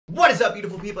What is up,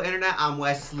 beautiful people, internet? I'm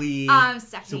Wesley. I'm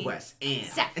Stephanie. So Wes and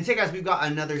Steph. And today, guys, we've got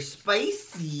another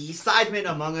spicy SIDEMEN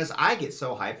Among Us. I get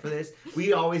so hyped for this.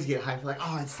 We always get hyped for like,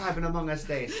 oh, it's SIDEMEN Among Us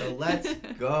Day. So let's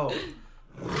go.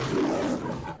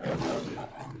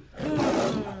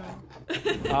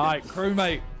 Alright,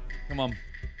 crewmate. Come on.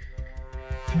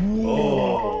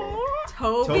 Whoa.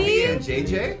 Toby and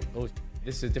JJ? Oh,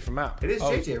 this is a different map. It is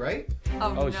JJ, right?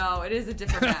 Oh no, it is a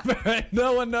different map.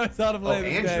 No one knows how to play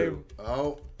this Andrew. game.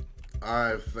 Oh,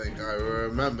 I think I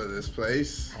remember this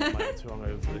place.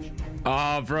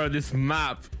 Oh, bro, this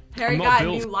map. Harry I'm not got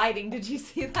built- new lighting. Did you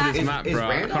see that? This map, is bro. I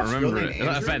Randolph can't remember still it. named Is that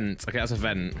a Andrew? vent? Okay, that's a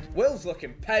vent. Will's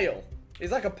looking pale.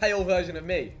 He's like a pale version of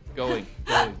me. Go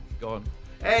on.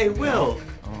 Hey, Will.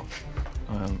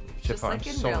 Just like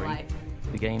in real life.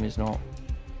 The game is not.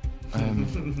 I don't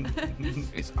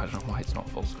know why it's not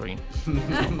full screen.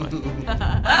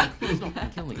 It's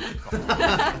not killing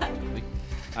me.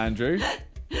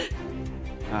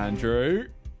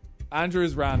 Andrew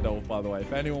is Randolph, by the way,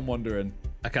 if anyone wondering.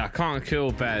 Okay, I can't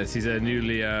kill Bez. He's a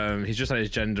newly, he's just had his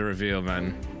gender reveal,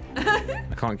 man.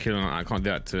 I can't kill him. I can't do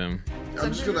that to him.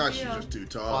 I'm just gonna actually just do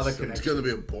tasks. It's gonna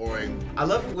be boring. I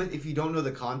love if you don't know the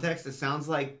context, it sounds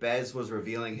like Bez was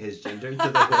revealing his gender to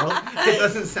the world. It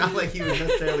doesn't sound like he was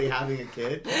necessarily having a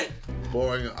kid.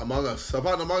 Boring Among Us. I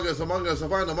found Among Us, Among Us, I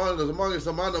found Among Us, Among Us,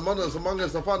 I found Among Us, Among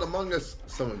Us, I found Among Us.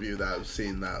 Some of you that have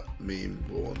seen that meme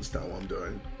will understand what I'm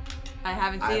doing. I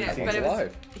haven't seen it, but it was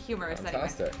alive. humorous anyway.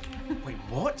 Fantastic. Wait,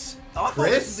 what? I thought Chris?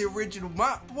 this was the original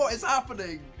map. What is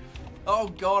happening? Oh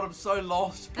god, I'm so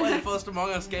lost. Play the first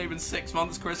Among Us game in 6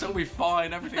 months, Chris. It'll be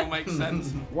fine. Everything will make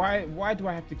sense. Why do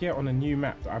I have to get on a new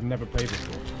map that I've never played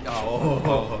before?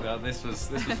 Oh, this was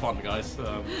fun, guys.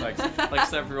 Thanks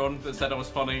to everyone that said I was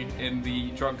funny in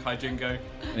the drunk Hijingo.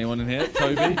 Anyone in here?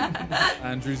 Toby?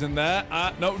 Andrew's in there.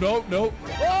 No.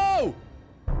 Whoa!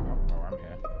 Oh, I'm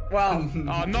here. Well,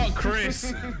 Oh, not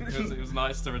Chris. It was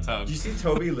nice to return. Did you see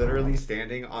Toby literally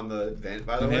standing on the vent,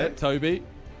 by the In way? here, Toby.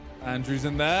 Andrew's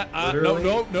in there. Literally?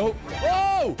 No.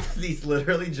 Whoa! He's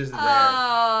literally just there.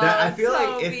 Oh, I feel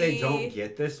like if they Toby. don't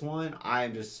get this one,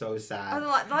 I'm just so sad. Oh, the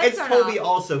lights It's are Toby off.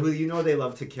 also, who you know they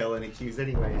love to kill and accuse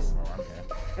anyways. Oh, I'm here.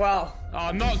 well, Oh,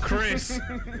 not Chris.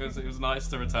 It was nice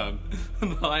to return.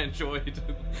 I enjoyed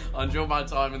my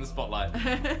time in the spotlight.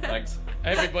 Thanks.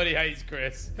 Everybody hates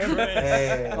Chris.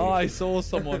 Hey. I saw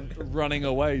someone running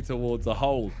away towards a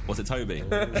hole. Was it Toby?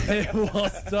 It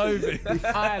was Toby.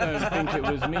 I don't think it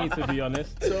was me, to be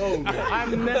honest.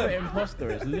 I'm never imposter.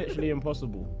 It's literally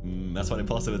impossible. That's what an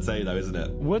imposter would say, though, isn't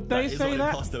it? Would they That is say what an that?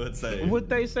 imposter would say. Would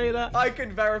they say that? I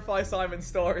can verify Simon's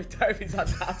story. Toby's had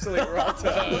an absolute rotter.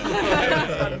 Toby's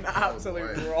had an absolute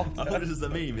rotter. I thought this was a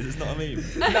meme. Is this not a meme?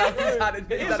 No, he's had a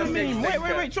big Wait,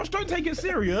 stinker. Josh, don't take it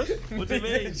serious. What do you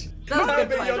mean? That was a No, good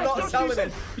but play. you're not selling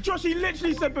it. Josh, he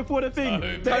literally said before the thing.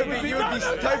 Toby,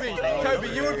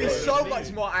 you would be so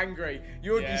much more angry.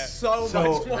 You would be so much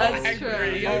more That's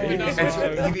angry. true.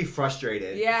 And he'd be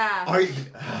frustrated. Yeah, Are you,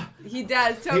 he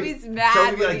does. Toby's mad.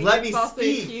 Toby be when like, he's let me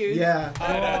falsely speak. accused. Yeah.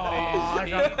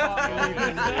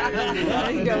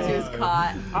 He knows he was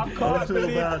caught. I can't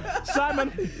believe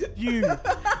Simon,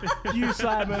 you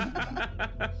Simon.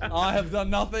 I have done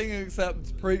nothing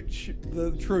except preach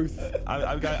the truth.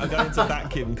 I'm going to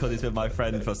back him because he's been my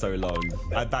friend for so long.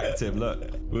 I backed him, look.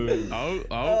 Woo.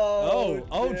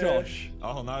 Oh, Josh.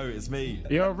 Oh no, it's me.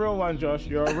 You're a real one, Josh.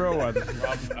 You're a real one.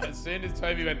 As soon as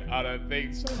Toby went, I don't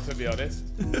think so, to be honest.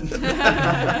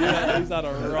 Yeah, he's had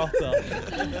a rotter.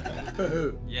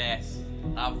 Yes,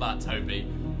 have that,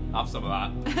 Toby. Have some of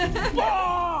that.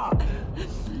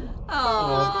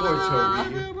 Oh, poor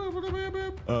Toby.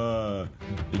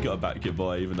 You got to back your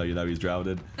boy, even though you know he's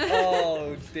drowning.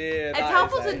 Oh dear. It's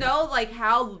helpful to know like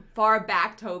how far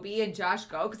back Toby and Josh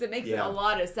go because it makes Yeah. a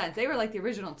lot of sense. They were like the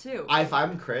original too. If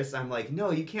I'm Chris, I'm like,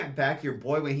 no, you can't back your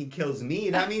boy when he kills me.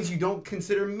 That means you don't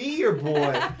consider me your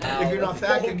boy. If you're not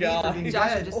backing me for being Josh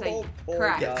dead. would just say Poor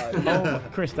correct. guy. Oh,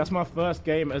 Chris, that's my first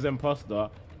game as imposter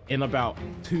in about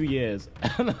 2 years,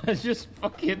 and I just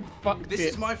fucking fucked This it.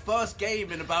 is my first game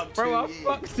in about 2 Bro, I years.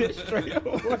 fucked it straight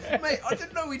away. Mate, I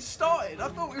didn't know we'd started. I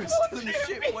thought we were still in the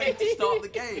ship waiting to start the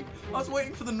game. I was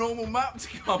waiting for the normal map to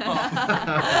come up.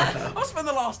 I spent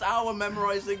the last hour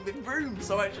memorizing the room,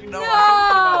 so I actually know what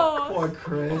I'm talking No! Poor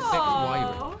Chris.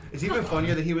 Aw. It's even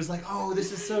funnier that he was like, oh,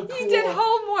 this is so cool. He did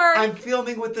homework. I'm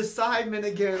filming with the SIDEMEN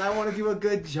again. I want to do a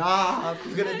good job.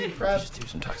 I'm going to be prepped. Just do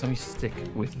some tracks. Let me stick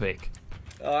with Vic.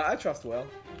 I trust Will.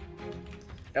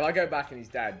 If I go back and he's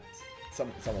dead,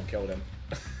 someone killed him.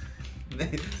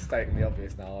 Stating the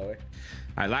obvious now, are we?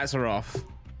 Alright, lights are off.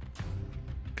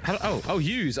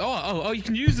 Use. Oh, you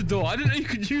can use the door. I didn't know you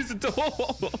could use the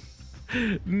door.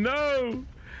 No.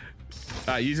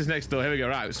 Alright, use this next door. Here we go.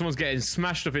 Right, someone's getting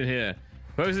smashed up in here.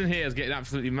 Whoever's in here is getting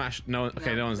absolutely mashed. No,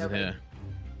 okay, no one's in here.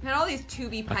 And all these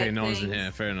tubey pipe Okay, no one's in things.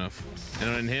 here. Fair enough.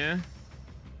 Anyone in here?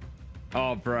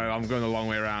 Oh, bro, I'm going the long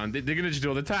way around. They're gonna just do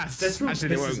all the tasks. That's what Actually,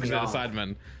 they pisses won't because me they're the off.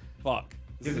 sidemen. Fuck.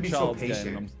 You have It's to a be so child's patient.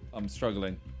 game. And I'm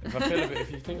struggling. If I feel a bit,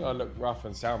 if you think I look rough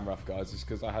and sound rough, guys, it's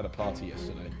because I had a party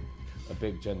yesterday, a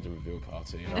big gender reveal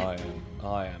party, and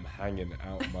I am hanging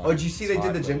out my. Oh, did you see they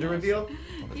did the tight gender little reveal?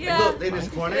 Yeah. Look in his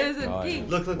corner. It is in Right. pink.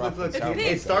 Look. It's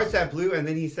It starts at blue, and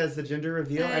then he says the gender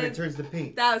reveal, and it And- turns to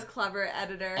pink. That was clever,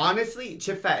 editor. Honestly,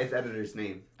 Chip Fat is editor's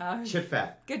name. Oh, Chip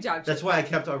Fat. Good job, That's Chip. why I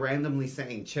kept on randomly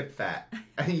saying Chip Fat,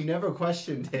 and you never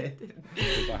questioned it.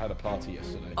 Because I had a party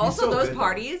yesterday. Also, so those good, though.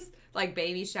 parties, like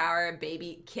baby shower,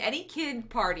 any kid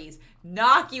parties,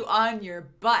 knock you on your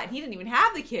butt. He didn't even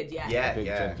have the kid yet. Yeah, Big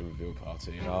yeah. gender reveal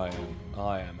party, and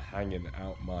I am hanging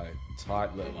out my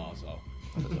tight little arsehole.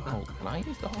 There's a hole. Can I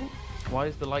use the hole? Why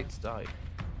is the lights died?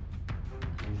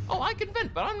 Oh, I can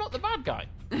vent, but I'm not the bad guy.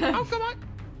 How come I?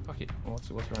 Fuck it. What's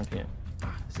around here?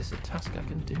 Ah, is this a task I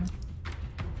can do?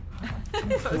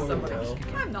 So someone else.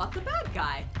 I'm not the bad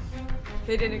guy.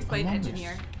 They didn't explain Among Us.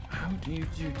 engineer. How do you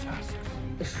do tasks?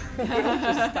 Just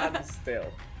stand still.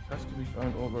 Has to be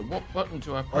found over. What button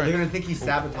do I press? Oh, they're gonna think he's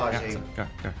sabotaging.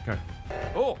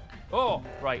 Oh,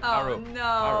 right. Oh Arrow. no.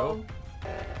 Arrow.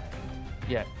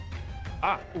 Yeah.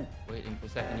 Ooh, waiting for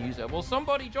second user. Will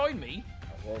somebody join me?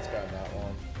 Let's go on that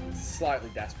one. Slightly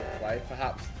desperate play,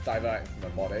 perhaps diverting from the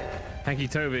body. Thank you,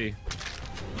 Toby.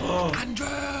 Andrew!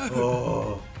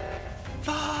 Oh.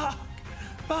 Fuck!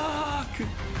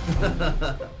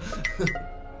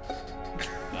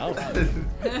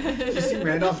 Did you see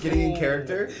Randolph getting in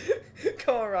character?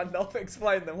 Come on, Randolph,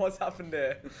 explain them. What's happened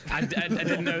here? I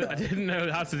didn't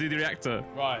know how to do the reactor.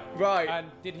 Right. Right. And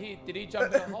did he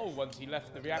jump in a hole once he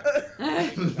left the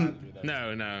reactor?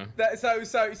 No. So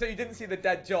you didn't see the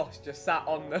dead Josh just sat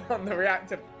on the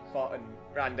reactor button,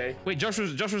 Randy. Wait, Josh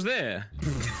was there.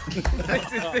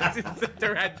 this is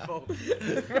dreadful.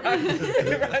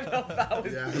 Randolph, that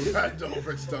was. Yeah, Randolph,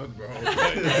 it's done, bro.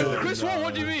 Chris,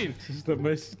 what do you mean? This is the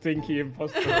most stinky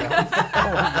imposter.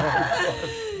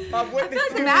 I'm I witnessing feel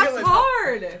like the map's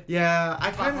hard. Yeah,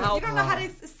 I kind of. You don't know how to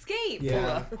escape.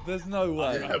 Yeah. There's no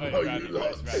way. Yeah, bro, you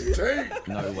lot stink.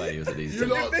 No way was it easy. You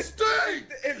lot stink.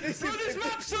 If this is This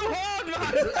map's so hard, man.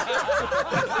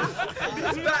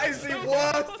 that is the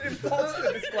worst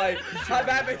imposter display I've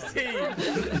ever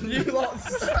seen. You lot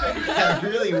stink. That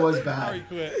really was bad.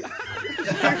 Quit.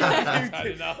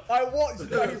 I watched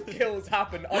those kills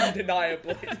happen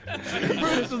undeniably.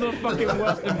 This is the fucking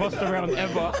worst imposter round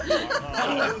ever.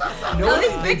 At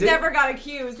least Vic never got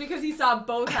accused because he saw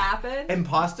both happen.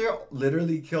 Imposter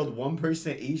literally killed one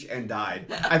person each and died.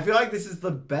 I feel like this is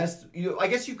the best. I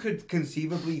guess you could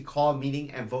conceivably call a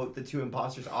meeting and vote the two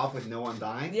imposters off with no one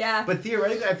dying. Yeah. But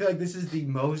theoretically, I feel like this is the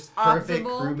most perfect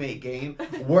Optimal. crewmate game.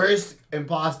 Worst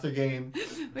imposter game.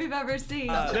 We've ever seen.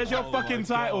 There's your fucking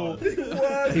title.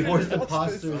 The worst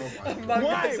imposters.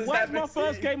 Why? Where's my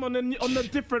first game on the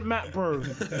different map, bro?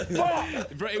 Fuck!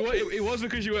 Bro, it was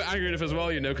because you were angry enough as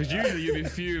well, you know, because usually you'd be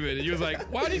fuming and you was like,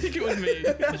 why do you think it was me? You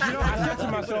know, I said to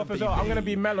myself as well, I'm gonna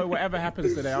be mellow whatever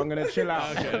happens today. I'm gonna chill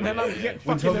out. And then I'm get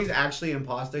When fucking. Toby's actually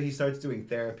imposter, he starts doing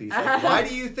therapy. He's like, why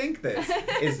do you think this?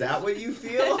 Is that what you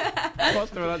feel?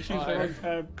 imposter and I choose the wrong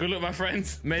time. Good luck, my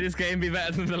friends. May this game be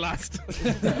better than the last.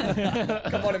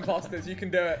 Come on, imposters, you can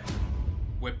do it.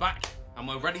 We're back and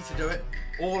we're ready to do it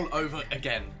all over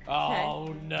again.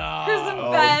 Oh no! Chris and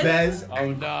Oh, Ben. Bez.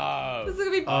 Oh no! This is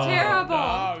gonna be terrible.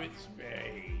 No, it's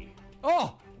me.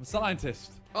 Oh, I'm a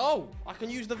scientist. Oh, I can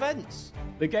use the vents.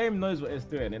 The game knows what it's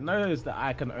doing. It knows that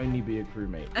I can only be a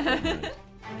crewmate.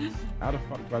 How the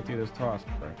fuck do I do this task,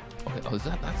 bro?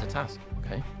 Okay, that's a task.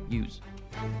 Okay, use.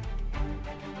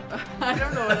 I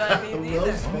don't know what that means Will's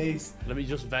either. face. Let me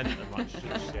just vent and like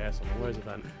share something. Where's the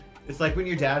vent? It's like when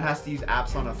your dad has to use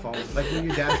apps on a phone. Like when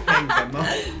your dad's paying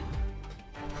Venmo.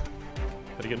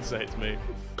 But you're gonna say it's me.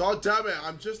 God damn it,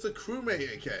 I'm just a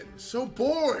crewmate again. So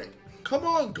boring. Come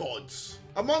on, gods.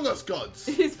 Among Us gods.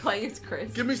 He's playing as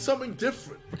Chris. Give me something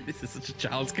different. This is such a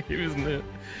child's game, isn't it?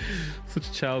 Such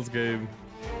a child's game.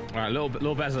 All right, little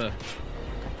Bezza.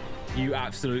 You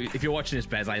absolutely. If you're watching this,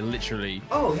 Bez, I literally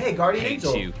Oh, hey, Guardian hate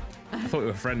Angel. you. I thought we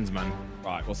were friends, man.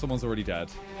 Right, well, someone's already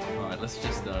dead. All right, let's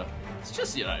just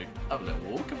you know have a little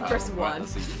walk about. Chris Right, won.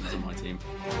 let's see who's on my team.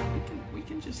 We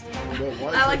can just. Well,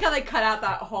 why I is like it how they cut out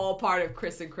that whole part of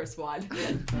Chris and Chris won.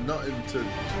 nothing to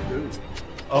do?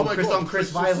 Oh, my Chris God, on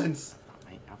Chris just- violence.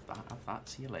 Mate, have that.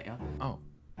 See you later. Oh.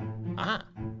 Ah.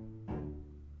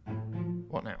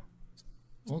 What now?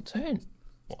 Well, turn.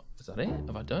 What? Is that it?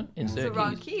 Have I done? It's Insert the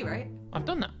wrong keys. key, right? I've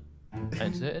done that. I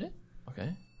inserted it. Okay.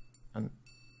 And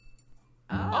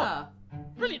Ah.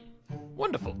 brilliant.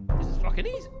 Wonderful. This is fucking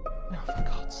easy. Oh, for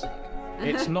God's sake.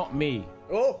 It's not me.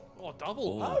 Oh. Oh,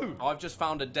 double. Oh. I've just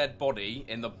found a dead body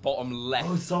in the bottom left.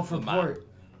 Oh, of the self-report. map.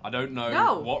 I don't know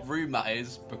No. what room that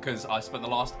is because I spent the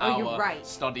last Oh, you're hour right.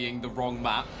 studying the wrong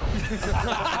map.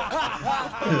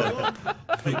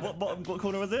 Wait, what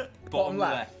corner was it? Bottom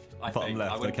left. I Bottom think.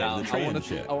 left, I went okay, down. the tree I and want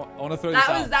shit. to throw this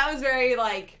out. That was very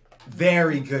like.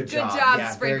 Very good job. job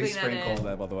Yeah, very sprinkling that in. sprinkled.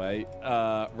 there, by the way.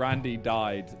 Randy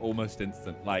died almost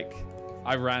instant. Like,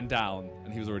 I ran down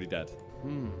and he was already dead.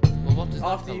 Well, what does that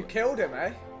After tell you me? killed him,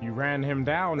 eh? You ran him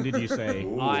down, did you say?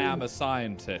 I am a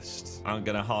scientist. I'm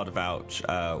gonna hard vouch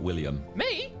William.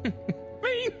 Me?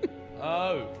 Me?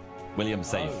 Oh. William's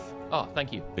safe Oh,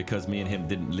 thank you. because me and him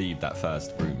didn't leave that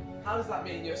first room. How does that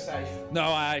mean you're safe? No,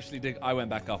 I actually did. I went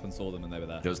back up and saw them and they were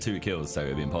there. There was 2 kills, so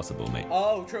it'd be impossible, mate.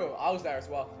 Oh, true. I was there as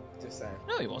well. Just saying.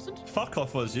 No, he wasn't. Fuck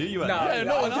off, was you? You went No, there.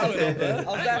 no, no, no,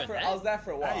 no. I was there for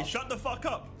a while. Hey, shut the fuck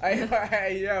up.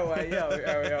 Hey, yo,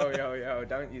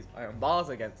 don't use my own bars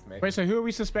against me. Wait, so who are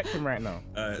we suspecting right now?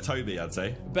 Toby, I'd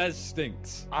say. Bez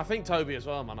stinks. I think Toby as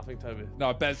well, man. I think Toby.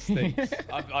 No, Bez stinks.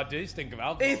 I do stink of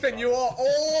alcohol. Ethan, you are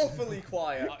awfully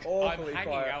quiet. I'm Awfully hanging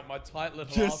quiet. out my tight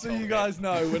little Just so arsehole you here. guys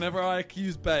know, whenever I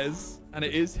accuse Bez and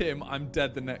it is him, I'm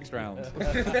dead the next round.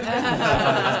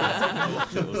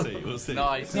 We'll see. We'll see.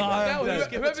 Nice. No, I am No,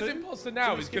 dead. whoever's imposter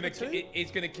now is gonna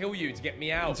kill you to get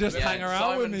me out. Just Yeah, hang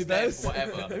around with me, Simon's Bez.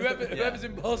 dead, whatever. Whoever's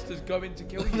imposter's going to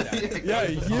kill you now. Yeah,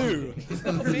 you. It's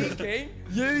not me, King.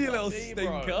 You little Me,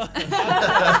 bro. stinker.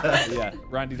 Yeah,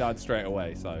 Randy died straight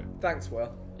away, so. Thanks,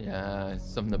 Will. Yeah, it's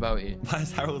something about you. Why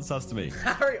is Harold sus to me?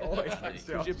 Harry always thanks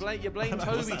Because you blame What's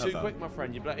Toby that too about? quick, my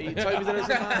friend. Toby's innocent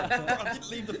man. I didn't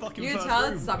leave the fucking You can first tell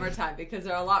room. it's summertime because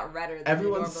they're a lot redder than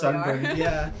Everyone's they normally sunburned. are.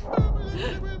 Yeah.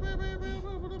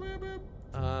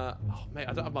 Oh, mate,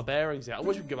 I don't have my bearings yet. I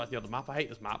wish we could go back to the other map. I hate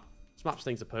this map. This map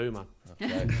stinks of poo, man. Okay,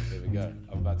 here we go.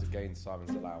 I'm about to gain Simon's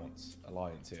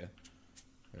alliance here.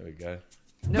 There we go.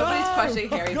 Nobody's questioning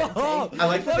Harry Vincent. I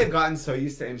like that they've gotten so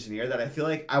used to engineer that I feel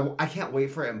like I can't wait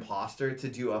for Imposter to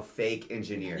do a fake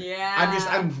engineer. Yeah.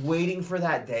 I'm waiting for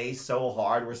that day so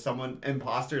hard where someone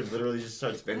Imposter literally just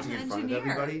starts venting in front of Engineer.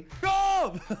 everybody.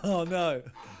 Oh, oh no.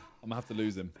 I'm gonna have to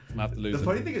lose him. I'm gonna have to lose The him.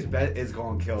 funny thing is Bet is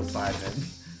going to kill Simon.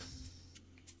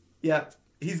 Yeah,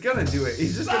 he's gonna do it.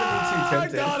 He's just gonna be too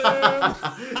tempted. Got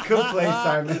him. Good play,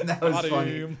 Simon. That was Got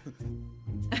funny. him.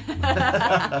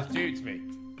 It's due to me.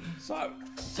 So,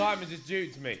 Simon's is due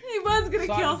to me. He was gonna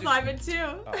kill Simon Simon too.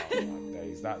 Oh my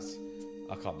days,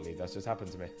 I can't believe that's just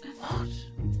happened to me.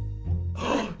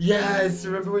 Yes,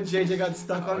 remember when JJ got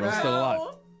stuck on I'm that? still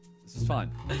alive. This is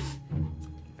fine.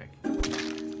 Vic.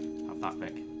 Have that,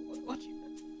 Vic. What?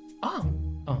 Oh.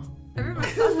 Oh. Everyone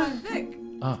says I'm Vic.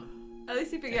 Oh. At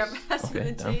least he figured out faster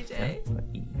than JJ.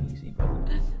 Easy, bro.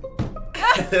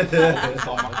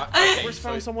 Chris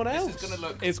found someone else. This is gonna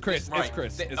look. It's Chris. Right. It's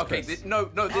Chris. It's Okay. Chris.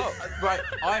 Right.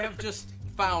 I have just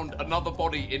found another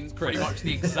body in pretty much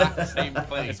the exact same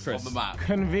place It's Chris. on the map.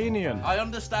 Convenient. I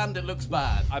understand it looks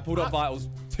bad. I pulled up vitals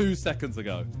 2 seconds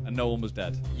ago and no one was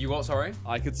dead. You what? Sorry.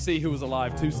 I could see who was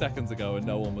alive 2 seconds ago and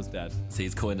no one was dead. So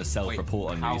he's calling a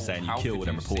self-report on you, saying you killed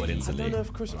and reported I instantly. don't know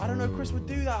if Chris would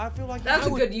do that. I feel like That was a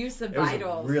would. good use of It was a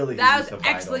vitals. really that good was use of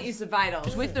excellent vitals. use of vitals. I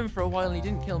was with them for a while and he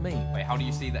didn't kill me. Wait, how do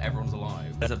you see that everyone's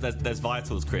alive? There's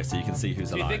vitals, Chris, so you can see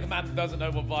who's Do you think a alive. man doesn't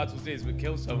know what vitals is would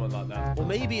kill someone like that? Or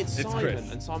maybe it's Simon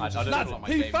Chris. and Simon I just don't know what my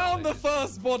He game found the knowledge is.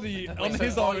 first body on so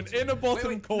his own vitals- in a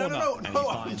bottom corner. No. And he I'm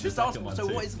finds just the asking. second So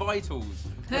one what too. is vitals?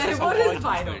 What is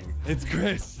vitals? thing? It's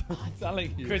Chris. I'm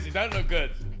telling you. Chris, you don't look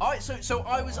good. Alright, so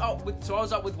I was up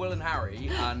with Will and Harry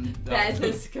and That's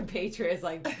his compatriot is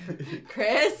like,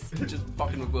 Chris? just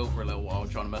fucking with Will for a little while,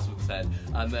 trying to mess with his head,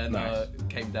 and then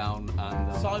came down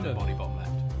and Simon. the body bottom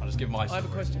left. I'll just give my. I have a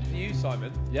question for you,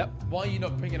 Simon. Yep. Why are you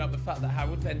not bringing up the fact that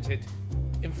Howard vented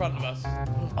in front of us? I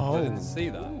didn't see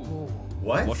that.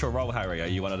 What? What's your role, Harry? Are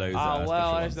you one of those? Well,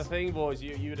 special here's the ones? thing, boys.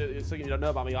 You're something you don't know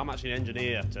about me. I'm actually an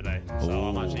engineer today, so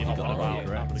I'm actually hopping got about, it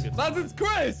having a good That's time. it's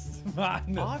Chris,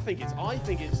 man. I think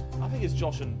it's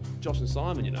Josh and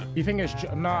Simon. You know. You think it's...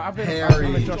 No, I've been Harry.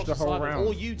 I'm with Josh the and whole Simon, round.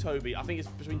 or you, Toby. I think it's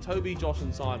between Toby, Josh,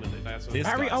 and Simon. That's what This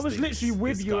Harry, guy I was stinks. literally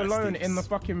with This you guy alone stinks. in the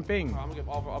fucking thing.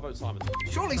 I'll vote Simon.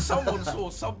 Surely someone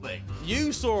saw something.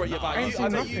 You saw it, you I ain't bag. seen I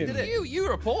know you nothing. did it. You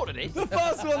reported it. The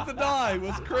first one to die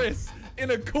was Chris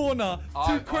in a corner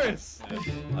to Chris.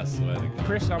 I swear to God.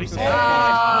 Chris, I'm Thank you. suspecting.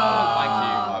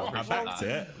 I I appreciate backed that.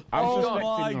 it. I'm Oh suspecting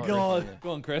my Harry. God.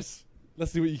 Go on, Chris.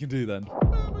 Let's see what you can do then.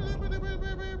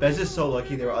 Bez is so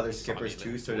lucky there were other skippers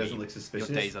too, so it doesn't look Your suspicious.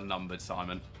 days are numbered,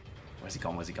 Simon. Where's he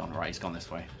gone? Where's he gone? Right, he's gone this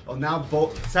way. Oh, now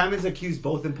Simon's accused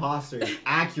both imposters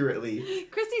accurately.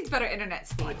 Chris needs better internet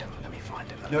speed. Let me find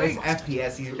him. No, it's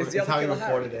FPS. It's how he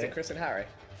recorded Is it it. Chris and Harry?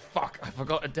 Fuck, I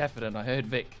forgot a definite. I heard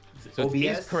Vic. So OBS?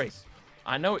 it's Chris.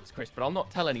 I know it's Chris, but I'll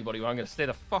not tell anybody, or I'm going to stay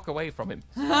the fuck away from him.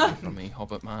 Stay from me,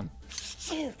 Hobbit man.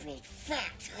 Stupid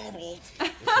fat hobbit.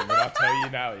 Listen, when I tell you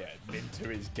now, yeah,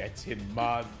 Minter is getting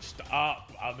munched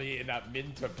up. I'm eating that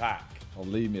Minter pack. Oh,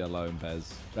 leave me alone,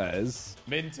 Bez. Bez.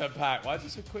 Minter pack. Why is he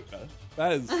so quick, though?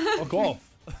 Bez, fuck off.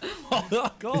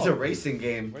 Fuck off. It's a racing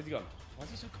game. Where's he gone? Why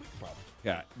is he so quick, bro?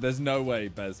 Yeah, there's no way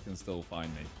Bez can still find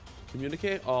me.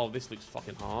 Communicate. Oh, this looks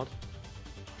fucking hard.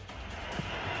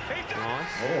 Nice.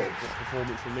 Oh. Good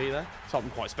performance from me there.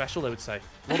 Something quite special, they would say.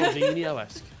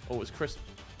 Ronaldinho-esque. Oh, it's Chris.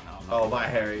 Oh, bye,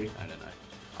 Harry. I don't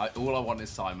know. All I want is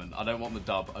Simon. I don't want the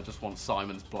dub. I just want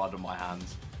Simon's blood on my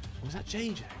hands. Was that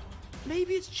JJ?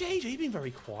 Maybe it's JJ. He's been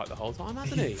very quiet the whole time,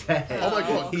 hasn't he? Dead. Oh my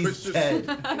god, He's Chris just... dead.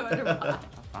 I wonder why.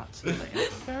 That's it.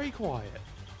 Very quiet.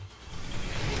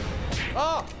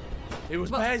 Ah! It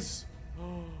was Bez.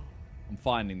 I'm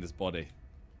finding this body.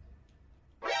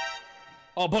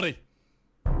 Oh, body.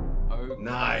 Okay.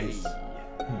 Nice.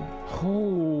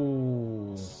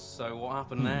 Oh. So what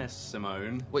happened there,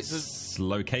 Simone? Wait, so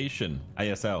Location.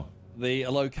 ASL. The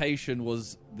location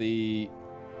was the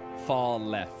far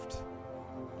left,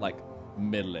 like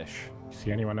middle-ish.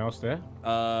 See anyone else there?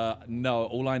 No,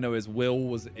 all I know is Will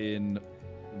was in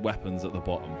weapons at the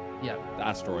bottom. yeah, The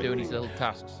asteroid. doing his little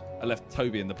tasks. I left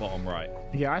Toby in the bottom right.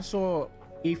 Yeah, I saw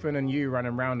Ethan and you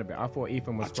running around a bit. I thought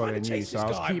Ethan was I'm trying following to you, chase so this I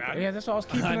was guy, keeping. man. Yeah, that's what I was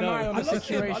keeping I an know. eye on the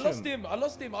situation. I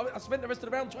lost him. I spent the rest of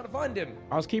the round trying to find him.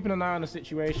 I was keeping an eye on the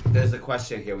situation. There's a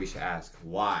question here we should ask.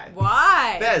 Why?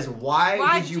 Why? Bez, why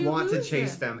Why'd did you you want to lose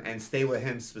chase him? them and stay with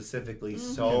him specifically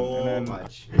so And then-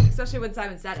 much? Especially when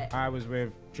Simon said it. I was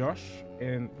with Josh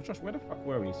Josh, where the fuck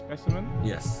were we? Specimen?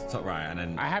 Yes, top right, and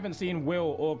then I haven't seen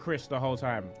Will or Chris the whole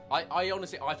time. I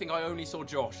honestly, I think I only saw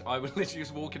Josh. I was literally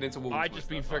just walking into walls. I've just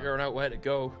been figuring out where to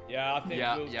go. Yeah, I think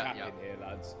Yeah, Will's yeah, capping here,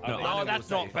 lads. No, I I think know that's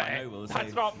Will's not safe. I fair. know Will's That's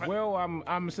safe. not fair. Will,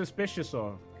 I'm suspicious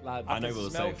of. lads, I know can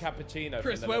Will's smell safe. cappuccino.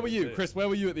 Chris, from the where were level you? two. Chris, where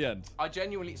were you at the end? I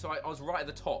genuinely, so I was right at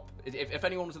the top. If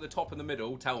anyone was at the top in the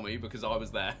middle, tell me because I was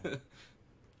there.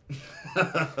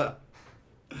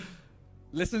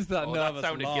 Listen to that Oh, nervous that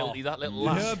sounded laugh. guilty, that little You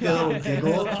laugh. heard Little that?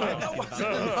 giggle.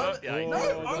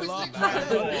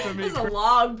 There's a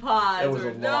long pause. It was a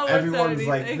where no lot. one said Everyone's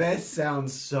like, anything. this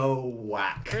sounds so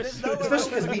whack. Especially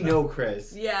because we know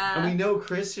Chris. Yeah. And we know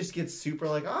Chris just gets super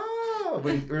like, oh.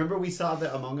 Remember we saw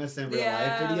the Among Us in real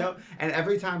life video? And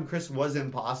every time Chris was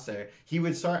imposter, he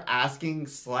would start asking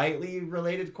slightly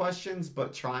related questions,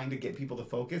 but trying to get people to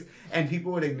focus. And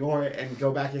people would ignore it and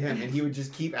go back at him. And he would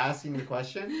just keep asking the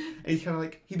question. And he's kind of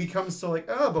like, he becomes so like,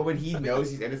 oh. But when he knows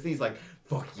he's innocent, he's like,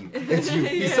 fuck you. It's you.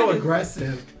 He's so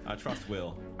aggressive. I trust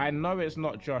Will. I know it's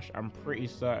not Josh. I'm pretty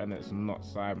certain it's not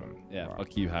Simon. Yeah, But-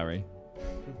 fuck you, Harry.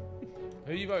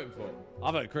 Who are you voting for?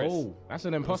 I vote Chris. Oh, that's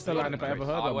an imposter line if I ever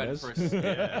heard I of went this. Chris.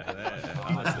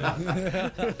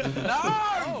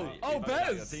 Oh,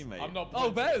 Bez! I'm not.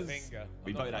 Oh, pointing Bez! the finger.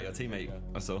 We voted out your teammate.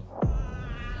 That's all.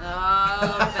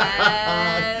 Oh,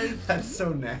 Bez. That's so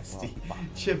nasty.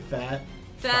 Chip fat.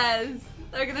 Bez.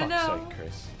 They're gonna Fuck's know. sake,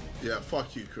 Chris. Yeah,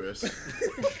 fuck you, Chris.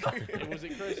 Was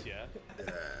it Chris? Yeah.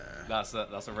 That's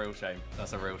a real shame.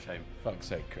 That's a real shame. Fuck's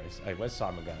sake, Chris. Hey, where's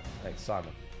Simon going? Hey,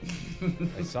 Simon.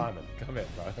 Hey, Simon, come here,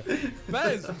 bro.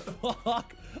 Bez!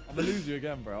 Fuck! I'm gonna lose you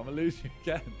again, bro. I'm gonna lose you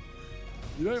again.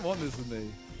 You don't want this with me.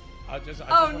 I just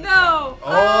Oh wanna no!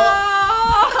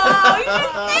 Oh! He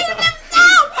just saved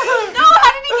himself! No! How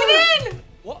did he get in?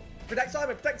 What? Protect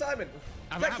Simon! Protect Simon!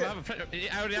 I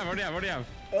already have.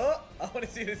 Oh, I want to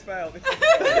see this fail.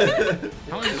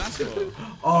 How long did it last for?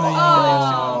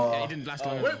 Oh. Yeah, he didn't last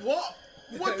long. Wait, what?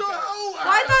 What the hell?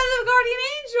 I thought it was a guardian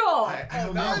angel. I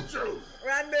don't know. Andrew!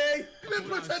 Randy! You didn't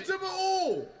protect him at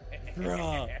all!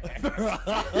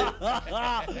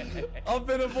 I've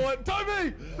been avoiding.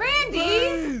 Toby! Randy!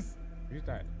 Please! Who's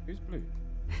that? Who's blue?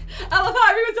 I love how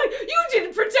everyone's like, you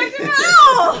didn't protect him at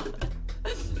all!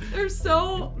 They're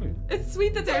so... It's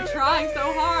sweet that they're trying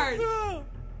so hard.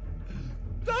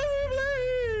 Toby,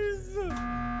 please!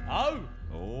 Oh!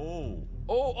 Oh.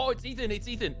 Oh, it's Ethan. It's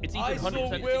Ethan. It's Ethan. I 100%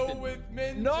 saw it's Will Ethan. with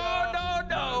Minter.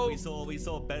 No. We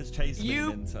saw Bez chasing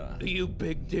Minter. You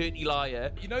big dirty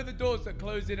liar. You know the doors that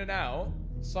close in and out?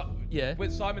 Yeah.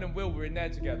 With Simon and Will were in there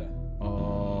together.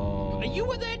 Oh. And you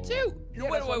were there too. Yeah,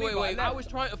 wait, that's what I mean, but I I left. was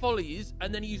trying to follow you,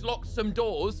 and then he's locked some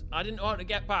doors. I didn't know how to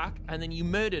get back, and then you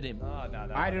murdered him.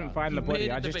 I didn't find the You body.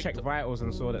 murdered I the just checked victim. vitals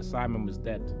and saw that Simon was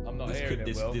dead. I'm not This hearing could, it,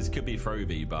 this, Will. this could be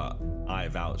Throwby, but I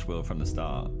vouch Will from the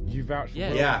start. You vouch for Yeah.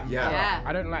 Will? Yeah, yeah. Yeah.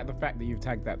 I don't like the fact that you've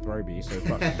tagged that Throwby, so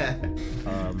fuck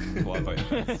you. What I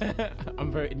voted. I'm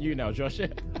voting you now, Josh.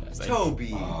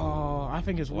 Toby. Oh, I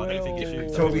think it's Well, I don't think you Will.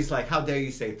 should. Toby's like, how dare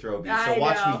you say Throwby? So I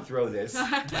watch know. me throw this.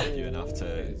 Love you enough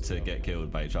to get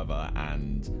killed by each other,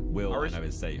 and Will I know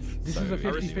is safe. This so is a I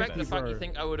 50-50 respect the fact bro. you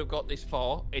think I would have got this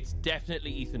far. It's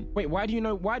definitely Ethan. Wait, why do you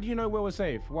know Will was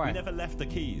safe? Why? We never left the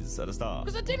keys at the start.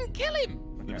 Because I didn't kill him.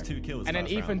 There was 2 kills. And then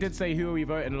last Ethan round. did say who we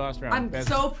voted in the last round. I'm Bez,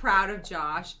 so proud of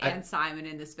Josh and Simon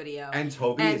in this video. And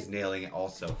Toby And- is nailing it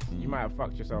also. You might have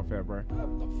fucked yourself here, bro.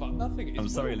 Fuck nothing. I'm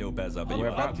sorry, little Bezza, but We're you're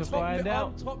about to find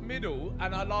out. I'm top middle,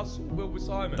 and I last saw Will with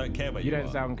Simon. I don't care where You you don't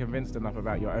are. sound convinced enough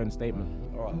about your own statement.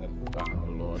 All right then.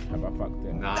 Oh lord, have I fucked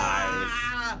it?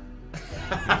 Nice.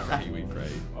 we pray.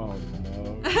 Oh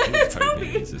no. Toby,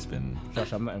 it's just been.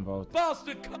 Josh, I'm not involved.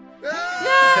 Bastard.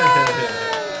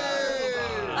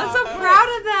 I'm so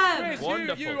proud of them. Chris,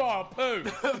 Wonderful. you are poo.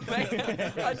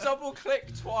 I double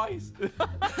clicked twice.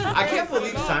 I can't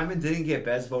believe Simon didn't get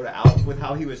Bez voted out with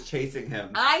how he was chasing him.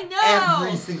 I know.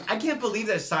 Every single, I can't believe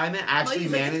that Simon actually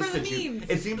he's like, it's managed for to the do. memes.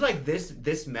 It seems like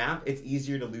this map, it's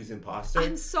easier to lose imposter.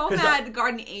 I'm so 'Cause mad the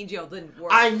Guardian Angel didn't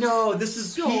work. I know, this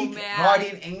is So peak mad.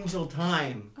 Guardian Angel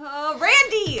time.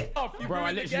 Randy! Bro,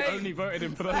 I literally only voted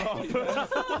him for the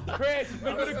laugh. Chris,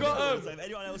 we would have got him. If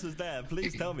anyone else is there,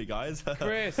 please tell me, guys.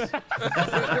 Chris.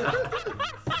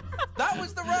 That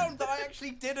was the round that I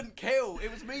actually didn't kill.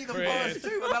 It was me the Chris. first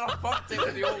two, and then I fucked it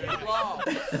with the awkward laugh.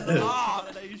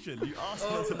 Validation. You asked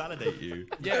me to validate you.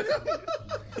 Yes.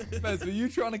 Bez, were you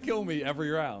trying to kill me every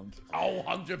round? Oh,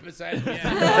 100%. Yeah.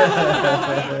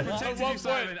 I protected you,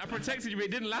 Simon. I protected you, but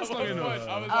it didn't last long enough. I was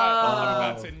like, I'm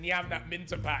about to nyam that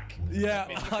minter pack. Yeah,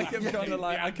 I kept trying to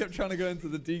I kept trying to go into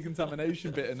the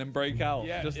decontamination bit and then break out.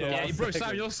 Yeah, just the Yeah, last bro, second.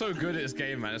 Sam, you're so good at this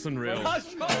game, man. It's unreal.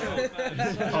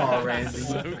 Oh, Randy.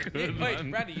 So good, Wait,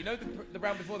 man. Randy, you know the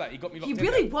round before that? He got me locked He in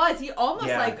really there. was. He almost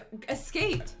Yeah. like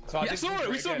escaped. So Yeah, I did saw come it. We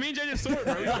through saw again. me and JJ saw it,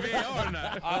 bro. It was VAR and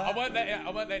that. I won't let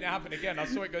it happen again. I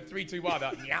saw it go 3, 2, 1.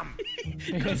 Yam.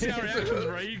 You can see our reactions,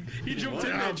 bro. He jumped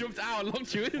in there, jumped out, and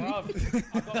locked you in.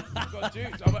 I got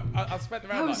duped. I spent the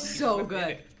round That like. was so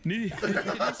good. He needs to be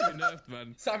nerfed,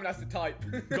 man. Simon has to type.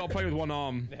 Gotta play with one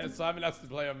arm. Yeah, Simon has to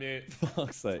play on mute.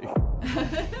 Fuck's sake. Oh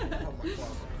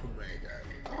my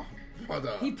god,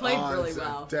 brother. He played really it's a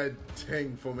well. Dead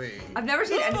ting for me. I've never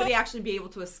seen anybody actually be able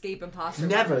to escape imposter.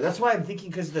 Never. That's why I'm thinking,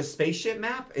 because the spaceship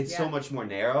map, it's so Yeah. much more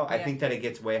narrow. I Yeah. think that it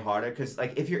gets way harder. Because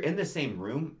like if you're in the same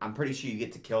room, I'm pretty sure you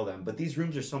get to kill them. But these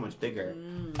rooms are so much bigger.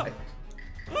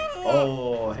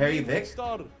 Oh, Harry Vic.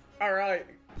 All right.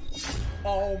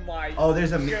 Oh my. Oh,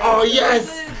 there's a. God. Oh yes,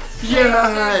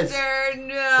 yes.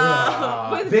 No. Ah,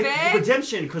 With Vic Vic?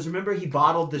 redemption. Because remember he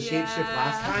bottled the shapeshift Yeah.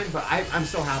 last time. But I'm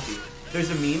so happy. There's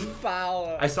a meme.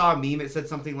 Power. I saw a meme. It said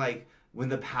something like, "When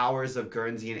the powers of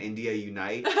Guernsey and India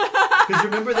unite." Because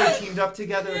remember they teamed up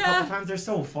together a couple times. They're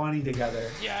so funny together.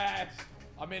 Yes.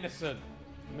 I'm innocent.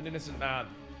 I'm an innocent man.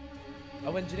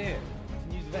 Oh, engineer.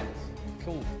 Can use vents.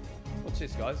 Cool. Watch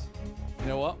this, guys. You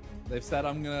know what? They've said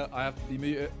I have to be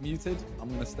muted. I'm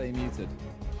gonna stay muted.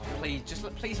 Oh,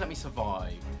 please let me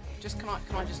survive. Can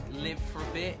I just live for a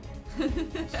bit?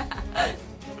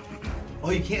 Oh,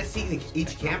 you can't see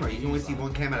each camera. You can only see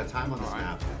one camera at a time on this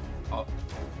map. Oh,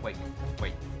 wait.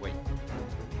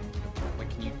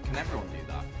 Can everyone do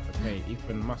that? Okay,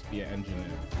 Ethan must be an engineer.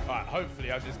 Alright,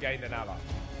 hopefully I just gained an ally.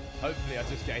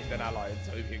 In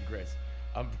Toby and Chris.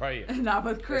 I'm praying. Not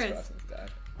with Chris. person's dead.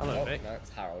 Hello, Vic. No, it's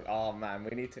Harold. Oh man,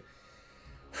 we need to.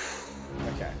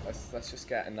 Okay, let's just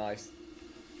get a nice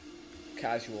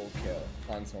casual kill.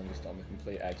 Find someone just on the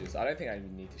complete edges. I don't think I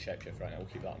even need to shapeshift right now. We'll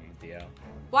keep that on the DL.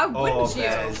 Why wouldn't you?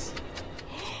 Bez.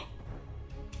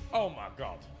 Oh my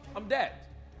god, I'm dead.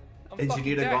 I'm Engineer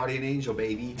fucking the dead. guardian angel,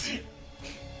 baby.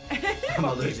 I'm Fuck you,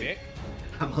 allergic. Vic.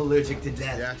 I'm allergic to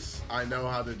death. Yes, I know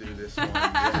how to do this one.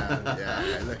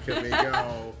 Yeah. Look at me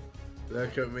go.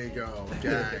 Look at me go,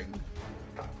 gang.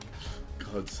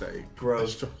 God's sake.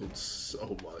 Gross. I struggled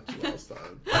so much last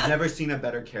time. I've never seen a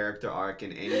better character arc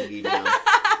in any medium.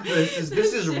 This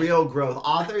is real growth.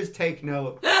 Authors take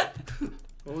note.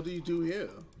 What do you do here?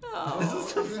 This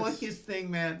is the funniest thing,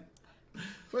 man.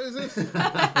 What is this?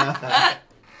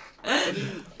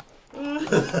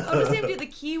 Oh, just him do the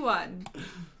key one.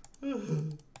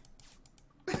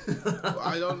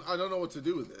 I don't know what to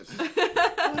do with this.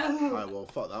 Alright, well,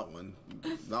 fuck that one.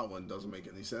 That one doesn't make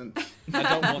any sense. I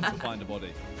don't want to find a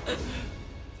body.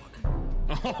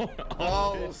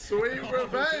 Oh, sweet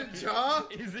revenge, huh?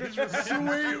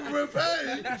 Sweet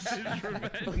revenge.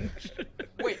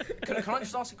 Wait, can I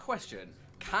just ask a question?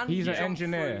 He's an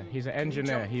engineer. He's an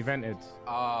engineer. He vented.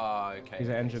 Ah, okay. He's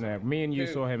an engineer. Me and you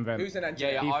saw him vent. Who's an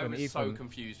engineer? Yeah, I was Ethan. so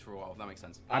confused for a while. That makes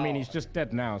sense. I mean, he's just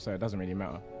dead now, so it doesn't really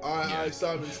matter. All right,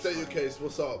 Simon, state your case.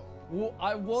 What's up? Well,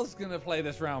 I was gonna play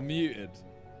this round muted,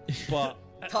 but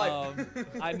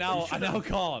I now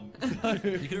can't.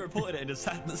 You could have reported it and just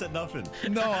sat and said nothing.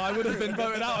 No, I would have been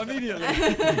voted out immediately.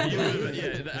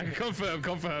 Yeah,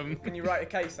 confirm. Can you write a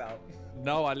case out?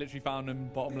 No, I literally found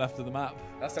him bottom left of the map.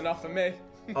 That's enough for me.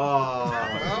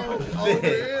 Oh,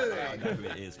 really? I know who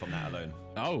it is from that alone.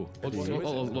 Oh,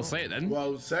 we'll say it then.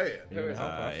 Well, say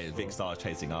it. Vic started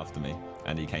chasing after me,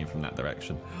 and he came from that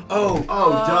direction. Oh,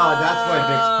 duh. That's why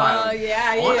Vic's piling.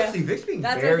 Yeah. Honestly, Vic's being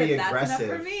very aggressive. That's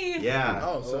enough for me. Yeah.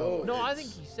 Oh, so No, I think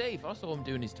he's safe. I saw him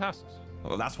doing his tasks.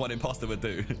 Well, that's what imposter would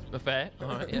do. Fair. All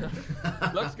right, yeah.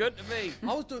 Looks good to me.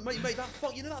 I was doing, mate, that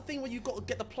fuck, you know that thing where you got to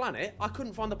get the planet? I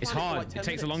couldn't find the planet. It's for hard. like 10 It takes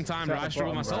minutes. a long time. I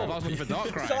struggled myself. I was looking for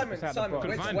Darkrai.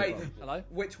 Simon,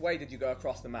 which way did you go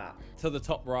across the map? To the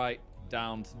top right,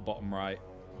 down to the bottom right.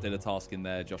 Did a task in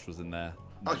there. Josh was in there.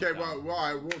 Okay,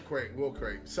 right, real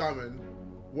quick. Simon,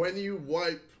 when you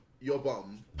wipe your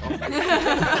bum,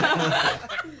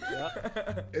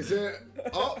 is it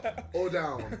up or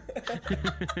down?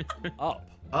 Up.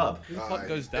 Who the fuck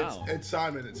goes down? It's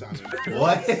Simon.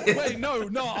 What? Wait, no,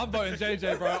 I'm voting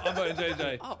JJ, bro. I'm voting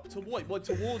JJ. Up to what? What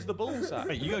towards the bullseye?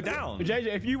 Wait, you go down. JJ,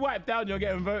 if you wipe down, you're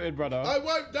getting voted, brother. I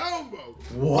wiped down, bro.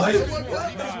 What?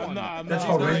 Nah, That's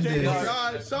horrendous. Nah,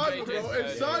 it's Simon, bro.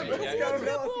 It's Simon.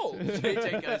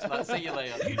 JJ goes, like, see you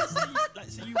later. You just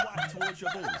so you wipe towards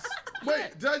your balls.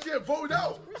 Wait, did I get voted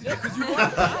out? Yeah, because you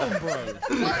wiped down, bro.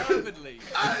 Rapidly.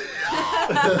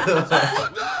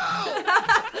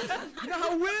 You know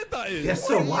how weird that is? That's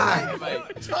so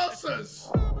whack. Toss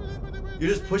You're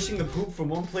just pushing the poop from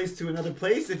one place to another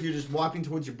place if you're just walking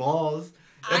towards your balls.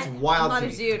 That's wild. I'm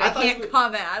not a dude. I can't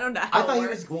comment. I don't know how I thought it he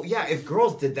works. was. Well, yeah, if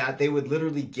girls did that, they would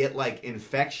literally get like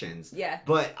infections. Yeah.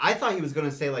 But I thought he was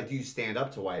gonna say like, do you stand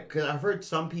up to wipe? Because I've heard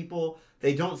some people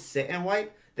they don't sit and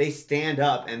wipe. They stand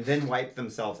up and then wipe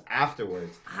themselves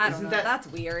afterwards. I don't know. That's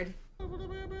weird.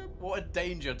 What a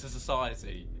danger to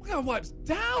society. Look how it wipes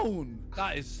down.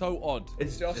 That is so odd.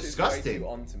 It's Josh disgusting. is way too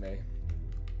on to me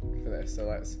for this, so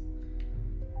let's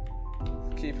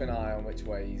keep an eye on which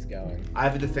way he's going. I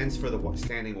have a defense for the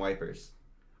standing wipers.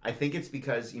 I think it's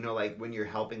because, you know, like when you're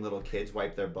helping little kids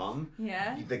wipe their bum,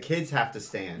 Yeah. the kids have to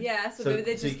stand. Yeah, so maybe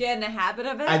they just get in a habit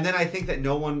of it. And then I think that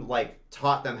no one like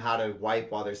taught them how to wipe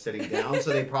while they're sitting down,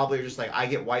 so they probably are just like, I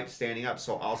get wiped standing up,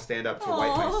 so I'll stand up to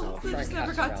wipe myself. They just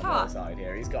never got taught. Side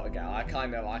here. He's got to go. I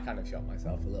kind of shot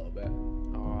myself a little bit.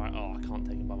 Alright, I can't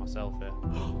take him by myself here.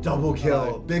 Double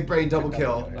kill. Big brain double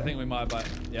kill. I think we might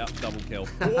have, yeah, double kill.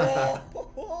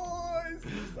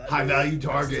 High value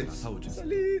targets.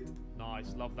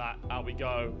 Nice, love that. Out we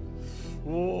go.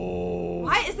 Whoa.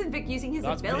 Why isn't Vic using his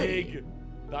ability?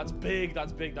 That's big.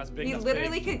 He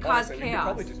literally could cause chaos. We could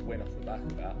probably just win off the back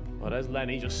of that. Well, there's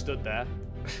Lenny just stood there.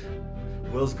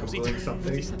 Will's Googling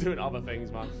something. He's doing other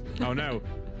things, man. Oh no.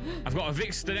 I've got a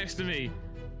Vixter next to me.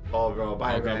 Oh, bro,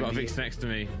 bye, I've Randy. got a Vixter next to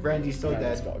me. Randy's so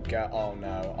Randy's dead. got to go. Oh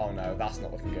no, that's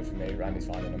not looking good for me. Randy's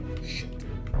finding him. Shit.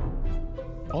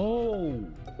 Oh,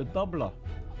 the doubler.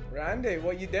 Randy,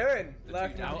 what are you doing?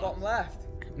 Lurking at the bottom left.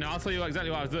 No, I'll tell you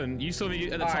exactly what I was doing. You saw me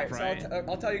at the top, right? So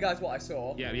I'll tell you guys what I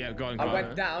saw. Yeah, go on. I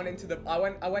went down into the.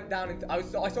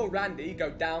 I saw Randy go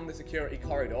down the security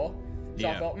corridor. So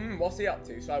I thought, what's he up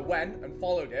to? So I went and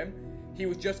followed him. He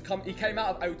was just He came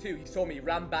out of O2. He saw me,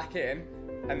 ran back in,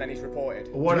 and then he's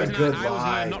reported. What a good lie. I was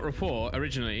going to not report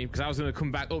originally because I was going to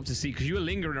come back up to see because you were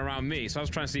lingering around me. So I was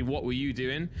trying to see what were you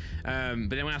doing. But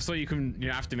then when I saw you come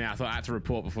after me, I thought I had to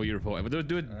report before you reported.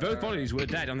 But both bodies were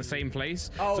dead on the same place.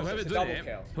 Oh, so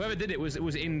whoever did it was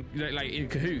in in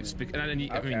cahoots.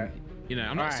 I mean,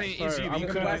 I'm not saying it's you. I'm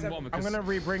going to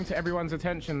re-bring to everyone's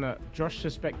attention that Josh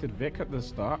suspected Vic at the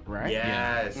start, right?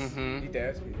 Yes. Yeah. He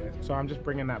did. So I'm just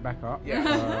bringing that back up.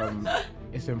 Yeah.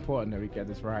 It's important that we get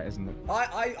this right, isn't it?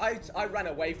 I ran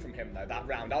away from him though that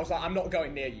round. I was like, I'm not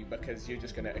going near you because you're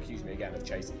just going to accuse me again of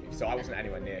chasing you. So I wasn't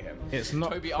anywhere near him. It's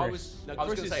not Toby, Chris. I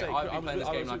was going to say, I've been playing this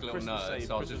game like a little nerd,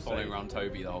 so I was just following around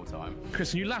Toby the whole time.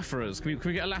 Chris, can you laugh for us? Can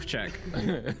we get a laugh check?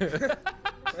 You're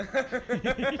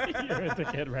a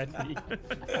dickhead, Randy.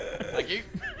 Thank you.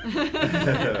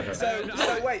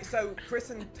 So wait, so Chris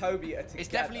and Toby are together. It's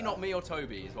definitely not me or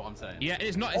Toby, is what I'm saying. Yeah,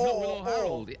 it's not. It's not Will or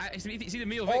Harold. It's either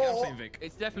me or Vic. I'm saying Vic.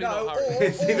 It's definitely not Harold.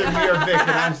 It's either me or Vic,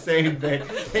 and I'm saying Vic.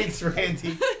 Thanks,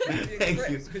 Randy. Thank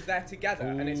you. Because they're together,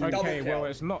 and it's a double Okay, kill. well,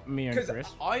 it's not me and Chris.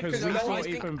 Because we saw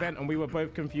Ethan vent, and we were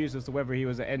both confused as to whether he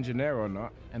was an engineer or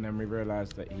not, and then we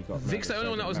realised that he got. Vic's the only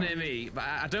one that was near me, but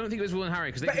I don't think it was Will and Harry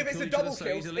because they. But if can it's a kill each other double so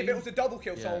kill, easily. if it was a double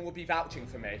kill, someone would be vouching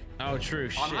for me. Oh, true.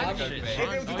 Shit. If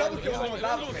it was a double kill, someone would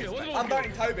vouch for me. I'm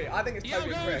voting Toby. I think it's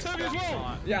Toby and Chris. Toby as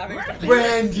well. Yeah, I think it's Toby.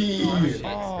 Randy!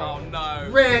 Oh no.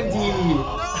 Randy!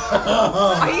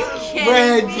 Are you kidding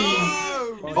Randy! me?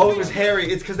 Oh, it was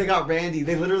Harry. It's because they got Randy.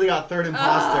 They literally got third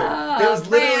imposter. There was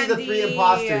literally the 3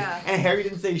 imposters, and Harry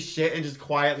didn't say shit and just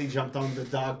quietly jumped on the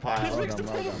dog pile.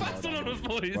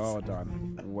 Well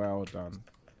done. Well done.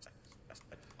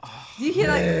 Do you hear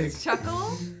like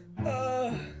chuckle?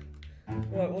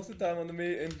 Right, what's the time on the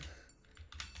meeting?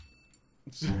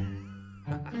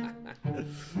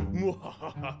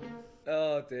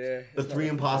 Oh dear. The 3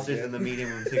 imposters in the meeting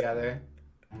room together.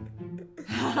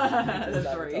 The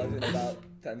 3. In about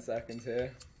 10 seconds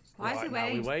here. Why is he Right, now we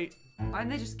waiting? wait. Why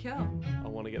didn't they just kill? I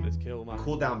want to get this kill, man.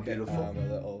 Cool down, beautiful. A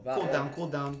little. Cool down, cool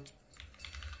down.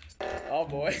 Oh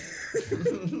boy.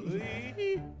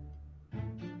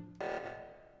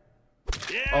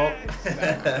 Oh.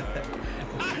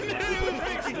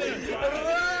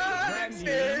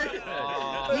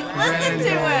 You listen to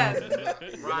him.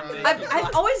 I'm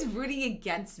always rooting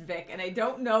against Vic, and I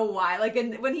don't know why. Like,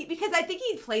 because I think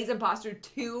he plays imposter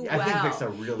too well. I think Vic's a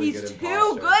really good imposter. He's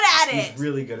too good at it. He's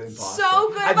really good imposter. So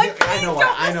good. I'm like, please don't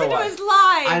listen to his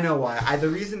lies. I know why. The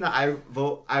reason that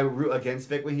I root against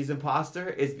Vic when he's imposter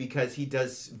is because he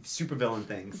does supervillain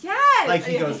things. Yes. Like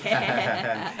he goes,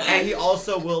 and he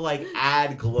also will like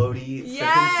add gloaty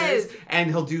sentences, and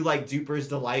he'll do like Duper's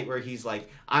Delight where he's like,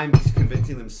 I'm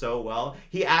convincing them so well.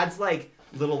 He adds like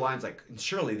little lines like,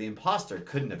 surely the imposter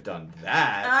couldn't have done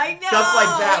that. I know. Stuff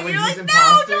like that when You're he's like,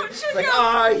 imposter. no, don't you like,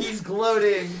 know. he's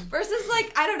gloating. Versus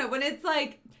like, I don't know, when it's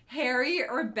like Harry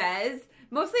or Bez,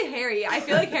 mostly Harry. I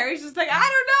feel like Harry's just like, I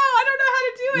don't know how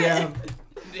to do it. Yeah.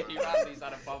 I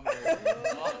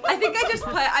think I just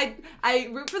play. I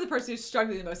root for the person who's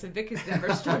struggling the most, and Vic is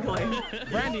never struggling.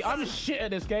 Randy, I'm shit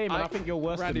at this game, and I think you're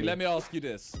worse Randy, than me. let me ask you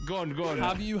this. Go on.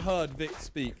 Have you heard Vic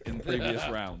speak in previous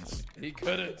rounds? He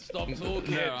couldn't stop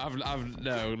talking.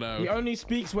 No, no. He only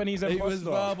speaks when he's a He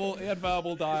had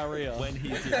verbal diarrhea. When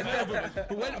he said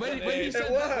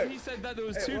that there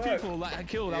was 2 people that had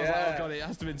killed, I was like, oh god, it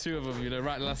has to have been 2 of them,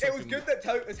 right in the last It second. was good that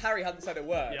Harry hadn't said a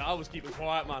word. Yeah, I was keeping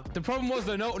quiet, man. The problem was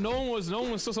though, no one was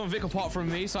sus on Vic apart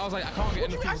from me, so I was like, I can't get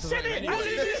enough people to vote anyway.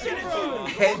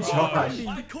 Hey, Josh.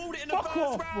 I called it in the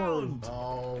first round.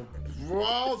 Oh,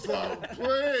 brother,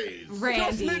 please. Randy.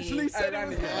 Just literally said it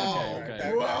was Oh,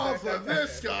 brother,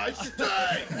 this guy stinks.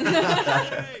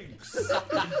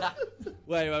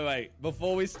 Wait.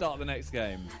 Before we start the next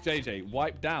game, JJ,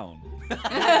 wipe down.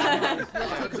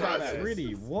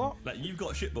 Really? What? Like, you've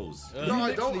got shitballs. No,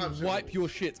 I don't have Wipe your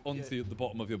shit onto the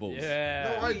bottom of your balls.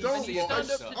 Yeah. No, I don't. You don't have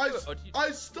to do it,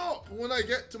 I stop when I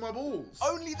get to my balls.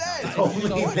 Only then.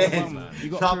 Only then. You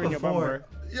got Not poo in your bum, bro. before.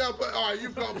 Yeah, but all right,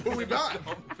 you've got to pull me back.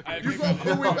 You've got to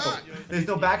pull me back. There's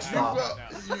no backstop.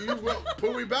 You've got to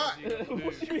pull me back.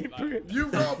 What do you mean poo?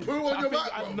 You've got poo on your back,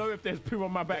 I bro. know if there's poo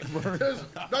on my back, bro.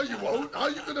 No, you won't. How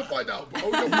are you gonna find out, bro?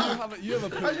 You're back. You have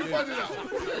a How you find it out?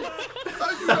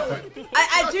 How you know it?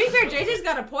 To be fair, JJ's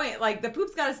got a point. Like, the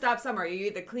poop's got to stop somewhere. You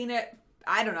either clean it.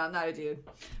 I don't know. I'm not a dude.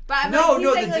 But I'm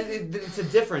It's a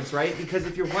difference, right? Because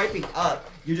if you're wiping up,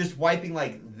 you're just wiping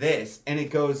like this, and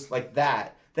it goes like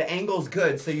that. The angle's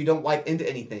good, so you don't wipe into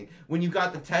anything. When you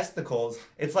got the testicles,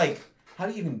 it's like,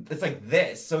 it's like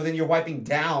this. So then you're wiping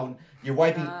down, you're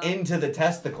wiping into the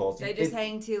testicles. They just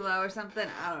hang too low or something.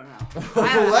 I don't know.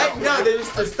 What? No,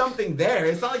 there's something there.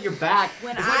 It's not like your back.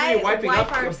 When it's not like I you're wiping wipe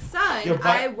up our your son, butt.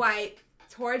 I wipe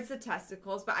towards the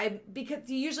testicles, but because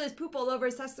he usually has poop all over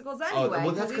his testicles anyway. Oh,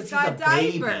 well, that's because he's got he's a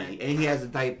baby diaper. and he has a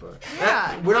diaper.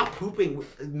 Yeah. We're not pooping.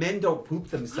 Men don't poop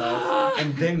themselves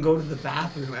and then go to the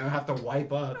bathroom and have to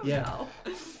wipe up. Yeah.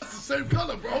 It's the same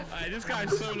color, bro. This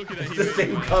guy's so looking at It's the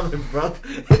same color, bro.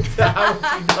 It's how would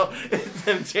you know? It's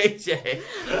MJJ.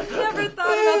 Never thought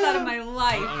about that in my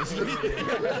life.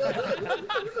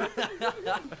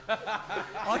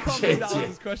 I can't believe that was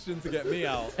his question to get me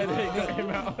out. And it got him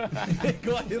out. It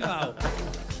got him out.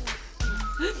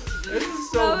 This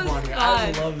is so That was funny.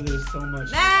 I fun. love this so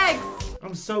much. Next!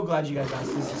 I'm so glad you guys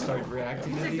asked us to start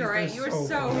reacting to these. Great. They're You were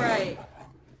so funny. right.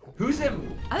 Who's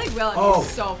him? I think Will is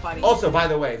so funny. Also, by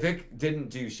the way, Vic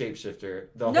didn't do shapeshifter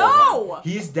the whole time.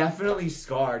 He's definitely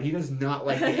scarred. He does not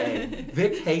like the egg.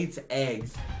 Vic hates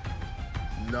eggs.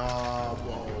 Nah,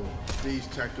 bro. These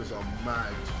checkers are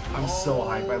mad. I'm so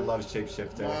hyped. I love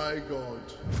shapeshifter. My God.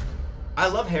 I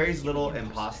love Harry's little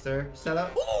imposter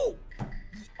setup. Ooh!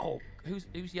 Oh, who's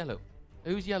yellow?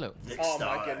 Who's yellow? Oh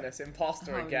my goodness,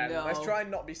 imposter again. No. Let's try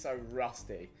and not be so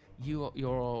rusty. Your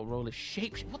role is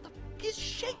shapeshift. What the f is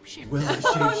shapeshift? Will is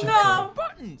shapeshifter. No.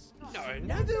 Buttons. No,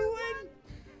 another one.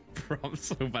 Bro, I'm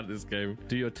so bad at this game.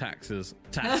 Do your taxes.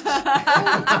 Taxes.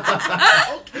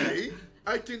 Okay.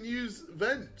 I can use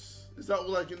vents. Is that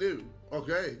all I can do?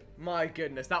 Okay. My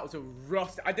goodness, that was a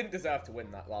rusty. I didn't deserve to win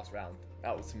that last round.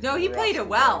 That was some No, he played it rusty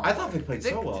well. I thought Vic played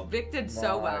so well. Vic did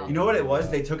so well. You know what it was?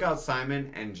 They took out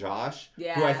Simon and Josh, who I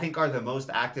Yeah. think are the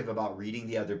most active about reading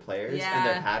the other players and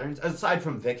Yeah. their patterns, aside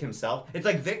from Vic himself. It's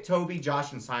like Vic, Toby,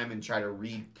 Josh, and Simon try to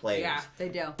read players. Yeah, they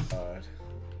do. God.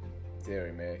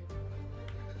 Deary me.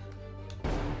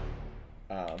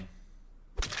 Oh,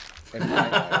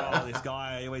 this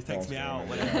guy always takes me out.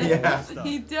 Yeah.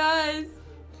 He does.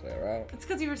 Clear out. It's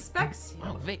because he respects you.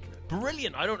 Wow, Vic,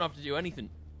 brilliant. I don't have to do anything.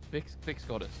 Vic's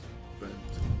got us. Vent.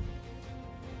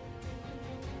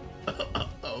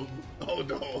 Oh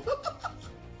no.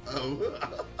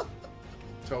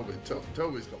 Toby's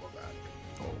coming back.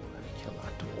 Oh, let me kill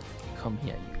that dwarf. Come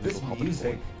here, you This little hobbit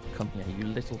music. boy. Come here, you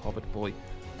little hobbit boy.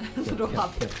 Little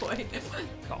hobbit boy.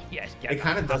 Oh, yes, get It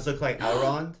kind of does look like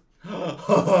Elrond.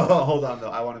 Hold on,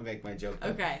 though. I want to make my joke.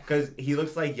 Okay. Because he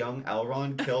looks like young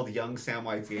Elrond killed young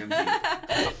Samwise Gamgee.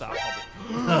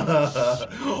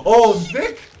 Oh,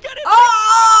 Vic! Get it!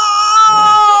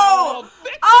 Oh!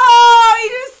 Vic! Oh, he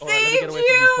just All right, let me get saved away from these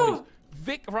you! bodies.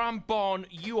 Vic Rambon,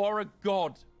 you are a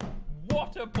god.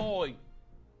 What a boy.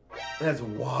 That's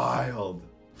wild.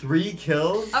 3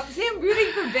 kills? See, I'm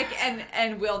rooting for Vic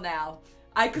and Will now.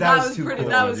 Cause That was too pretty. cool.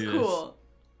 That was Yes. cool.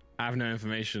 I have no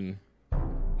information.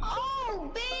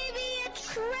 Oh, baby, a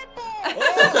triple!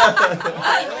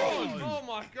 Oh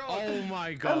my god! Oh my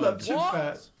I god. love Chip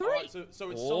Fat. Alright, so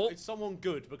it's someone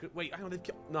good. Because wait, hang on.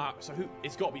 Nah. So who?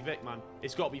 It's got to be Vic, man.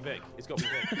 It's got to be Vic. It's got to be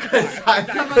Vic. Because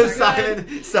Simon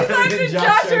and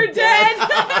Josh are dead.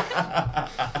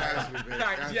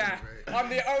 Yeah, I'm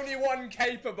the only one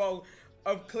capable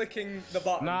of clicking the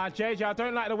button. Nah, JJ, I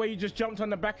don't like the way you just jumped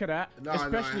on the back of that. No,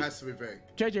 Especially... it has to be Vic.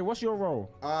 JJ, what's your role?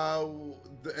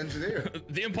 The engineer.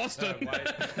 The imposter.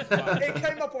 It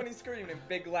came up on his screen in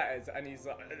big letters, and he's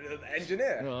like,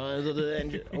 engineer. Oh,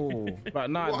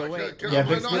 but nah, the way. Yeah,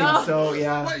 Vic's been so,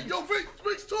 yeah. Wait, yo,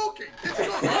 Vic's talking. It's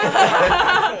not.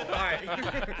 Alright.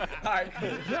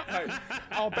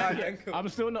 Oh, bad. I'm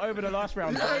still not over the last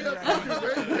round.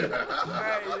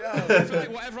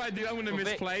 Whatever I do, I'm going to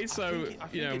misplay, so, I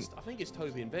think it's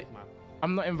Toby and Vic, man.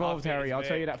 I'm not involved, think Harry. it's I'll Vic.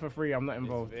 tell you that for free. I'm not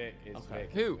involved. It's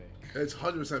Vic. Who? It's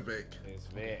 100% Vic. It's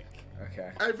Vic. Okay.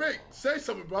 Hey, Vic, say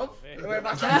something, bruv.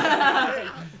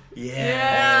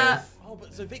 Yeah. Oh,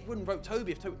 but so Vic wouldn't vote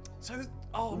Toby if Toby. So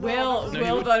Will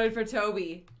voted for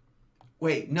Toby.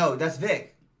 Wait, no, that's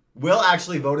Vic. Will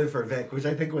actually voted for Vic, which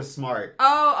I think was smart.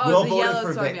 Oh, Will the voted yellow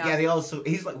for storm, Vic. Yeah, they also.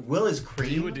 He's like, Will is cream.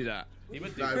 He would do that. He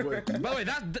would do No, he would. By the way,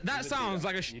 that sounds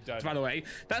like a. By the way,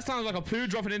 that sounds like a poo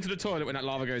dropping into the toilet when that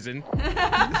lava goes in.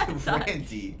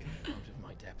 Randy. Out of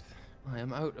my depth. I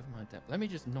am out of my depth. Let me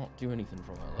just not do anything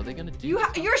for a while. Are they going to do?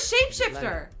 You're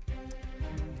shapeshifter.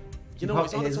 You know,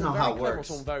 it's It either is someone not how very it clever or works.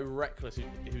 someone very reckless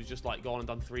who's just like gone and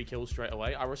done 3 kills straight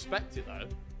away. I respect it though.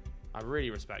 I really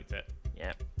respect it.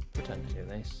 Yep. Pretend to do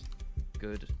this.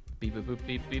 Good. Beep, beep, beep,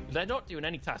 beep, beep. They're not doing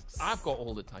any tasks. I've got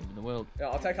all the time in the world. Yeah,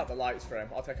 I'll take out the lights for him.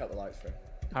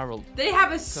 Harold. They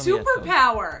have a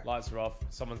superpower. Lights are off.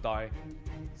 Someone's dying.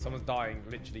 Someone's dying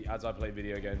literally as I play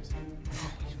video games.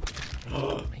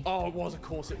 Oh, it was. Of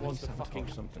course, it was the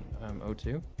fucking something. O2.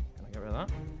 Can I get rid of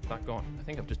that? That gone. I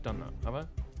think I've just done that. Have I?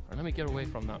 Right, let me get away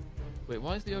from that. Wait,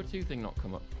 why is the O2 thing not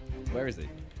come up? Where is he?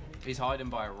 He's hiding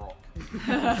by a rock.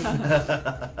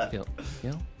 Kill.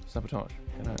 Sabotage.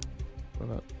 Can I? What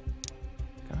about?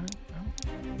 Can I? No.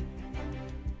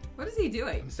 What is he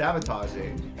doing?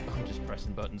 Sabotaging. I'm just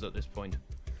pressing buttons at this point.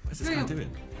 What's this guy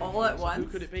doing? All at once. Who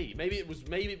could it be? Maybe it was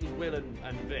Will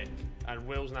and Vic, and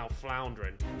Will's now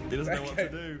floundering. He doesn't know what to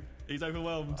do. He's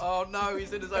overwhelmed. Oh no,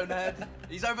 he's in his own head.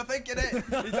 He's overthinking it.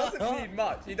 He doesn't need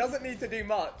much. He doesn't need to do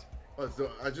much. Oh, so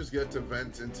I just get to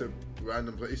vent into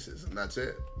random places, and that's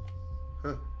it.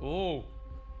 Huh. Oh,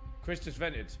 Chris just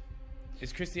vented.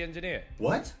 Is Chris the engineer?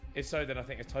 What? If so, then I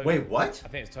think it's Toby. Wait, what? I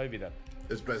think it's Toby then.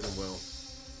 It's Bez and Will.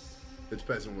 It's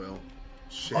Bez and Will.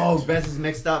 Shit. Oh, Bez is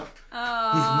mixed up.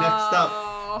 Oh. He's mixed up.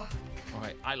 Oh,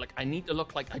 Alright, I need to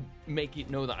look like I make it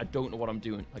know that I don't know what I'm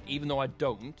doing. Like, even though I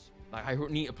don't, like, I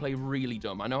need to play really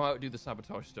dumb. I know how to do the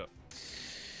sabotage stuff.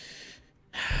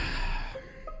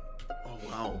 Oh,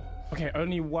 wow. Okay,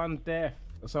 only one death.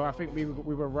 So I think we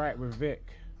were right with Vic.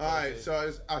 Alright,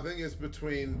 so I think it's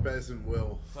between Bez and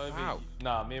Will. Wow.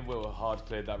 Nah, me and Will hard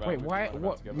cleared that round. Wait, why?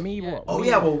 What? Me? What? Oh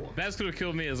yeah, well, Bez could have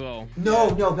killed me as well.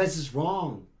 no, Bez is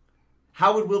wrong.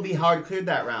 How would Will be hard cleared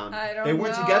that round? I don't They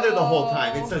weren't know. together the whole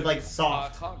time. It's like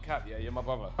soft. I can't cap, yeah, you're my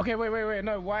brother. Okay, wait.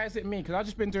 No, why is it me? Because I've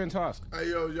just been doing tasks. Hey,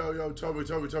 yo, Toby.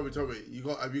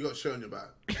 Have you got shit on your back?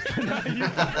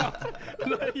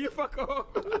 No, you fuck off.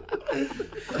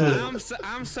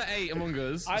 I'm set 8 Among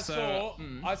Us. I saw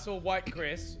White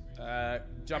Chris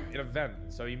jump in a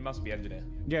vent, so he must be engineer.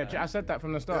 Yeah, I said that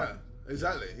from the start. Yeah,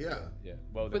 exactly. Yeah. Yeah.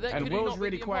 Well, But then And could he Will's not be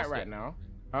really the quiet imposter? right now.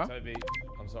 Huh? Toby,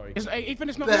 I'm sorry. Ethan,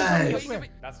 it's not. Bez.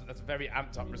 That's a very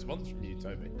amped up response from you,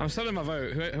 Toby. I'm selling my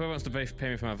vote. Whoever wants to pay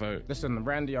me for my vote. Listen,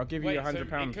 Randy, I'll give you Wait, £100.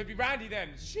 so it could be Randy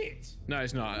then. Shit. No,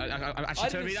 it's not. Actually, I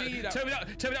Toby, didn't see that. Toby,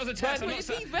 that was a test. Wait, is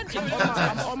he venting?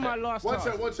 I'm on my last One task.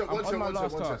 sec. I'm on my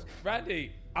last task.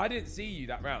 Randy, I didn't see you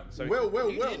that round. So Will,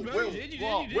 did.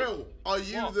 are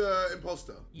you What? the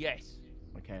imposter? Yes.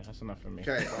 Okay, that's enough for me.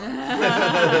 Okay.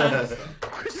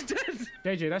 Chris is dead.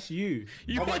 JJ, that's you.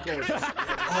 Oh my god.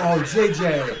 Oh,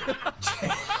 JJ.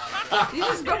 He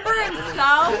just go for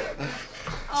himself.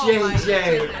 Oh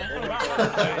JJ.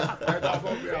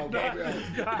 Vote me out.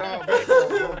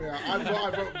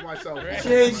 I vote for myself.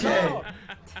 JJ. I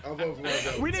vote for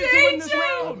myself. We need to win this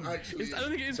round. Actually, I don't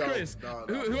think it is Chris. No.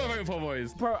 Who am I voting for,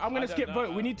 boys? Bro, I'm going to skip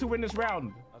vote. We need to win this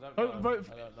round. Vote.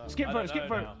 Skip vote.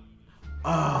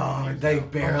 Oh, they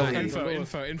barely.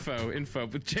 Info.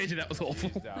 But JJ, that was awful.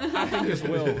 I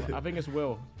think it's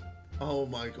Will. Oh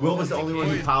my god. Will was the only one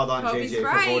who piled on Kobe's JJ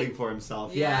right. for voting for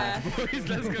himself. Yeah. Boys,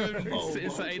 let's go sit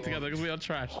inside 8 together because we are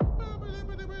trash.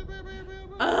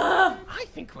 I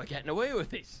think we're getting away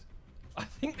with this. I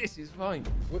think this is fine.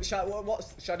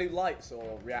 Should I do lights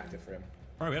or reactor for him?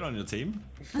 Bro, we're not on your team.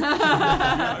 You're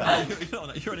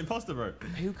an imposter, bro.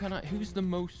 Who's the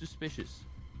most suspicious?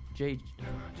 JJ.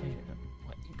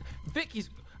 Vic is.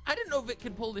 I didn't know Vic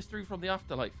could pull this through from the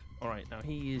afterlife. All right, now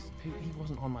he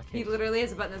wasn't on my case. He literally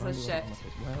has a button that says shift.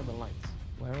 Where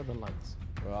are the lights?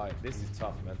 Right, this is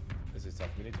tough, man. This is tough.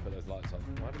 We need to put those lights on.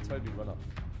 Why did Toby run up?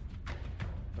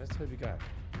 Where's Toby going?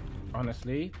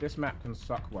 Honestly, this map can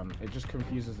suck one. It just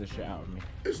confuses the shit out of me.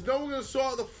 Is no one gonna sort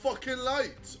out the fucking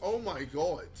lights? Oh my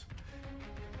god.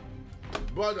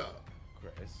 Brother.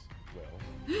 Chris, Will.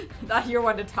 Not your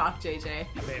one to talk, JJ.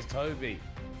 There's Toby.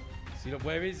 See, look,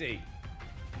 where is he?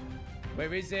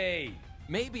 Where is he?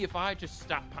 Maybe if I just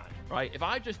stat pan, right? If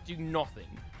I just do nothing,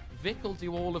 Vic will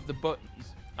do all of the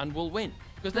buttons and we'll win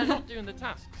because they're not doing the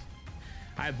tasks.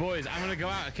 Alright, boys, I'm gonna go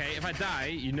out. Okay, if I die,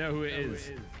 you know who it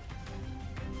is.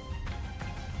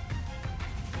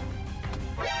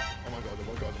 Oh my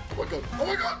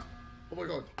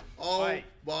god. Oh Wait,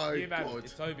 my you man, god.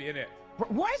 it's Toby, innit?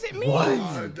 Why is it me? What?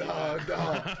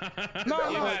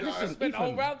 No, Man, listen, we spent a whole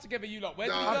Ethan. round together, you lot. Where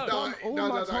did No, you go? no. All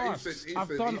my tasks. Ethan, I've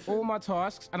done Ethan. all my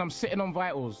tasks, and I'm sitting on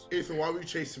vitals. Ethan, why were you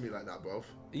chasing me like that, bro?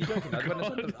 Are you joking? I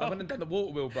went and done the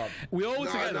water wheel, bruv. We all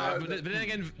No, together, no, but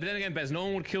then again, Bez, no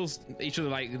one would kill each other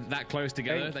like that close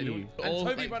together. Thank you. And All,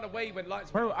 Toby like, ran away when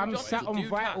lights Bro, were I'm dropped. sat on do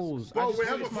vitals. Bro, I just we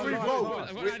have finished a my free last vote. task.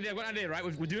 I've got an idea, right?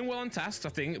 We're doing well on tasks, I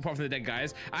think, apart from the dead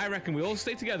guys. I reckon we all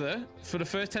stay together for the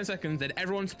first 10 seconds, then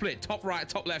everyone split top right,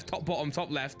 top left, top bottom, top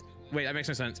left. Wait, that makes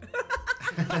no sense.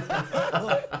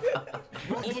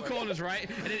 All the corners, right?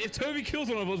 And then if Toby kills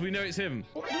one of us, we know it's him.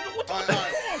 I'm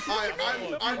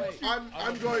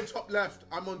going top left.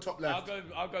 I'm on top left.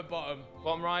 I'll go bottom.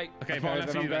 Bottom right. Okay, Okay, bottom left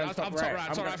then for I'm you. going I'm top top right.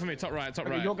 right. Top right for me. Top right. Top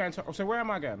Okay, right. you're going to. So where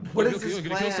am I going? What is You're this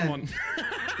gonna kill plan? someone.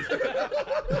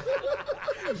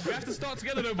 We have to start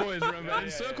together though, boys, remember? In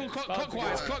circle,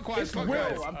 clockwise. It's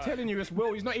Will. I'm telling you, it's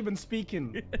Will. He's not even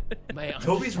speaking. Mate, I'm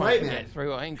Toby's just trying right, to man. get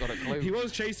through. I ain't got a clue. He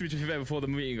was chasing me to be fair before the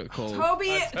meeting got called.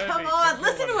 Toby, come on,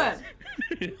 listen to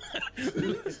him.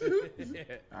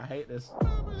 I hate this.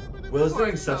 Will's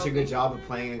doing such a good job of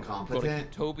playing Got to incompetent.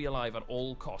 keep Toby alive at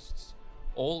all costs.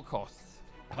 All costs.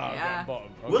 Yeah. Bottom.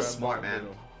 Will's smart, man.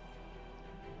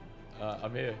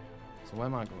 I'm here. So where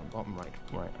am I going? Bottom right.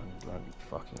 Right, and Randy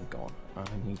fucking gone. I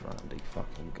need Randy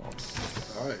fucking gone.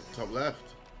 Alright, top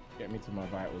left. Get me to my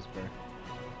vitals, bro.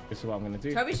 This is what I'm gonna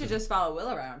do. Toby should just follow Will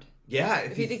around. Yeah,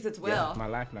 If he thinks it's Will. My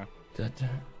life now. Okay,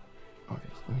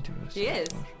 let me do this. He is.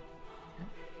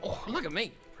 Oh, look at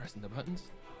me pressing the buttons.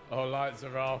 Oh, lights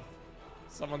are off.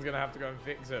 Someone's gonna have to go and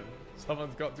fix him.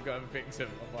 Someone's got to go and fix him,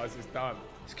 otherwise it's done.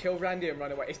 Just kill Randy and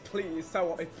run away. It's it's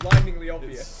blindingly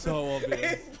obvious. It's so obvious.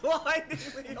 It's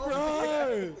blindingly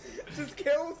obvious. Just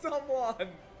kill someone.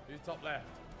 Who's top left?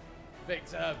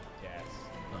 Fix him. Yes.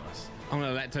 Nice. I'm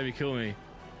gonna let Toby kill me.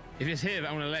 If it's him,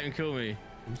 I'm gonna let him kill me.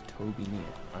 Who's Toby need?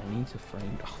 I need to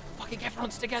frame. Oh, fucking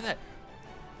everyone's together.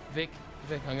 Vic,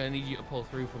 I'm gonna need you to pull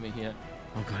through for me here.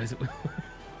 Oh god, is it Will?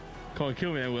 Come on,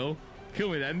 kill me then, Will. Kill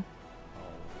me then.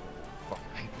 Fuck,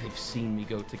 they've seen me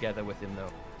go together with him though.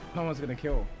 No one's gonna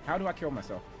kill. How do I kill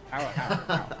myself?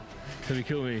 How? Toby,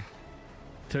 kill me.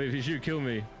 Toby, if it's you, kill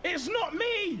me. It's not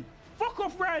me! Fuck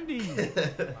off, Randy!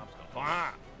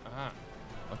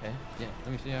 Okay, yeah,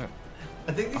 let me see how.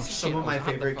 I think these are some of my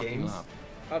favorite games.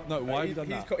 No, why have you done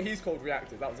that? He's called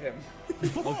Reactive, that was him.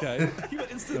 Okay. You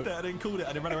went and stood there and then called it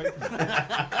and then ran away from it.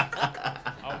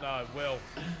 Oh no, Will.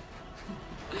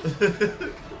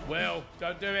 Will,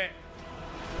 don't do it.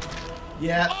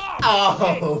 Yeah.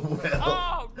 Oh, Will.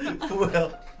 Oh!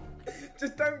 Will.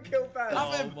 Just don't kill Bez.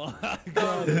 Oh my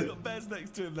god, he's got Bez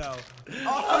next to him now.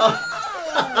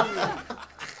 Oh!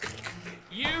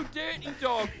 You dirty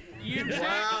dog! You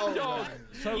dirty dog!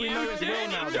 So we know it's Will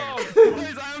now.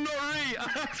 Boys, I am not Ree. I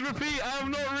have to repeat, I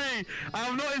am not Ree. I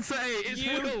am not in say it's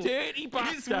You Will. dirty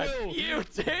bastard! It's Will. You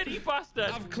dirty bastard!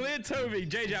 I've cleared Toby.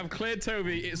 JJ, I've cleared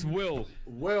Toby. It's Will.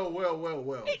 Will.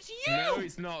 It's you! No,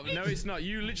 it's not. No, it's not.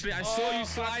 You literally, I saw you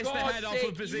slice the head off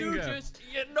of Bazinga.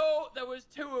 You know, there was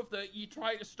two of them you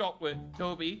tried to stop with,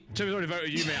 Toby. Toby's already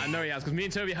voted you, mate. I know he has, because me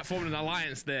and Toby have formed an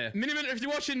alliance there. Miniman, if you're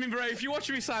watching me, bro, if you're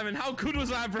watching me, Simon, how good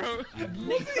was I, bro?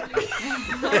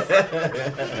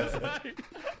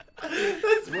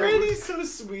 That's Randy's so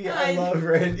sweet. I love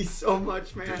Randy so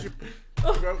much, man.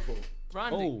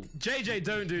 Randy. JJ,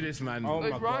 don't do this, man. Oh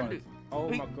my Randy. god. Oh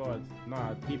my god.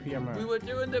 Nah, DPM. We were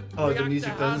doing the Oh, the reactor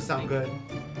music doesn't sound good.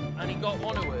 and he got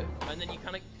one of it, and then you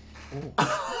kind of.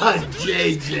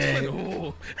 JJ.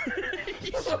 Oh.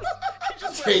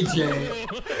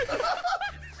 JJ.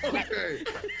 Okay,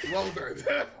 well done.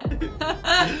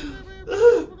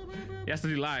 He has to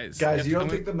do lights. Guys, you don't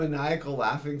think the maniacal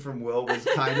laughing from Will was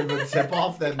kind of a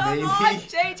tip-off that maybe... Come on,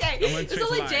 JJ. It's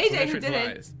only JJ who did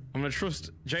it. I'm gonna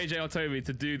trust JJ or Toby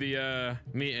to do the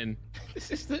meeting. This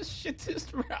is the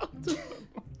shittest round.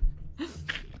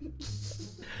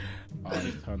 Oh,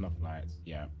 he's turned off lights.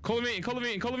 Yeah. Call the meeting.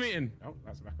 Oh,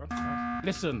 that's back on. Nice.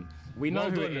 Listen, we know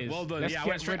who it is. Well done. Let's Yeah,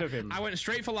 get rid of him. I went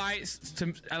straight for lights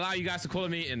to allow you guys to call a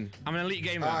meeting. I'm an elite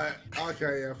gamer. Alright,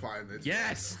 okay, yeah, fine.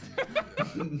 Yes.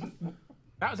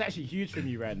 That was actually huge from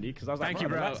you, Randy, because I was like, thank you,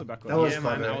 bro. Back on. That was yeah,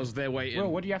 fun, man. I was there waiting.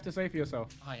 Well, what do you have to say for yourself?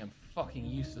 I am fucking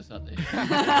useless at this.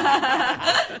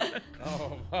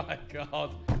 Oh my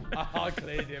god. I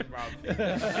cleared him, bro.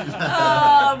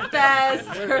 Oh, best.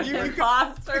 You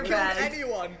Imposter killed best.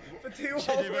 anyone for 2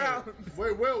 whole rounds.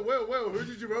 Wait, Will, who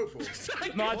did you vote for?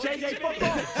 No, JJ, fuck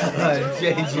off.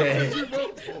 JJ. Who did you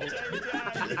vote for?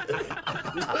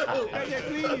 JJ,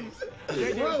 please.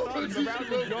 JJ, Will, who did you vote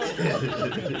for?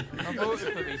 I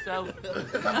voted for myself.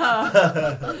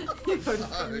 You voted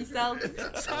for yourself.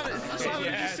 Simon,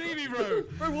 did you see me, bro?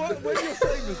 Bro, when you're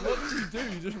saying this, what did you do?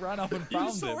 You just ran up and found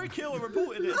You saw him. a kill and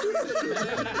reported it.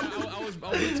 I was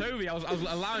with Toby. I was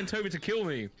allowing Toby to kill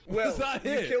me. Will, that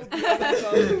you it? killed the other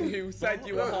person who said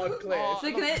you were hard clear.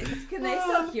 So can they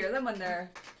still hear them when they're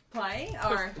playing?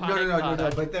 Or No,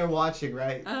 but they're watching,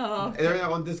 right? Oh. And they're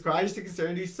on this garage to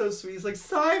concern. He's so sweet. He's like,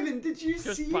 Simon, did you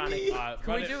see me?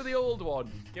 Can we do the old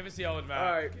one? Give us the old map.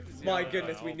 Alright, my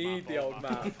goodness, we need the old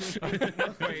map.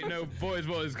 Wait, no,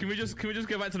 boys. Can we just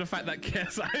go back to the fact that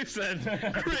KSI said,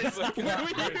 Chris,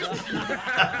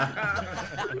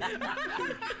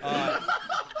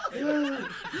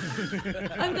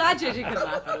 I'm glad JJ could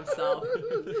laugh at himself.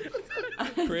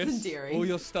 Chris, endearing. all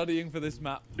your studying for this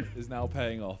map is now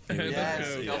paying off.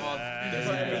 Yes,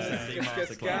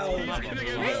 Come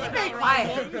on. Very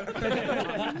quiet.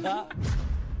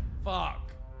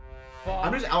 Fuck.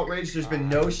 I'm just outraged there's been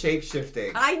no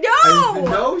shape-shifting. I know! There's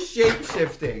been no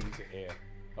shape-shifting.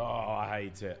 Oh, I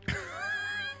hate it.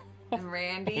 And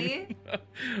Randy.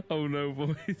 Oh no,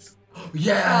 boys.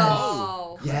 Yes!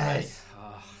 Oh. Yes!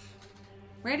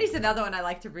 Randy's another one I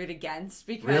like to root against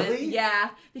because Really? yeah,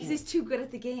 because he's too good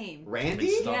at the game.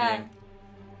 Randy? Yeah.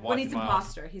 When he's Wiping my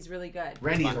imposter, he's really good.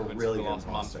 Randy's a backwards really for the good last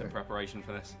month in imposter. preparation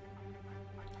for this.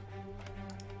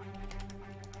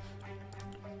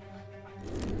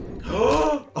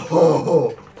 Oh!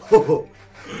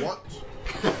 What?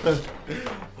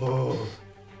 Oh.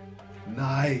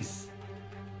 Nice.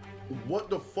 What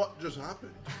the fuck just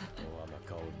happened? Oh, I'm a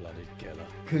cold-blooded killer.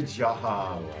 Good job.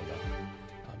 I'm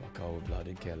a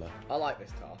cold-blooded killer. I like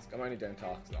this task. I'm only doing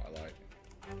tasks that I like.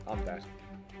 I'm dead.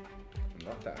 I'm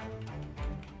not dead.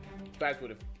 Bez would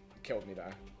have killed me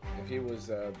there. If he was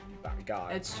that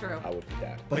guy, It's true. I would be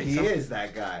dead. But he is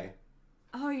that guy.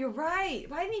 Oh, you're right.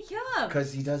 Why didn't he kill him?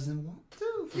 Because he doesn't want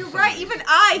to. You're right. Even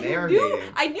I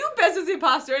Marinating. knew Bez was the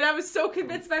imposter, and I was so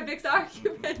convinced by Vic's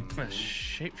argument. A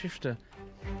shapeshifter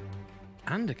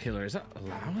and a killer. Is that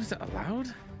allowed? Is that allowed?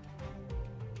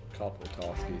 Couple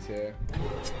taskies here.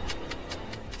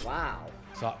 Wow.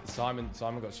 Simon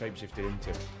got shapeshifted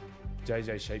into.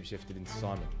 JJ shapeshifted into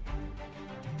Simon.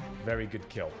 Very good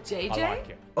kill. JJ? I like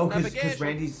it. Oh, because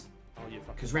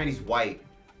Randy's white.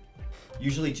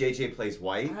 Usually JJ plays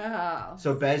white. Oh.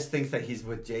 So Bez thinks that he's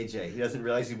with JJ. He doesn't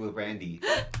realize he's with Randy.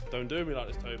 Don't do me like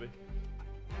this, Toby.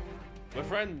 We're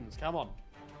friends. Come on.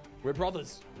 We're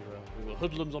brothers. We were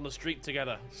hoodlums on the street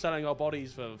together, selling our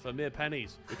bodies for mere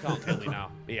pennies. We can't kill me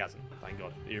now. He hasn't. Thank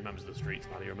God. He remembers the streets,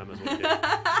 man. He remembers what he did.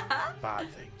 Bad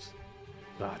things.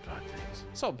 Bad things.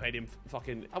 Someone paid him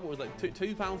fucking, what was it, like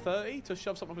 £2.30 to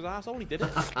shove something up his asshole. He did it.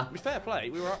 It was fair play.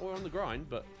 We were on the grind,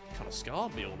 but it kind of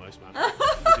scarred me almost, man. I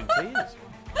was in tears.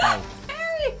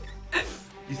 Harry!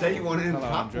 You said you wanted him Hello,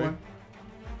 popcorn. Andrew.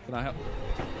 Can I help?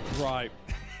 Right.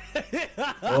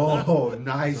 Oh,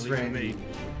 nice, Randy.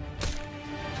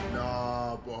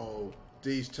 Nah, bro.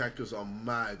 These checkers are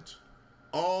mad.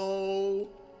 Oh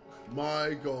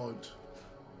my God.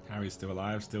 Harry's still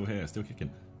alive, still here, still kicking.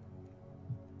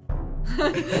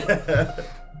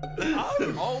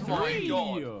 Oh my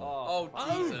God. Oh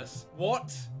Jesus.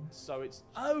 What? So it's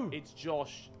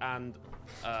Josh and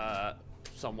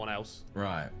someone else.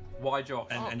 Right. Why Josh?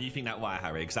 And you think that why,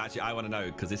 Harry? Because actually, I want to know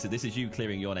because this is you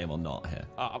clearing your name or not here.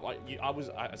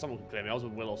 Someone can clear me. I was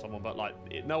with Will or somemeone, but like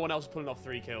no one else pulling off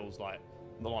 3 kills, like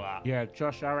not like that. Yeah,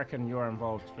 Josh, I reckon you're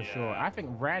involved for sure. I think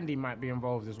Randy might be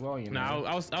involved as well. You know. No,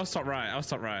 I was top right. I was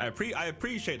top right. I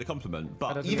appreciate the compliment,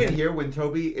 but Even here, when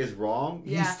Toby is wrong,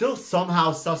 Yeah. he still somehow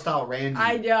sussed out Randy.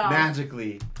 I know.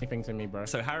 Magically. Anything to me, bro.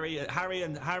 So Harry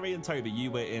and Toby,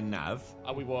 you were in Nav.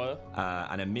 We were.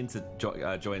 And then Minter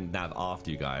joined Nav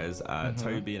after you guys.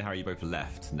 Toby and Harry, you both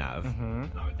left Nav. And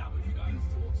I went down with you guys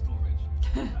towards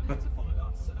storage. Minter followed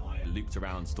us, and I looped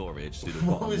around storage to do the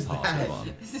What bottom was part that? of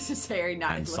one. This is Harry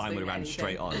not And listening Simon to ran anything.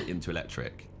 straight on into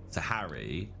electric. So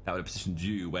Harry, that would have positioned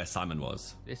you where Simon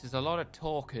was. This is a lot of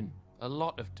talking. A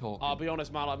lot of talking. I'll be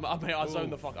honest, man. I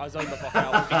zoned the fuck out.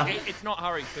 It's not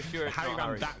Harry for sure. It's Harry not ran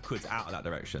Harry. backwards out of that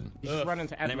direction. You just run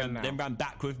into And Edmund now. then ran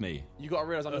back with me. You got to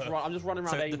realize I'm just running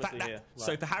around So the aimlessly fact that, here.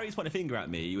 so for Harry's point a finger at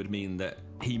me, it would mean that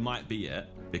he might be it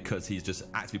because he's just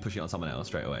actively pushing it on someone else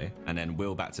straight away, and then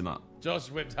Will backed him up. Josh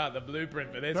whipped out the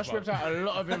blueprint for this Josh one. whipped out a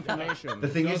lot of information. The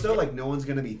thing is, though, like, no one's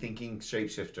going to be thinking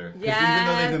shapeshifter. Because even though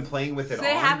Yes. they've been playing with it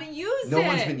They haven't used no it.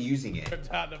 one's been using it.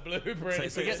 Whipped out the blueprint.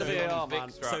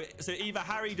 So either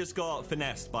Harry just got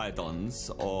finessed by Dons,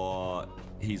 or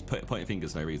he's pointing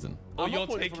fingers for no reason. Or I'm you're not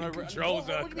pointing taking for no control,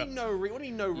 What do you mean no reason? What do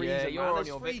you mean no reason, Yeah, man? you're on There's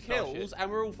your 3 Vic style kills, shit.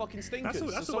 and we're all fucking stinkers. That's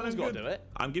all so someone's got to do it.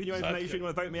 I'm giving you information. You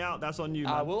want to vote me out? That's on you,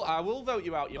 man. I will vote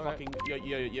you out, you fucking,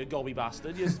 you gobby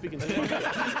bastard. You're speaking to me.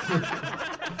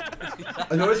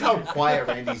 Notice how quiet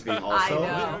Randy's being also. I know.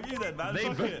 I'll go with you then, man.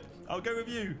 Fuck it. I'll go with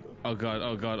you. Oh god,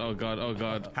 oh god, oh god, oh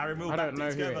god. Harry and Will I back don't know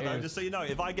who together, it though, is. just so you know.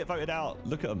 If I get voted out,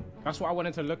 look at them. That's what I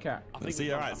wanted to look at. See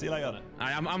you, alright. See you later.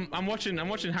 I'm watching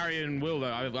Harry and Will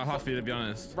though. I'll have to be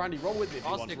honest. Randy, roll with me if you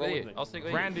I'll want. stick Roll with with you. me. I'll stick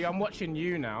with you. Randy, I'm watching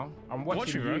you now. I'm watching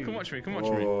Watch me, bro. you. Come watch me. Come watch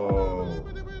me. Whoa.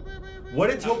 What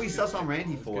did Toby suss on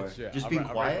Randy for? Good shit. Just I being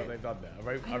wrote what quiet? they've done there. I don't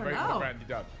wrote know. what Randy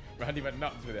done. Randy went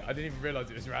nuts with it. I didn't even realise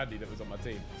it was Randy that was on my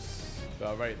team. So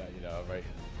I rate that, I rate it.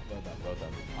 Well done, well done.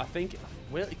 I think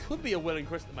it could be a Will and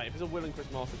Chris, mate. If it's a Will and Chris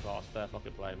masterclass, fair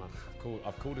fucking play, man.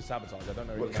 I've called a sabotage. I don't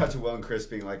know. We'll cut to Will and Chris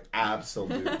being like,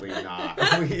 absolutely not.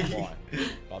 Why?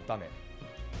 I've done it.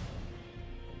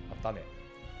 I've done it.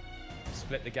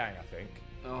 Split the gang, I think.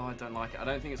 Oh, I don't like it. I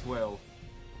don't think it's Will.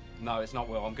 No, it's not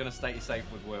Will. I'm gonna stay safe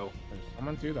with Will. I'm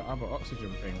gonna do the other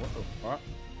oxygen thing. What the fuck?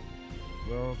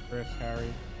 Will, Chris,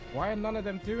 Harry. Why are none of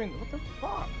them doing? What the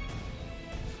fuck?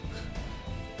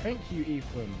 Thank you,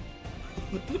 Ethan.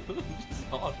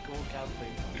 Just hardcore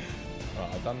camping.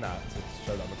 Right, I've done that to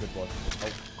show that I'm a good boy.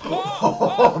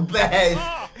 Oh, Bez!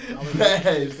 I was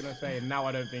Bez! just gonna say, now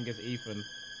I don't think it's Ethan.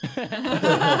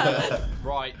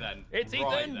 Right then. It's Right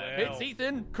Ethan. then. It's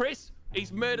Ethan. Chris.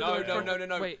 He's murdered.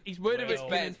 No. Wait, he's murdered It's in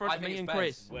Bez. front I of think me it's and Bez.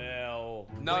 Chris. Well,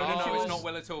 Will. No, it's not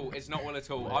Will at all. It's not Will at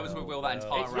all. I was with Will that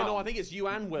entire round. No, I think it's you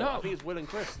and Will. I think it's Will and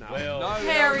Chris now. No,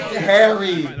 Harry.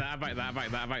 Harry. I back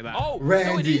that. Oh,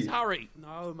 Randy. so it is Harry.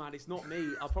 No, man, it's not me.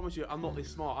 I promise you, I'm not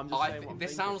this smart. I'm just saying what I'm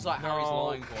This thinking. sounds like Harry's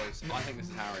lying voice. I think this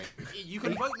is Harry. You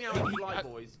can vote me out if you like,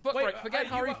 boys. But right, forget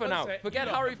Harry for now. Forget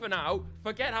Harry for now.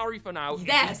 Forget Harry for now.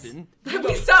 Yes. Ethan,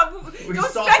 Don't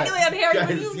speculate on Harry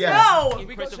when you know.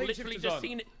 Chris have literally just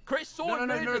seen it. Chris saw it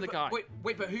murder the guy.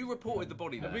 Wait, but who reported the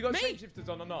body there? Have we got shapeshifters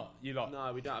on or not? You lot?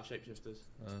 No, we don't have shapeshifters.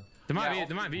 There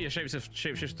might be a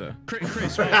shapeshifter.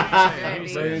 Chris,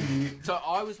 So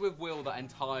I was with Will that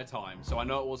entire time, so I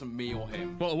know it wasn't me or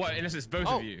him. Well, what? Unless it's both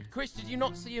of you. Chris, did you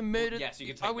not see him murdered? Yes, you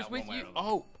can take I was that with one you. way or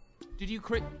Oh, did you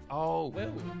crit? Oh,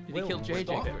 Will. Did he kill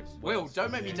JJ? Will,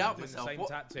 don't make me doubt myself. Same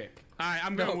tactic. Alright,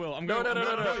 I'm going Will. I'm going. No,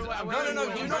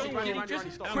 do not. Did he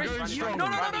just? Chris, going strong. no.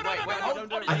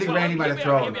 I think Randy might have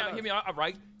thrown. Hear me out. All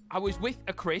right. I was with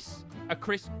a Chris. A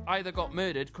Chris either got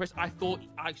murdered. Chris, I thought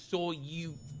I saw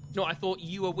you. No, I thought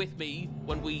you were with me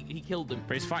when he killed him.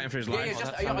 But he's fighting for his life.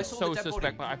 I saw So the dead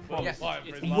suspect, body. but I promise.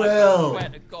 Will. I swear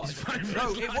to God.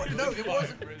 It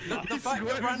wasn't. The fact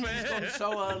that Randy's gone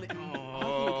so early.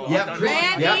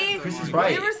 Yeah, Chris is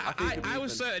right. I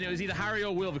was certain it was either Harry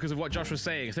or Will because of what Josh was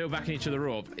saying. If they were backing each other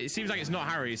up, it seems like it's not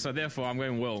Harry, so therefore I'm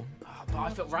going Will. But I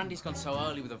felt Randy's gone so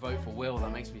early with a vote for Will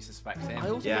that makes me suspect him. I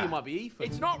also think it might be Ethan.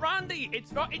 It's not Randy.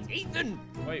 It's not. It's Ethan.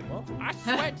 Wait, what? I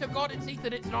swear to God, it's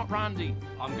Ethan. It's not Randy.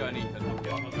 I'm going Ethan.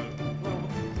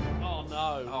 Oh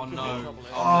no. Oh no.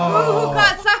 Who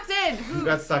got sucked in? Who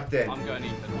got sucked in? I'm going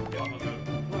Ethan.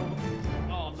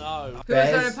 Oh no. Who was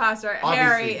an imposter?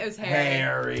 Harry. It was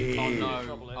Harry. Oh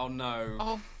no. Oh no.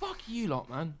 Oh fuck you lot,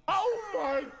 man. Oh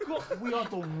my God, we are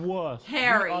the worst.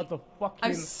 Harry. We are the fucking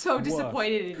I'm so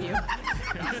disappointed in you.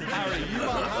 Harry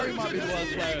might be the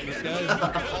worst player in this game.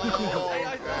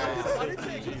 I didn't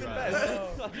say Ethan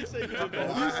best. I did say Ethan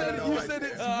best. You said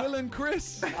it's Will and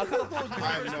Chris. I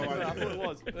thought it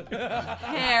was.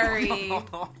 Harry.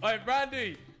 Alright,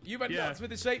 Randy, you went nuts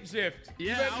with the shapeshift.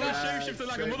 Yeah, I was shapeshifter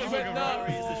like a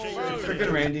motherfucker.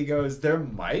 Freaking Randy goes, there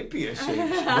might be a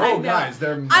shapeshifter. I Oh, know. guys,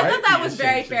 there might be I thought that a was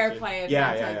very shapeshifter. fair play.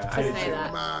 Yeah. To say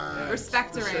that.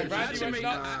 Respect to Randy.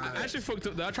 I actually fucked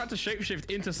up though. I tried to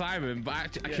shapeshift into Simon, but I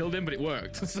killed him, but it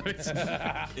worked. So it's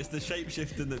the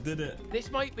shapeshifting that did it. This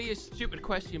might be a stupid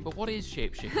question, but what is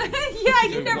shapeshifting? Yeah,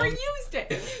 you never used it.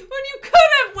 When you could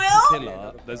have, Will.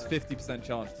 Killer, there's 50%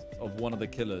 chance of one of the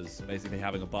killers basically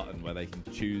having a button where they can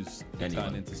choose to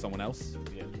turn into someone else.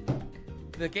 Yeah.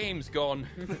 The game's gone.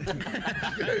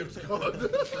 Game's gone.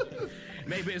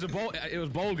 maybe it was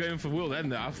bold going for Will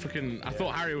then. I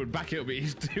thought Harry would back it up, but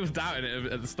he was doubting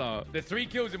it at the start. The 3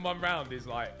 kills in 1 round is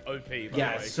like OP.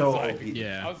 Yeah, it's so OP.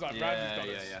 Yeah. I was like,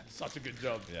 Randy's done such a good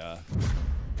job. Yeah.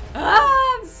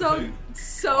 I'm so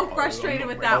frustrated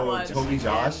with that one. Toby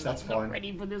Josh, that's fun.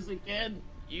 Ready for this again?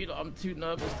 I'm too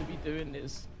nervous to be doing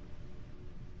this.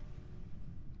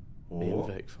 Oh.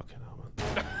 Vic, fucking hell,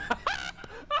 man.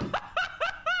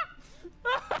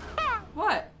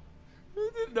 What?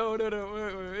 No,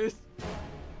 wait.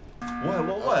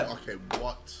 What? Okay,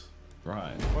 what?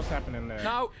 Right. What's happening there?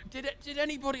 Now, did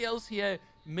anybody else hear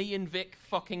me and Vic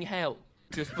fucking hell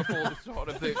just before the start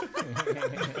of the?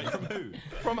 From who?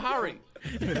 From Harry.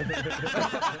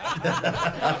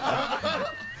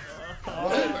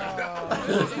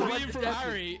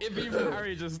 It being from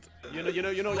Harry just. You know.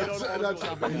 That's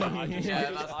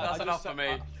enough for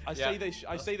me. I say this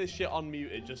shit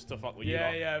unmuted just to fuck with you.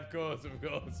 Yeah, of course.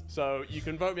 So you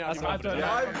can vote me out. But they're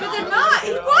not.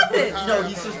 He wasn't. No,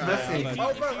 he's just messing.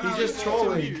 He's just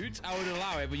trolling. Mute, I would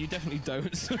allow it, but you definitely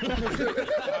don't.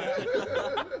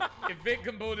 If Vic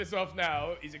can pull this off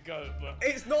now, he's a goat. But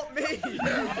It's not me.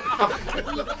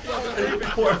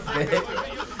 Poor Vic.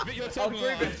 I'll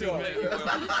prove it to him.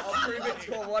 I'll prove it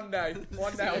to him one day.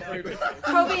 One day I'll prove it.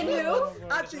 Toby and who?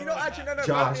 Actually, no.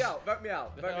 Josh. Vote me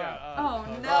out. Oh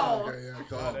no. Okay, yeah,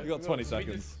 go on. You got 20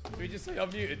 seconds. we just say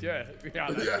unmuted, yeah. Yeah,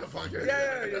 fuck it.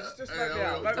 Yeah, just vote me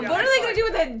out. What are they gonna do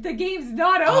when the game's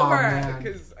not Oh, over? man.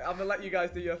 Because I'm gonna let you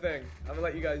guys do your thing.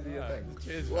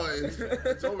 Cheers. Well,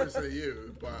 it's obviously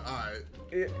you, but alright.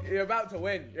 You're about to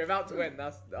win. That's.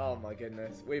 Oh my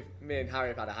goodness. Me and Harry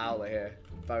have had a howler here.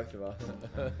 Both of us.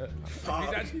 He's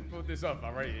actually pulled this off. I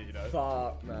rate it, you know.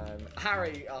 Fuck, man.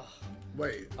 Harry. Oh,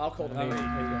 Wait. I'll call the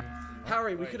meeting.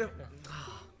 Harry, we could have.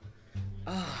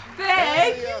 Vic,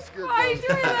 why are you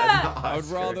doing that? I would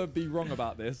rather be wrong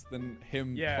about this than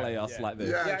him play us like this.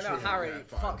 Yeah, Yeah, no, true, Harry. yeah,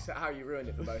 fine. Fuck, Harry, you ruined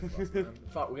it for both of us, man.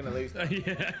 Fuck, we're gonna lose.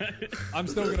 I'm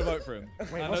still going to vote for him.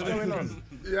 Wait, what's going on?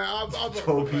 Yeah, I'm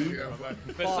Toby.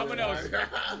 But someone else.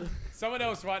 Someone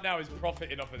else right now is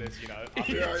profiting off of this, you know.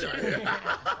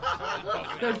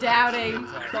 They're doubting.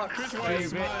 Chris is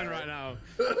smiling right now.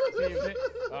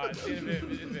 Alright, see you in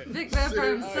a bit. Vic went for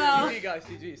himself. GG guys,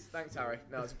 GG's. Thanks, Harry.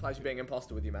 No, it's a pleasure being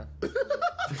imposter with you, man. The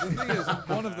thing is,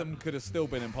 one of them could have still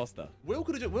been imposter. Will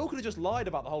could have just lied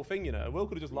about the whole thing, you know. Will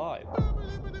could have just lied.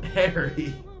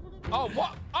 Harry. Oh,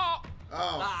 what? Oh!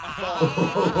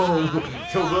 Oh.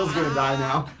 So Will's gonna die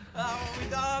now. Oh, we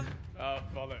done? Oh,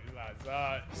 bollocks, lads.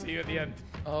 Alright, see you at the end.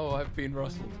 Oh, I've been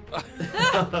rustled.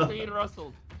 I've been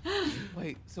rustled.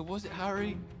 Wait, so was it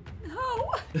Harry?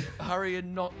 No. Harry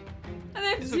and not... And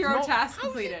then Is it 0 not- tasks how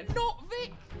is it completed. not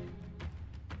Vic?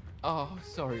 Oh,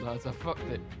 sorry, lads. I fucked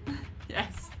it.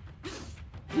 Yes.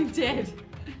 You did.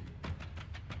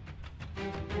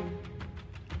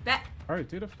 Bet. Oh,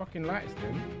 do the fucking lights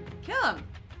then. Kill him.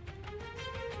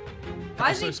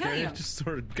 Why is he killing him? Just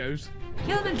saw a ghost.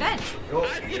 Kill him and vent.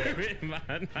 I knew it,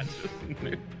 man. I just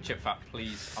knew. Chipfat,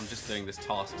 please. I'm just doing this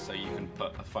task so you can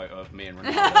put a photo of me and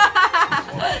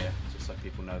Ronaldo here, just so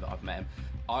people know that I've met him.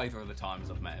 Either of the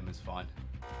times I've met him is fine.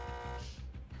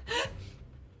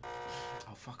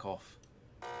 Oh, fuck off.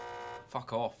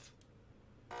 Fuck off.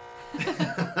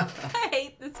 I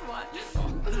hate this one. This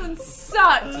one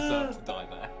sucks. I deserve to die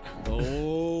there.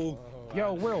 Oh.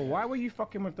 Yo, Will, why were you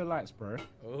fucking with the lights, bro?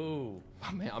 Oh,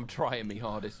 mate, I'm trying my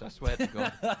hardest. I swear to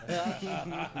God.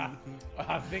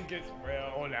 I think it's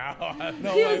real now.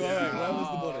 No, wait. Where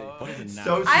was the body? What is it now?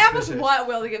 So I almost suspicious. want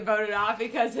Will to get voted off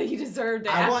because he deserved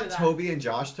it. I after want that. Toby and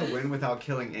Josh to win without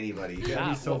killing anybody. That'd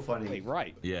be so funny. Wait,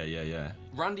 right. Yeah.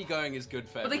 Randy going is good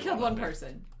for Well, they killed everyone, one I think.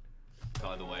 person.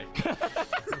 Either way.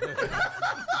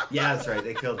 Yeah, that's right.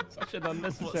 They killed. Such an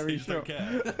unnecessary shot.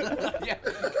 Yeah,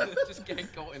 just getting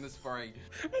caught in the spray.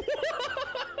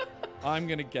 I'm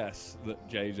gonna guess that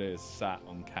JJ is sat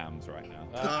on cams right now.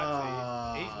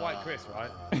 Actually, he's White Chris, right?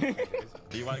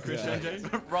 Do you like Chris,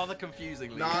 JJ? Rather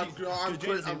confusingly. No, I'm Chris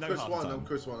Jay's in no 1. half time. I'm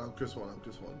Chris 1.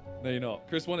 No, you're not.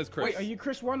 Chris 1 is Chris. Wait, are you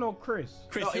Chris 1 or Chris?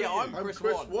 Chris, No, yeah, who are I'm you? I'm Chris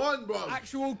Chris 1. 1, bro.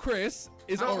 Actual Chris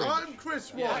is No, orange. I'm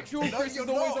Chris 1. Actual No, Chris you're is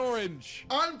always not. orange.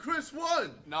 I'm Chris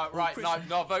 1. No, right, Chris-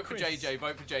 no, vote for Chris. JJ,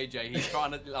 vote for JJ. He's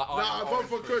trying to, like, Nah, I vote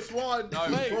for Chris 1. No,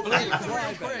 Mate, vote wait, for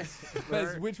why, Chris.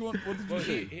 Bez, which one? What did you Well,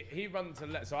 see? he run to the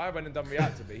left, so I went and done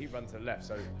reactor, but he run to the left,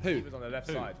 so Who? he was on the left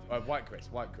side. White Chris.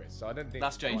 So I don't think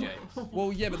That's JJ.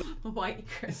 Well, yeah, but White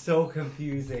Chris. So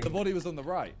confusing. the body was on the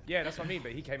right. Yeah, that's what I mean.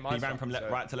 But he came my He side. ran from so-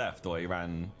 right to left, or he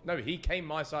ran... No, he came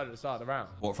my side at the start of the round.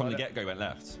 What, from So the I don't- get-go went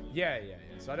left? Yeah.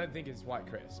 So I don't think it's White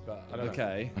Chris, but I don't know.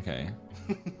 Okay. Okay.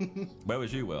 Where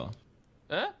was you, Will?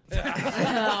 Huh?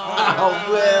 Oh,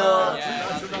 Will. Yeah,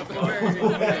 That's enough for me.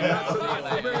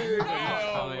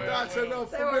 That's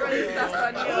enough They for were already me. sus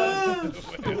on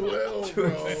you. Will, bro.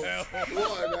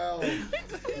 What an L.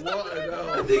 What an I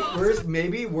L. think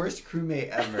worst crewmate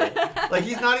ever. Like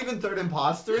he's not even third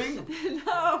impostering.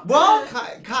 No. Well,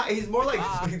 he's more like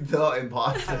the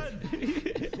imposter.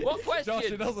 What question? Josh,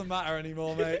 it doesn't matter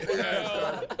anymore, mate.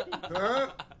 Huh?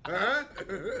 Huh?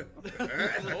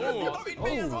 voted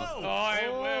me as well!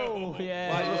 Oh,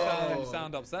 yeah. Why you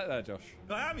sound upset there, Josh?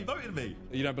 I am, he voted me!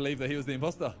 You don't believe that he was the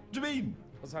imposter? What do you mean?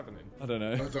 What's happening? I don't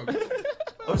know.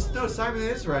 Oh no, Simon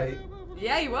is right.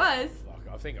 Yeah, he was. Fuck,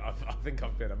 I think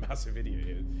I've been a massive idiot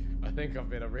here. I think I've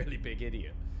been a really big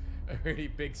idiot. A really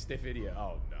big, stiff idiot.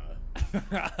 Oh,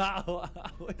 no.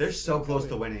 They're so close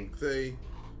to winning. 3,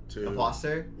 2,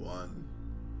 Imposter? 1.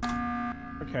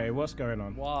 Okay, what's going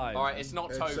on? Why? Alright, it's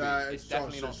not Toby. It's Josh,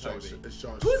 definitely not Toby. It's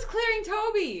Josh. Who's clearing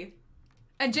Toby?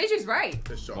 And JJ's right.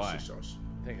 It's Josh. Why? It's Josh.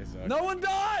 I think it's No one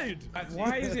died!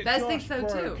 Why is it Bez Josh, thinks so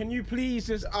bro? too. Can you please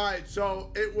just... Alright, so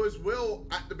it was Will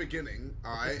at the beginning.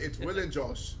 Alright, it's Will and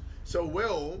Josh. So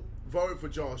Will voted for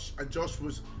Josh, and Josh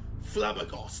was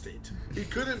flabbergasted. He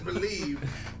couldn't believe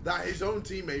that his own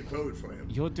teammate voted for him.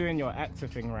 You're doing your actor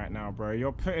thing right now, bro.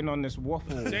 You're putting on this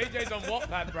waffle. JJ's on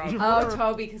Wattpad, bro. Oh,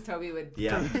 Toby, because Toby would.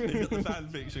 Yeah. He's got the fan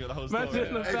picture of the whole story.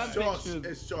 Imagine the fan It's Josh. pictures.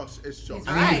 It's Josh. It's Josh. He's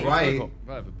I mean, he's right.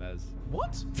 Whatever, Bez.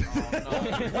 What?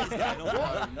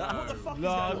 Oh, no. What the fuck is No, going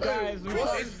on? guys,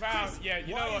 This round, yeah, you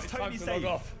know Why what? is It's time Tony to log safe?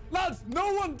 off. Lads,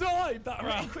 no one died that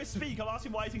Let round. Chris speak. I'm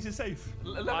asking why he thinks he's safe.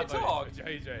 Let me I voted talk. for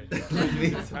JJ.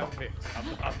 Fanfics. I'm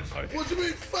voting. What do you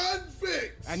mean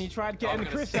fanfics? And you tried I'm getting gonna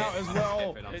Chris skip out it. as I'm well.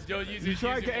 skipping, I'm You're using- You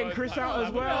tried using getting words Chris like out as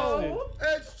that. well.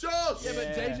 It's Josh. Yeah,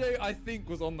 but JJ, I think,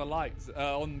 was on the lights,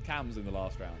 on cams in the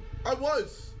last round. I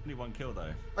was. Only one kill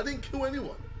though. I didn't kill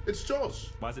anyone. It's Josh.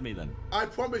 Why is it me then? I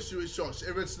promise you it's Josh.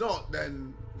 If it's not,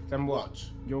 then Then what? Watch.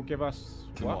 You'll give us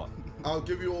What? I'll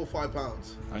give you all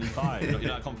 £5. Only 5. You're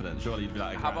not confident. Surely you'd be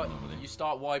like. How about you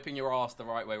start wiping your ass the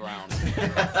right way round?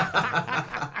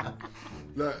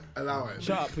 Look, allow it.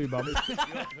 Shut up, Pooh Bum.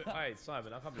 Hey,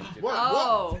 Simon, I can't believe you did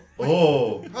Oh. What?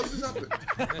 Oh. How's this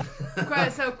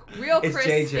happened? So real It's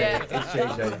Chris. JJ. Yeah. It's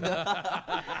JJ.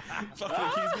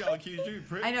 Accuse me, I'll accuse you,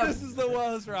 prick. I know. This is the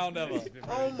worst round ever.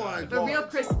 Oh my god. The real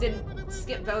Chris didn't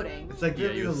skip voting. It's like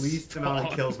giving me the least amount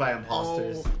of kills by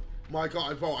imposters. Oh my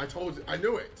god, bro, I told you. I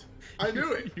knew it. I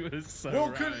knew it. You were so Will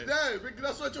right. couldn't dare.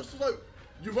 That's why I just was like,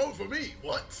 you vote for me.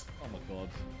 What? Oh my god.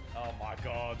 Oh my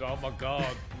god, oh my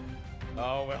god.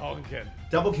 Oh, we're honking.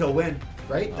 Double kill win,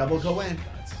 right? Double kill win.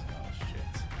 That's, oh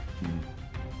shit.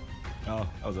 Oh,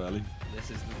 that was early. This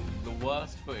is the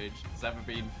worst footage that's ever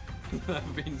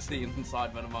been seen in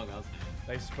Sidemen Among Us.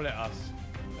 They split us.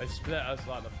 They split us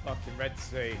like the fucking Red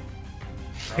Sea.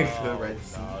 The Red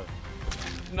Sea.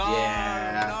 No,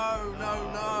 Yeah. no.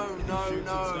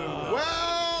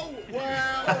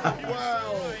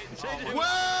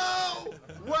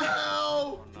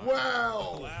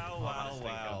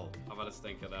 Wow. I've had a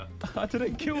stinker there. I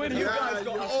didn't kill any. You guys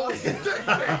got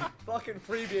Fucking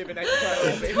freebie of an extra.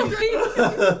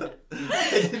 I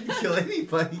didn't kill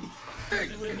anybody.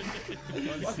 Fucking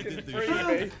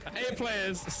freebie. 8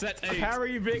 players, set 8.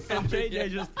 Harry, Vic, and JJ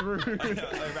just threw.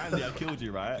 Randy, I killed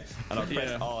you, right? And I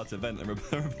pressed R to vent and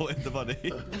reported the body.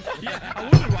 Yeah, I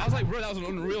wondered. I was like, bro, that was an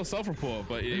unreal self-report,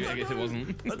 but I guess it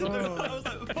wasn't. I don't know. I was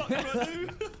like, fuck, what do I do?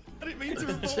 I didn't mean to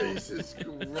report. Jesus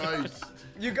Christ.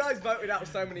 You guys voted out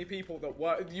so many people that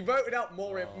were. You voted out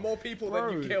more people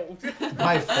than you killed.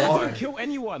 By I far. didn't kill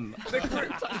anyone.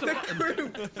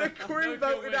 The crew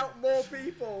voted out more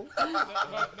people.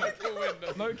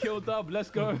 No kill dub.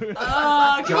 Let's go.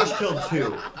 Josh killed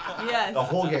 2. Yes. The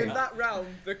whole In game. that round,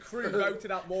 the crew voted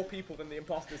out more people than the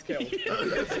imposters killed.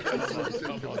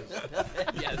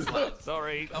 Yes,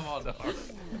 Sorry. come on.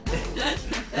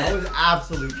 That was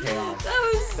absolute chaos.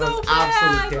 That was so That was bad.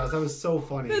 absolute chaos. That was so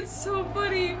funny. That's so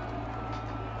funny.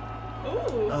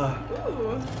 Ooh.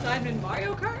 Ooh. Simon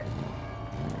Mario Kart?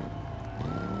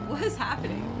 What is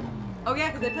happening? Oh yeah,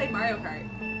 because they played Mario Kart.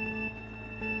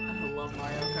 I love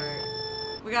Mario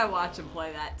Kart. We gotta watch them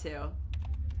play that too.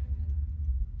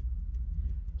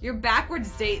 Your backwards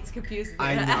dates confuse me.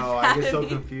 I know. I get so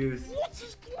confused. What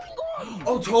is going on?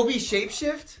 Oh, Toby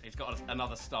shapeshift? He's got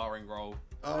another starring role.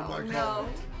 Oh my no. god.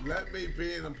 Let me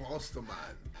be an imposter,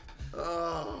 man.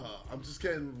 I'm just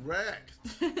getting wrecked.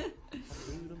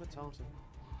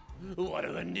 What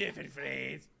a wonderful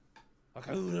phrase.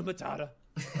 Hakuna Matata.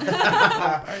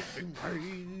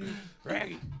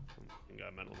 Raggy. You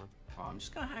got mental, man. Oh, I'm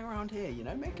just gonna hang around here, you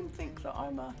know, make them think that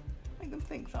I'm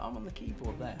on the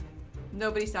keyboard there.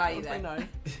 Nobody saw you They there. know.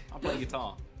 I play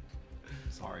guitar.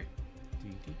 Sorry.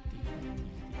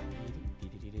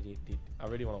 I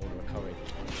really want to order a curry.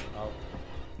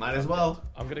 Might as well.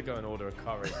 I'm gonna go and order a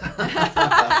curry.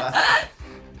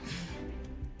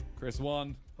 Chris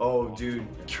won. Oh, dude.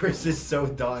 Chris is so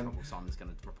done. Simon's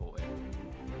gonna report it.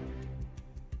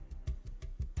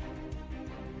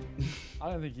 I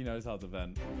don't think he knows how to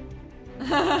vent.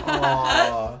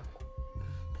 Aww.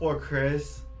 Poor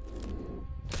Chris.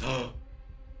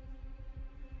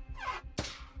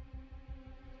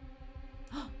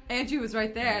 Andrew was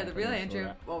right there, the real Andrew.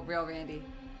 Well, real Randy.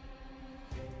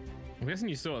 I'm guessing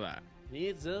you saw that.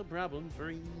 It's a problem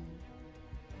free.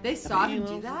 They saw him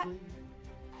do that?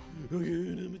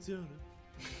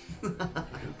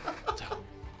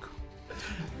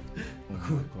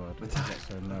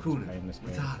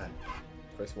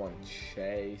 Chris won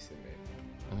chasing me.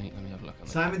 Let me have a look.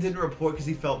 Simon didn't report because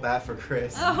he felt bad for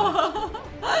Chris.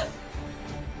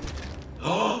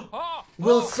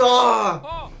 Will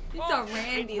saw! He saw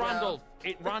Randy, Randolph.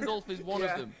 Randolph is one of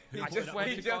them. I swear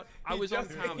to God, I was on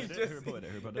cam.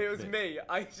 It was me.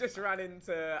 I just ran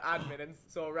into admin and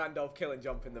saw Randolph kill and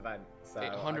jump in the vent. So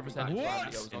 100% What? I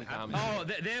was on cam. Oh,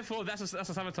 therefore that's a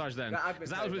sabotage then.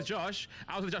 Because I was with Josh.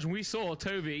 And we saw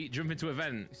Toby jump into a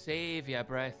vent. Save your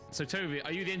breath. So Toby,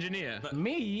 are you the engineer?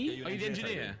 Me? Are you the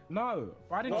engineer? No,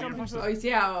 I didn't jump into. Oh,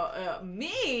 yeah,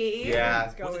 me? Yeah.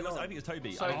 I think it's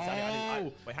Toby. So-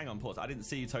 Wait, hang on, pause. I didn't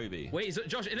see Toby. Wait, so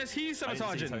Josh, unless he's I didn't see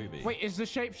sabotaging. Toby. Wait, is the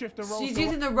shapeshifter role? She's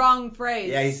using the wrong phrase.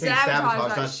 Yeah, he's saying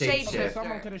sabotage, not Someone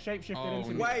shapeshift. could have shapeshifted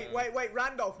into me. Wait,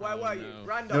 Randolph, where were you?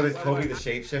 Randolph. Notice where Toby were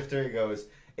the you? shapeshifter. He goes,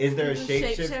 is there a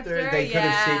shapeshifter? shapeshifter? They could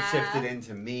have Yeah. shapeshifted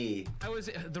into me. I was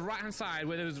at the right hand side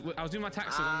where I was doing my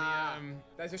taxes on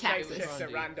There's a Taxes.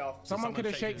 shapeshifter, Randolph. Someone could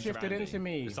have shapeshifted into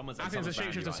me. I think there's a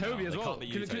shapeshifter Toby as well.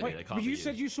 Wait, but you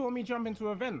said you saw me jump into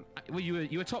a vent. Well, you were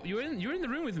in the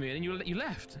room with me and then you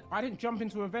left. I didn't jump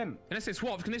into a vent. Unless they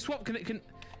swapped. Can they swap? Can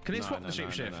Can they swap the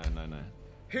shapeshift? No.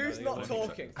 Who's not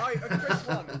talking? Chris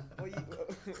won.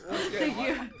 Thank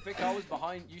you. Vic, I was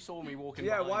behind. You saw me walking.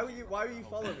 Yeah, behind. why were you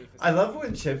following me? I love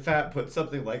when ChipFat puts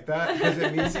something like that because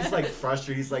it means he's like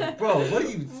frustrated. He's like, bro, what are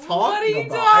you talking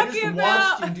about? I just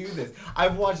watched you do this.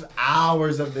 I've watched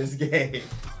hours of this game.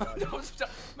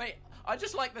 Mate, I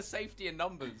just like the safety in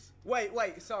numbers. Wait,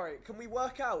 sorry. Can we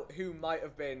work out who might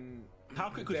have been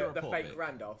the fake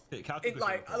Randolph?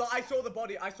 I saw the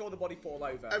body fall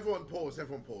over. Everyone pause.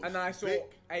 And then I saw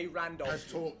a Randolph. Has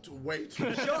talked way too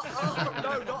much. Shut up!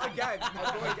 No, not again.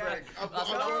 I'll go again.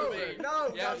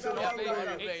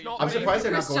 No. I'm surprised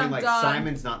they're not going like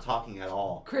Simon's not talking at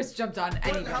all. Chris jumped on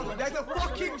anybody. There's a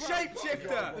fucking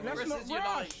shapeshifter. Chris is your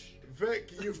life.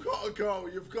 Vic, you've got to go.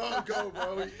 You've got to go,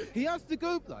 bro. He has to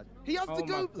go, blood. He has to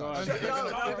go, blood.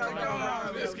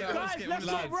 Guys, let's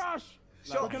not rush.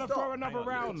 We're going to throw another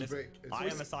round. I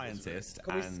am a scientist,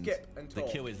 and the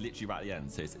kill is literally right at the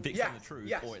end. So it's Vic's telling the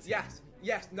truth, or it's him.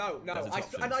 Yes, no.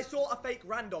 I saw a fake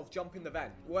Randolph jump in the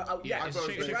vent. Well, Randolph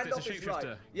is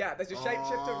right. Yeah, there's a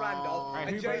shapeshifter Randolph,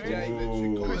 and JJ.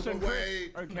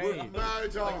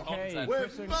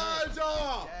 With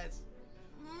murder!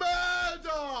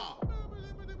 Murder!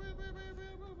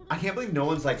 I can't believe no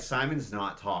one's like, Simon's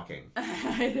not talking.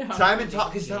 I know. Simon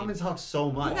talks so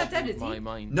much. He's not dead, is he?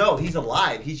 No, he's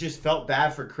alive. He's just felt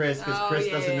bad for Chris because Chris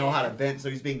doesn't know how to vent, so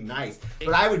he's being nice.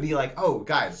 But I would be like, oh,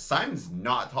 guys, Simon's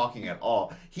not talking at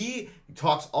all. He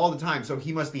talks all the time, so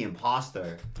he must be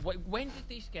imposter. When did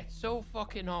this get so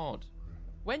fucking hard?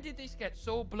 When did this get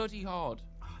so bloody hard?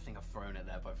 I think I've thrown it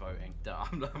there by voting.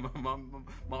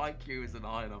 My IQ isn't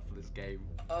high enough for this game.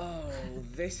 Oh,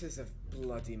 this is a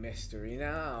bloody mystery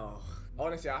now.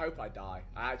 Honestly, I hope I die.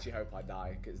 I actually hope I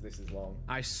die because this is long.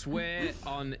 I swear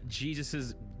on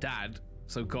Jesus's dad,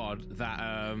 so God, that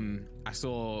I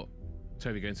saw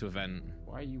Toby going to an event.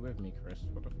 Why are you with me, Chris?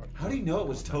 What the fuck? How do you know it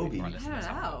was Toby? I don't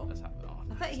know.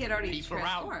 I thought he had already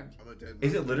transformed.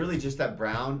 Is it literally just that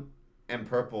brown and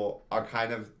purple are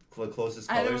kind of the closest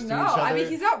I colors don't to know. each other? I mean,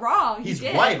 he's not wrong. He's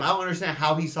white. I don't understand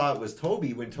how he saw it was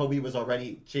Toby when Toby was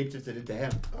already shapeshifted into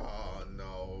him. Oh,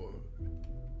 no.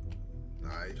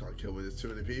 Nah, you can't kill with there's too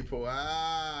many people.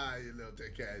 Ah, you little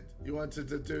dickhead. You wanted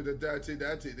to do the dirty,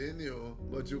 didn't you?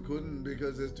 But you couldn't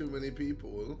because there's too many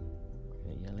people.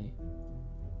 Yellow,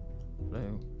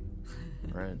 blue,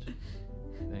 red,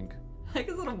 pink. I like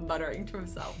his little muttering to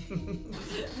himself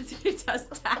as he does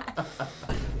that.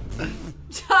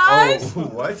 Josh! Oh,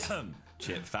 what?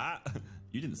 Chip fat.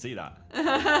 You didn't see that. No,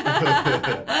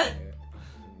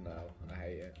 I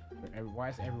hate it. Why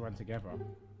is everyone together?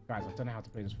 Guys, I don't know how to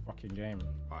play this fucking game.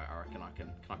 Right, I reckon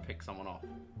Can I pick someone off?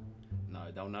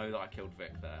 No, they'll know that I killed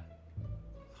Vic there.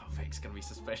 Oh, Vic's gonna be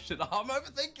suspicious. I'm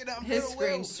overthinking it. His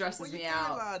screen stresses me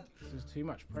out. Lad? This is too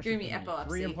much pressure. Give me epilepsy.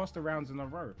 3 imposter rounds in a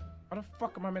row. How the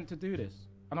fuck am I meant to do this?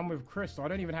 And I'm with Chris, so I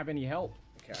don't even have any help.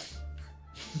 Okay.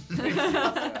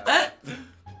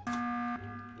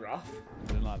 Rough. I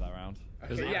didn't like that round.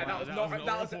 Okay, yeah, that was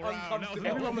uncomfortable.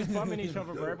 Everyone was bumming each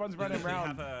other, bro. Everyone's running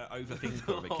around. That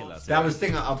was the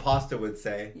thing an imposter would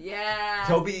say. Yeah.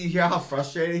 Toby, you hear how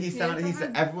frustrated he sounded? He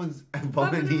said everyone's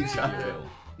bumming each other.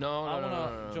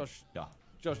 No.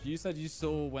 Josh, you said you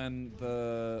saw when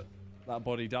that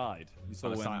body died. You saw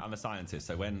I'm a scientist,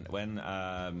 so when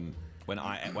I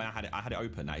had it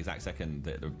open that exact second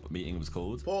that the meeting was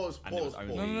called. Pause. No,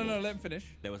 let him finish.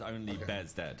 There was only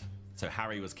Bez dead. So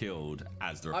Harry was killed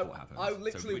as the report happened. I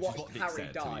literally watched Harry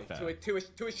die to a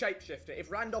shapeshifter. If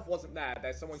Randolph wasn't there,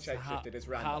 there's someone shapeshifted as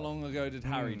Randolph. How long ago did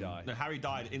Harry die? No, Harry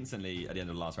died instantly at the end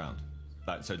of the last round.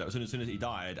 Like, so as soon as he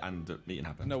died and the meeting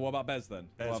happened. No, what about Bez then?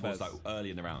 Bez was like early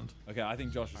in the round. Okay, I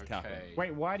think Josh is capping.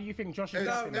 Wait, why do you think Josh is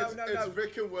capping? No. It's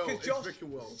Vic and Will. It's Vic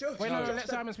and Will. Wait, no, let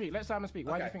Simon speak. Let Simon speak.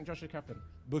 Why do you think Josh is capping?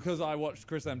 Because I watched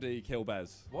Chris MD kill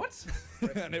Bez. What?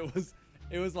 And it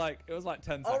was like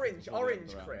 10 seconds.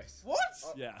 Orange, Chris. What?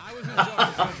 Yeah. I was in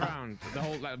Josh's first round. The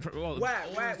whole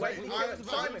Where?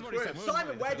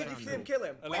 Simon, where did you see him kill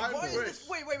him? Wait,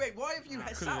 why have you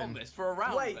sat on this for a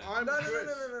round? Wait, no.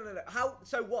 How?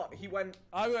 So what?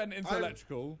 I went into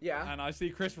electrical. Yeah. And I see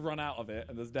Chris run out of it,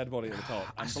 and there's a dead body at the top.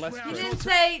 And bless Chris.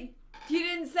 You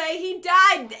didn't say he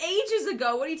died ages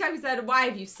ago. What are you talking about? Why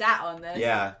have you sat on this?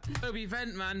 Yeah. Toby,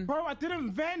 vent, man. Bro, I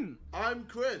didn't vent. I'm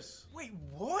Chris. Wait,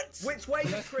 what? Which way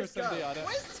did Chris go?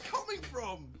 Where's this coming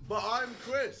from? But I'm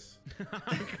Chris.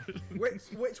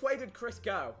 Which way did Chris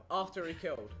go after he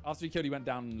killed? After he killed, he went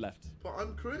down and left. But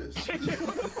I'm Chris.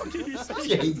 What did you say?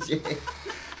 JJ.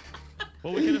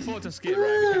 Well, we can afford to skip,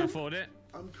 right? We can afford it.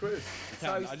 I'm Chris.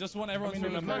 I just want everyone to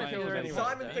remember.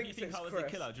 Simon thinks if I was the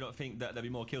killer, do you not think that there'd be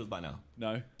more kills by now?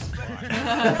 No.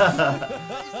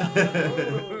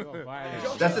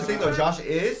 That's the thing though, Josh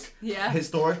is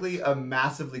historically a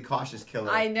massively cautious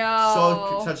killer. I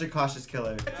know. Such a cautious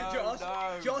killer.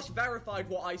 Josh verified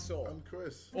what I saw. I'm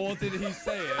Chris. Or did he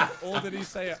say it? Or did he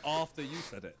say it after you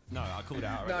said it? No, I called it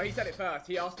out already. No, he said it first.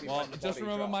 He asked me. Well, just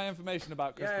remember my information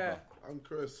about Christopher. Yeah. I'm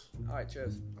Chris. Alright,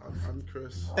 cheers. I'm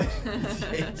Chris.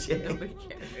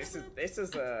 This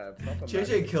is a proper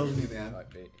JJ kills me, man.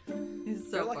 He's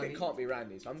so I feel like funny. it can't be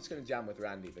Randy, so I'm just gonna jam with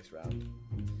Randy this round.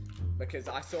 Because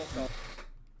I sort of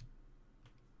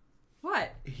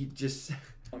What? He just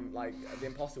like the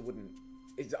imposter wouldn't.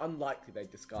 It's unlikely they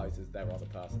disguise as their other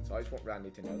person, so I just want Randy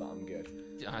to know that I'm good.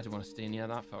 I don't want to stay near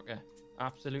that fucker.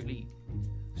 Absolutely.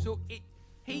 So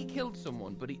he killed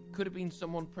someone, but it could have been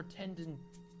someone pretending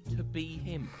to be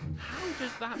him. How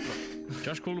does that look?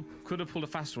 Josh could have pulled a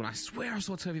fast one. I swear I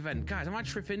saw Toby Vent. Guys, am I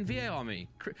tripping? VAR me.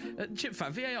 Chip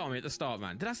Fat, VAR me at the start,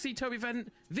 man. Did I see Toby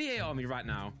Vent? VAR me right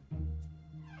now.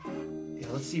 Yeah,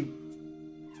 let's see.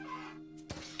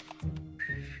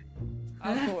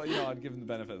 I thought, I'd give him the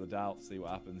benefit of the doubt, see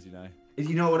what happens,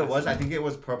 You know what it was? I think it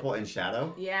was purple and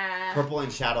shadow. Yeah. Purple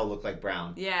and shadow look like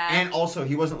brown. Yeah. And also,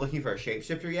 he wasn't looking for a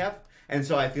shapeshifter yet. And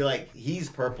so I feel like he's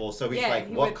purple, so he's like,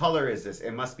 what color is this?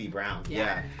 It must be brown.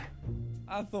 Yeah.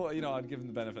 I thought, I'd give him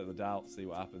the benefit of the doubt, see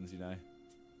what happens,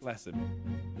 Bless him.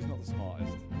 He's not the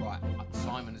smartest. Right,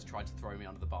 Simon has tried to throw me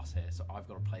under the bus here, so I've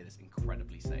got to play this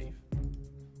incredibly safe.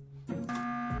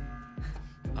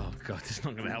 Oh god, it's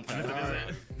not gonna help that, is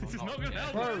it? It's not gonna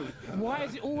help. Bro, why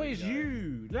is it always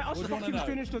you? Let us fucking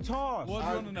finish the task. What do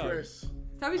you want to know? Chris.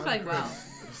 Toby's playing well.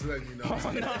 Just letting you know.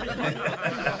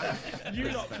 You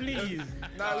lot, please.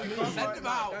 No, we can't send him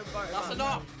out. That's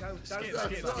enough.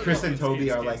 Chris and Toby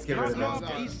are like, get rid of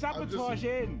him. He's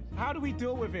sabotaging. How do we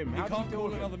deal with him? We How do can't we deal call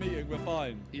with another meeting, we're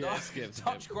fine. Yeah, skip.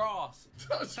 Touch grass.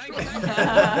 Thank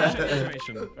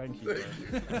you. Thank you.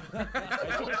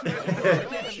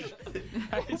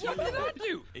 What did I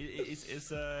do?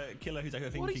 It's a killer who's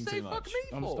overthinking What did he say too fuck much. me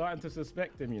I'm for? starting to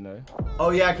suspect him,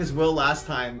 Oh yeah, because Will last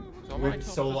time So am I with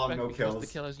so long no because kills.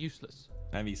 the killer's useless.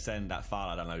 Let me send that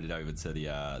file I downloaded over to the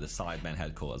SIDEMEN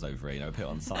headquarters over here. Put it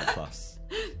on Side Plus.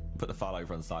 Put the file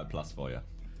over on Side Plus for you.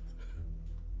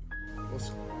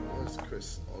 What's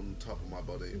Chris on top of my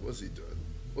body? What's he doing?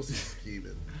 What's he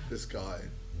scheming? This guy.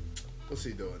 What's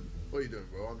he doing? What are you doing,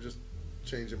 bro? I'm just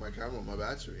changing my camera on my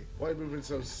battery. Why are you moving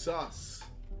so sus?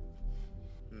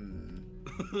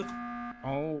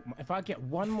 Oh, if I get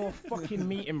one more fucking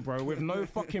meeting, bro, with no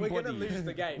fucking body. We're gonna lose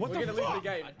the game. We're gonna lose the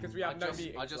game because we have no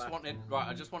meetings. I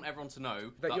just want everyone to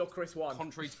know that you're Chris 1.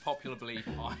 Contrary to popular belief,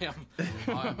 I am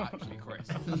actually Chris.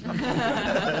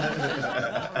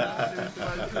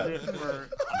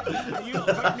 You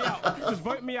vote me out. Just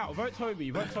vote me out. Vote Toby.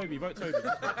 Vote Toby. Vote Toby.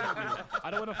 I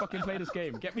don't want to fucking play this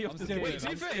game. Get me off this game. Wait, to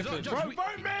be fair, it's not Josh. Bro,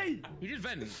 vote me! You did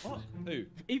vent. What? Who?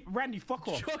 Randy, fuck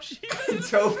off. Josh,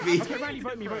 Toby. Okay, Randy,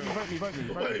 vote me.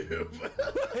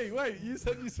 Wait, you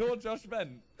said you saw Josh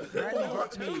vent. Randy,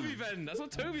 vote me. Toby vent. That's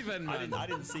not Toby vent, man. I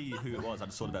didn't see who it was. I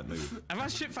just saw the vent move. I've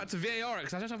asked Ship Fat to VAR it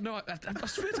because I just have no. I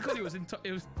swear to God, it was in.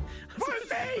 It was. Vote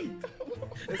me!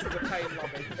 This is a pain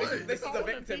lobby. This is a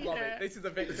victim lobby. This is a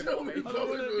victim lobby. I don't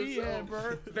want to be here,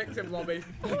 bro. Victim lobby.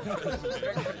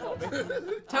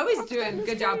 Toby's doing a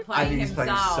good job I playing think he's playing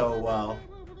himself. so well.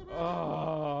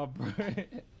 Oh, bro.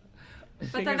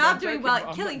 But they're not doing well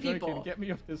at killing joking. people. Get me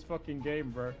off this fucking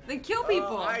game, bro. Then kill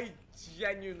people. I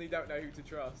genuinely don't know who to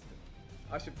trust.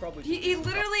 I should probably. He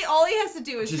literally, all he has to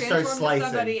do is Just transform start to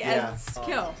somebody slicing, yeah. as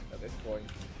kill. At this point,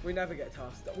 we never get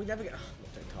tasked. We never get. Not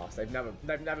doing tasks. They've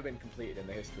never been completed in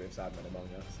the history of SIDEMEN Among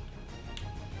Us.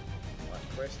 Right,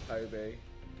 Chris, Toby.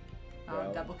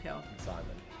 Will, Double kill. and Simon.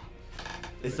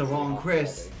 It's the wrong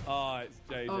Chris. Oh, it's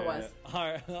JJ. Oh, it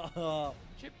was.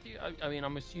 Chip, I mean,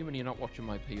 I'm assuming you're not watching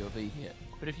my POV here,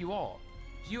 but if you are,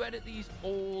 do you edit these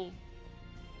all,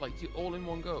 like, all in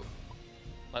one go?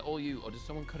 Like, all you, or does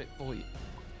someone cut it for you?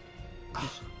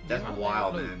 That's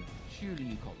wild, man. Surely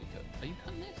you can't be cut. Are you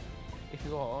cutting this? If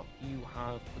you are, you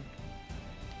have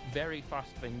very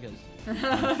fast fingers. I'm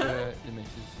sure the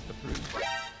missus approves.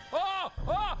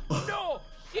 Oh! No!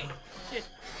 Shit!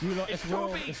 You lot, it's Will.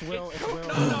 Toby. It's Will.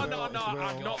 No,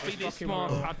 I'd not be this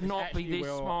smart. I'd not be this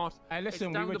smart. Hey, listen, It's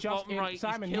we down were the just bottom in. right.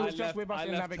 Simon, he was just with us I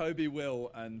in left Navic. Toby,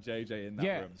 Will, and JJ in that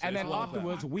Yeah, room. So and it's then all of them.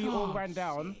 afterwards, we all ran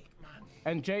down.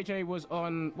 And JJ was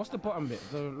on, what's the bottom bit?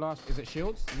 The last, is it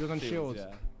Shields? He was on Shields.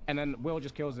 Yeah. And then Will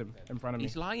just kills him in front of me.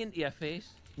 He's lying to your face.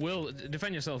 Will,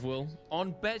 defend yourself, Will.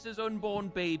 On Bez's unborn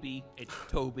baby, it's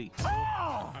Toby.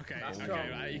 Okay,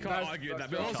 right. You can't argue with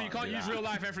that. But also, you can't use real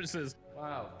life references.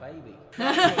 Wow, baby. So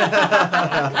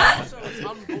it's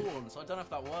unborn, so so I don't know if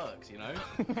that works, you know?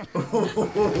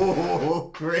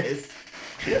 Chris.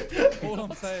 All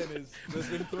I'm saying is there's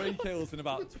been 3 kills in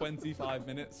about 25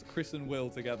 minutes. Chris and Will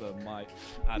together might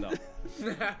add up.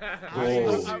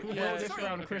 This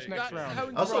round, Chris next round.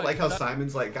 I also like how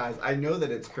Simon's like, guys, I know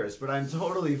that it's Chris, but I'm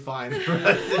totally fine for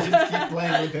us to just keep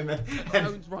playing with him.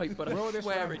 Sounds right, but I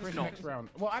swear round, it's Chris not. next round.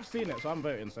 Well, I've seen it, so I'm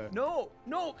voting. So No,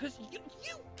 because you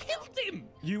killed him.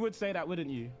 you would say that, wouldn't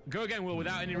you? Go again, Will,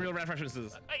 without any real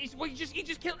references. Well, he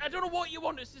just killed. I don't know what you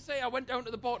want us to say. I went down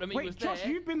to the bottom. He was Wait, Josh,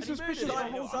 there, you've been and he suspicious murdered the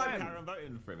him. whole time. I'm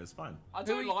voting for him. It's fine. I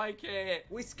don't like it.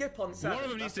 We skip on 7. One of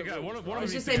them needs to go. One of them I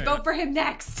was needs just to saying, go. vote for him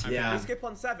next. Yeah. We skip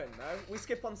on 7, no? We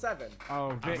skip on 7. Oh,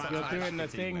 Vic, you're actually doing the a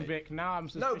thing, teammate. Vic. Now I'm No,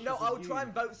 suspicious. I would try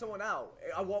and vote someone out.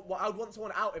 I would want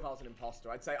someone out if I was an imposter.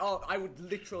 I'd say, I would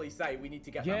literally say we need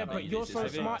to get. Yeah, that but you're so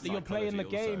smart that you're playing the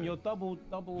game. You're double. Vic,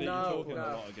 you're No, talking no.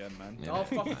 a lot again, man. Oh,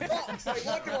 for fuck's sake,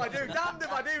 what do I do? Damned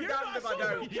if I do, damned if I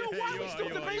don't.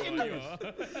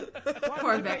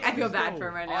 Poor Vic. I feel bad for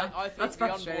him right now. I think That's the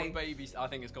unborn frustrating. baby. I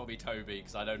think it's got to be Toby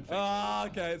because I don't think. Ah,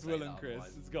 okay, it's Will and Chris.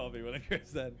 It's got to be Will and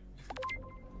Chris then.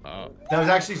 That was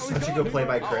actually such a good play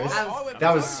by Chris.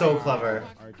 That was so clever.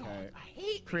 Okay.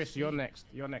 Chris, you're next.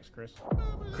 You're next, Chris.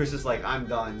 Chris is like, I'm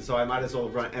done, so I might as well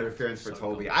run interference for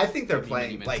Toby. I think they're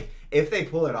playing, like, if they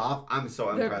pull it off, I'm so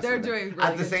impressed. They're with it. doing really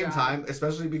At the good same job. time,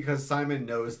 especially because Simon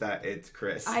knows that it's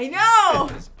Chris. I know!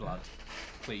 It's blood.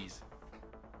 Please.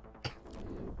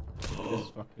 This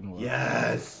fucking works.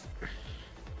 Yes.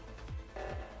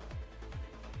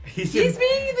 He's being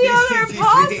the other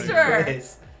imposter!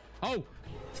 Chris. Oh!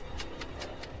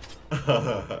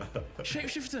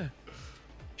 Shapeshifter!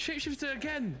 Shapeshifter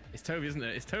again! It's Toby, isn't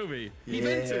it? It's Toby. He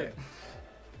vented.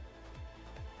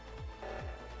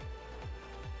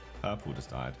 Purple just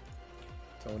died.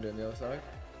 Someone doing the other side?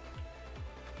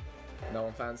 No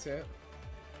one fancy it?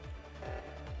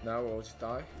 No, we'll just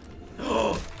die.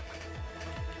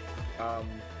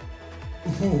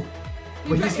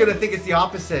 But he's gonna think it's the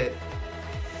opposite.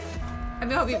 I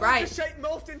mean, he'll be Someone right. just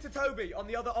morphed into Toby on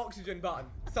the other oxygen button.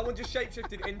 Someone just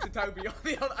shapeshifted into Toby on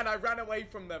the other, and I ran away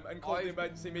from them and called the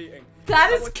emergency meeting.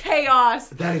 That is chaos.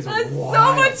 That is That's wild.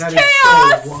 so much That is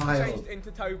chaos. so wild. Changed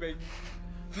into Toby.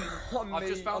 I've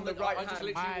just found the that right I just hand.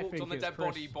 literally walked on the dead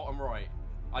body bottom right.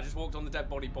 I just walked on the dead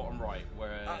body bottom right,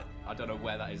 where I don't know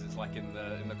where that is. It's like in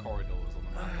the corridors on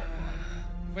the map.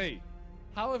 Wait,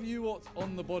 how have you walked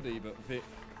on the body, but Vic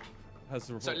has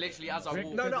the report? So literally, as I walked.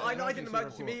 No, I did an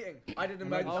emergency meeting. I did an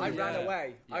emergency. I ran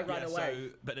away. I ran away.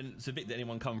 So Vic, did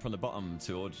anyone come from the bottom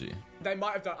towards you? They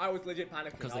might have done. I was legit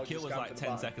panicking. Because the kill was like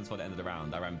 10 seconds before the end of the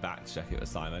round. I ran back to check it was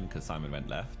Simon, because Simon went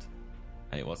left.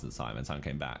 And it wasn't Simon. Simon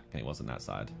came back, and it wasn't that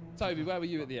side. Toby, where were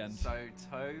you at the end? So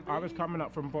Toby. I was coming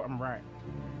up from bottom right.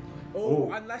 Oh,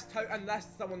 unless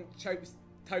someone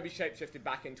Toby shapeshifted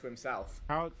back into himself.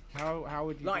 How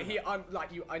would you? Like do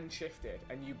that? you unshifted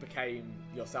and you became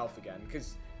yourself again.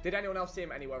 Because did anyone else see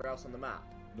him anywhere else on the map?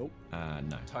 Nope.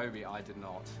 No. Toby, I did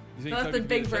not. That's the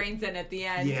big brains in at the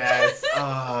end. Yes.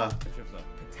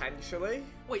 Potentially.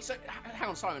 Wait, so hang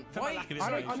on, Simon. Why? I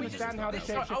don't understand how the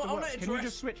shapeshifter works. Can you address-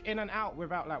 just switch in and out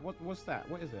without like what's that?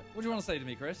 What is it? What do you want to say to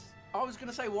me, Chris? I was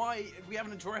gonna say why we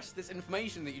haven't addressed this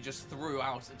information that you just threw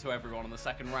out to everyone in the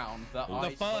second round. That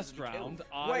The first round,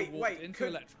 I walked into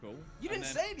electrical. You didn't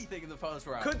say anything in the first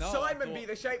round. Could Simon be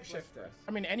the shapeshifter?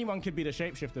 I mean, anyone could be the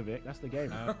shapeshifter, Vic. That's the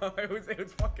game. it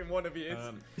was fucking one of you.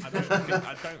 I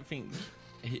don't think.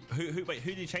 Who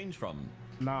did he change from?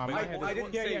 Nah, I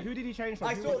didn't see. Yeah. Who did he change from?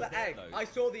 I Who saw was the it? egg. I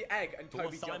saw the egg, and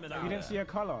Toby jumped out. You didn't see a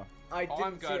color.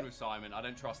 I'm going with Simon. I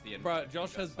don't trust the info. Bro,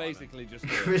 Josh has basically just.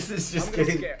 Chris is just I'm gonna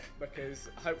getting. skip because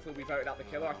hopefully we voted out the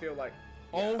killer. I feel like.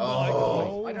 Oh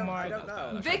my god. I don't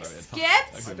know. Vic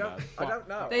skipped? I don't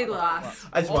know. They lost.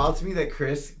 It's wild to me that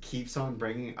Chris keeps on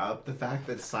bringing up the fact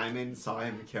that Simon saw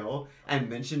him kill and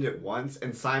mentioned it once,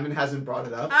 and Simon hasn't brought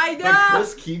it up. I know. But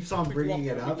Chris keeps on bringing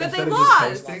it up But instead they of lost.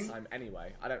 just posting.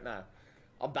 Anyway, I don't know.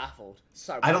 I'm baffled.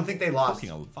 So I don't think they lost.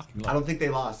 Fucking I don't think they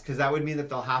lost because that would mean that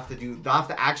they'll have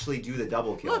to actually do the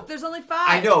double kill. Look, there's only 5.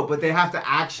 I know, but they have to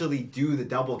actually do the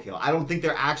double kill. I don't think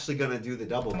they're actually gonna do the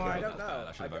double kill. I don't know.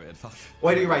 I should have voted.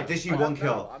 Wait, you're right. This you I one don't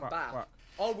know. kill. I'm baffled.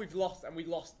 Oh, we've lost, and we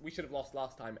lost. We should have lost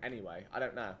last time anyway. I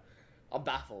don't know. I'm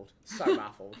baffled. So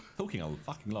baffled. Talking a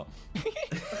fucking lot.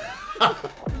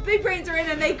 Big brains are in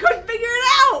and they couldn't figure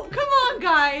it out. Come on,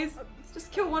 guys.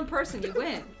 Just kill one person, you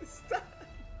win.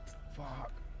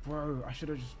 Fuck, bro. I should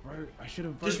have voted.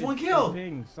 Just one kill.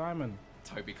 Thing, Simon.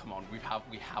 Toby, come on. We have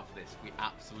this. We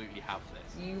absolutely have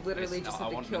this. You literally just have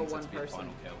to kill one person.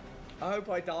 I hope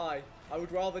I die. I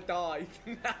would rather die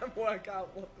than work out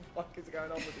what the fuck is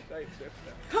going on with the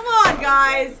shapeshifter. Come on,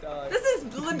 guys. This is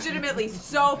legitimately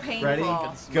so painful. Ready?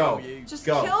 Go. Just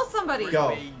Go. kill somebody.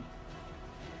 Go.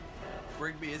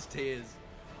 Bring me his tears.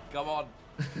 Come on.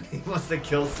 He wants to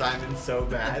kill Simon so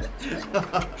bad.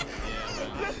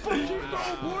 Let's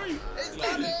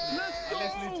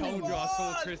I told you I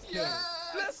saw Chris kill.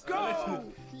 Let's go.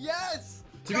 Yes.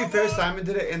 To be fair, Simon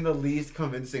did it in the least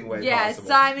convincing way possible.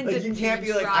 Simon like, didn't you can't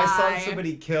be like, try. I saw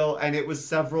somebody kill, and it was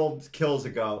several kills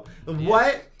ago.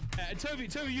 What? Toby,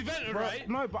 you vented, right?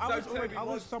 No, but I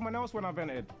was someone else when I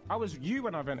vented. I was you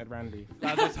when I vented, Randy.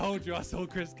 As I told you, I saw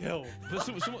Chris kill. But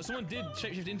someone did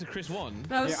shapeshift into Chris 1.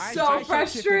 That was so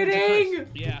frustrating.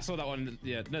 Yeah, I saw that one.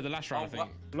 Yeah, no, the last round, I think.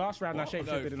 Last round, I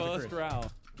shapeshifted into Chris. First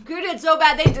round. You did so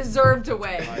bad, they deserved to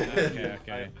win.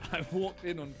 Okay. I walked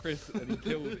in on Chris and he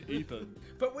killed Ethan.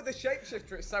 But with the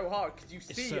shapeshifter, it's so hard because you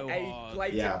see so a hard.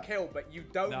 blatant kill, but you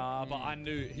don't. Nah, but I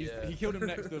knew he killed him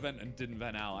next to the event and didn't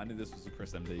vent out. I knew this was a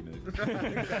Chris MD move.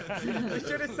 You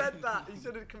should have said that. You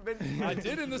should have convinced me. I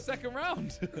did in the second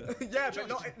round. Yeah,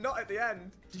 but not at the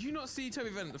end. Did you not see Toby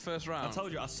vent the first round? I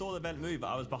told you, I saw the vent move, but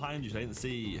I was behind you, so I didn't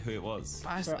see who it was.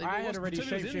 So I had already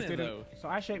shapeshifted. So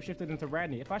I shapeshifted into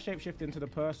Randy. If I shapeshift into the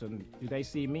person, do they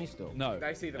see me still? No.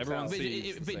 They see themselves. But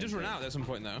it does run out at some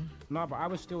point, though. No, but I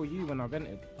was still you when I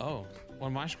vented. Oh.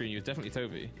 On my screen, you were definitely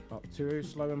Toby. About 2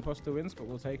 slow imposter wins, but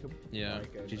we'll take them. Yeah,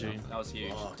 GG. That was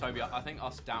huge. Toby, I think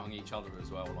us doubting each other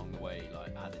as well along the way,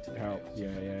 like, added to the Help.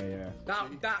 chaos. Yeah.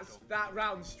 That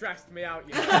round stressed me out.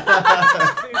 You know? Two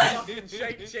fucking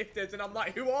shapeshifters, and I'm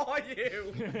like, who are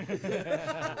you?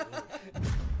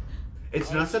 It's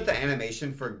nuts that the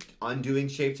animation for undoing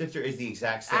shapeshifter is the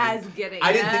exact same. As getting.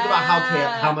 I didn't think about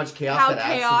how much chaos that adds to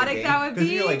the game. How chaotic that would be.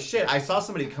 Because you're like, shit, I saw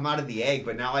somebody come out of the egg,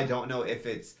 but now I don't know if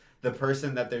it's the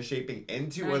person that they're shaping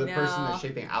into or the person they're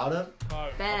shaping out of.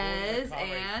 Bez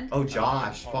and. Oh,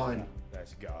 Josh, fun.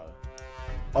 Let's go.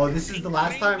 Oh, this is the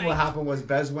last time what happened was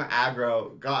Bez went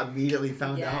aggro, got immediately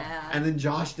found out, and then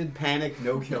Josh did panic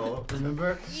no kill.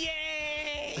 Remember?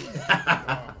 Yay!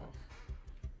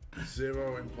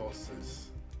 0 imposters.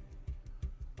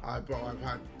 I've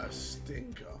had a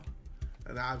stinker,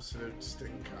 an absolute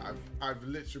stinker. I've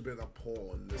literally been a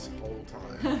pawn this whole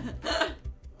time.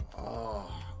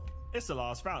 It's the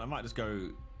last round. I might just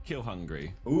go kill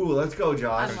hungry. Ooh, let's go,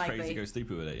 Josh. Go crazy, go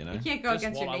stupid with it, you know. You can't go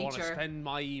against what your I want to nature. spend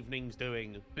my evenings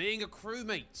doing, being a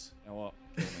crewmate. You know what?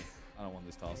 Kill me. I don't want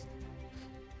this task.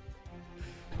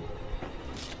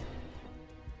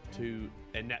 Too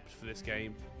inept for this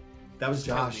game. That was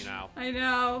Kill Josh. me now. I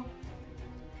know.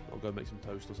 I'll go make some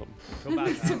toast or something. Feel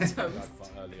bad Some now. toast. I died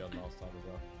quite early on last time as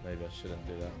well. Maybe I shouldn't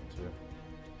do that too.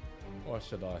 Or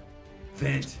should I?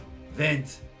 Vent.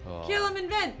 Vent. Oh. Kill him and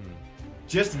vent.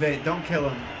 Just vent. Don't kill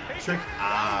him. Trick.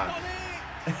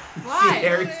 Why? See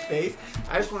Eric's face?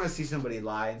 I just want to see somebody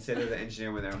lie instead of the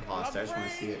engineer when they're imposter. I just want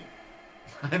to see it.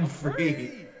 I'm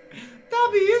free.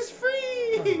 Dobby is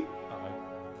free.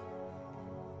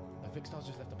 Vicstar's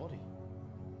just left the body.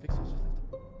 Vicstar's just left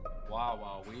the body.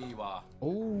 Wow, we were.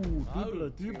 Oh,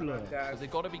 doubler. They've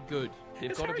got to be good.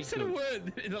 They've got to be said a good.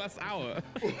 word in the last hour.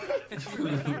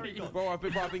 Bro, I've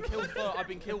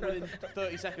been killed within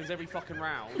 30 seconds every fucking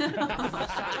round. I'm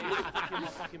sat here fucking my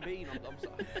fucking bean. I'm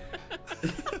sorry.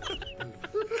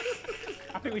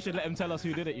 I think we should let him tell us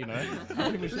who did it, you know?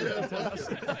 I think we should let him tell us.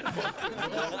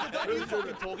 You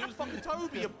fucking talking. It was fucking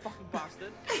Toby, you fucking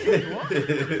bastard.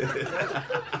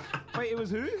 Wait, it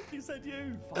was who? He said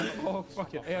you. Oh,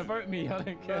 fuck it. Yeah, vote me. I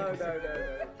don't care.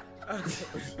 No.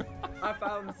 I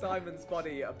found Simon's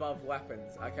body above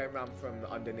weapons. I came around from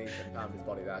underneath and found his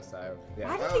body there, so yeah.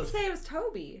 Why did he say it was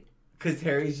Toby? Because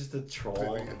Harry's just a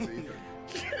troll. You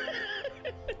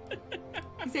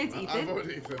say it's I Ethan? vote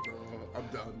Ethan, bro. I'm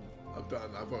done.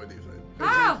 I vote Ethan.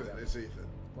 How? It's Ethan.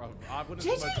 Bro, I wouldn't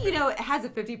JJ, you know, it has a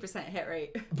 50% hit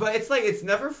rate. But it's like, it's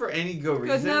never for any good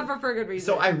reason. It's never for good reason.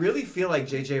 So I really feel like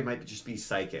JJ might just be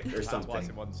psychic or something. Twice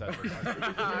in 1 second.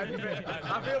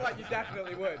 I feel like you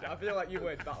definitely would. I feel like you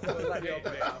would, but I'm gonna let you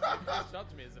open it up.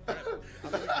 Judge me as a friend.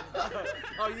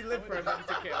 Oh, you live for a man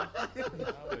to kill. I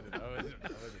wouldn't.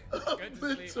 I'd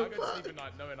go to sleep at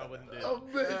night knowing I wouldn't do it.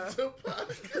 I'm meant to pack.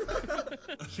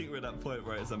 I think we're at that point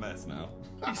where it's a mess now.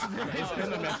 It's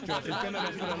been a mess, Josh. It's been a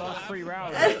mess for the last 3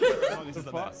 rounds. This is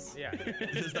a mess. Yeah.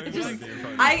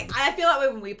 I feel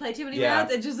like when we play too many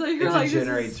rounds, it just like you're it like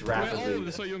degenerates We're rapidly.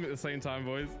 all so young at the same time,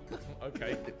 boys.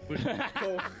 Okay.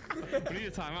 Cool. We need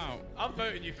a timeout. I'm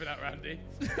voting you for that, Randy.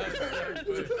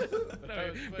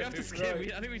 No, we have to skip.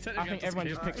 I think we technically I think have to everyone skip.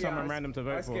 just picked someone random to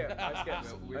vote for. I skip.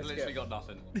 We've literally got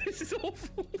nothing. This is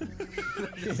awful.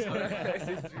 This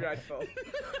is dreadful.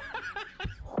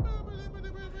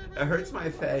 It hurts my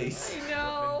face. I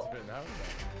know.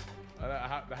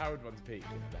 The Howard one's peak.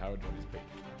 The Howard one is peak.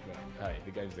 But, hey,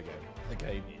 the game's the game. The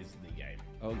game is the game.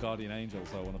 Oh, Guardian Angel,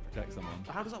 so I want to protect someone.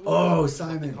 How does that work? Oh,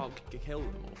 Simon. You can't kill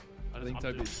them all. I think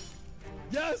Toby.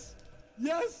 Yes!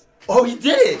 Yes! Oh, he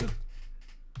did it!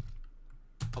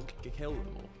 Can't kill them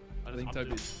all. I think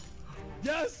Toby.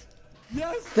 Yes!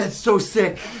 Yes! That's so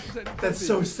sick. That's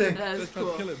so sick. That is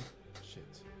cool. Kill him.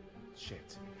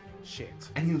 Shit.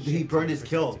 And he burned his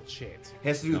kill. Shit. He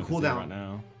has to do a I can see it cooldown. right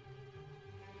now.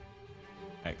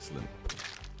 Excellent.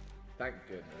 Thank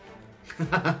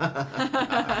goodness.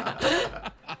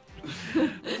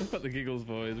 We've got the giggles,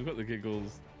 boys. We've got the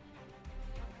giggles.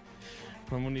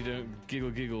 When you don't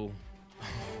giggle.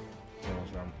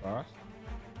 Someone's run fast.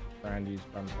 Randy's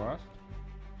run fast.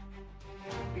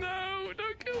 No,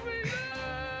 don't kill me.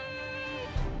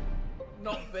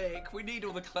 Not Vic. We need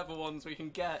all the clever ones we can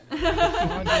get.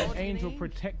 Guardian Angel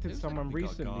protected someone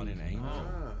recently. Guardian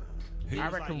Angel. I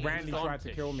reckon Randy tried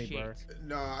to kill me, bro.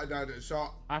 No. So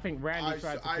I think Randy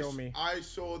tried to kill me. I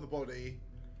saw the body.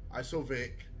 I saw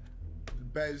Vic.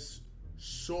 Bez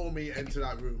saw me enter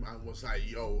that room and was like,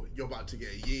 "Yo, you're about to get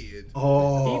yeeted."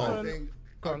 Oh. I think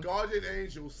a Guardian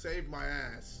Angel saved my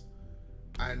ass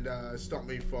and stopped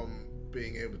me from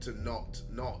being able to not.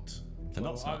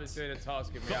 Well, I was doing a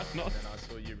task in reaction and then I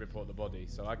saw you report the body,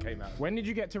 so I came out. When did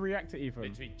you get to react to Ethan?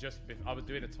 Literally I was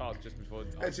doing a task just before.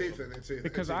 It's Ethan.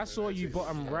 Because I saw you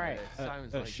bottom right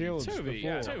at Shields Toby,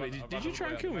 before. Toby, did you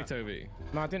try and kill me, Toby?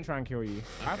 No, I didn't try and kill you.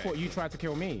 I thought you tried to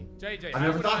kill me. JJ, I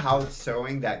never thought how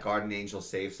showing that Guardian Angel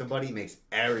saved somebody makes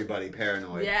everybody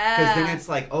paranoid. Yeah. Because then it's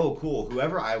like, oh, cool,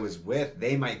 whoever I was with,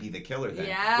 they might be the killer then.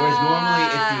 Yeah. Whereas normally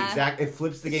it's the exact, it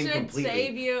flips the game Should completely.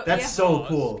 save you. That's Yeah. so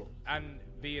cool. And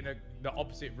be in the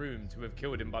opposite room to have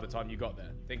killed him by the time you got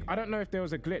there. I don't know if there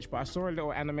was a glitch, but I saw a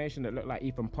little animation that looked like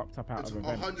Ethan popped up out of a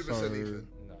vent. 100% so... Ethan.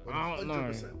 I don't know.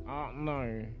 100%. I don't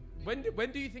know.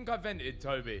 When do you think I vented,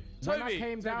 Toby? When I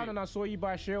came down and I saw you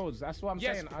by Shields, that's what I'm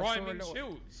saying. Yes, Prime and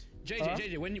Shields.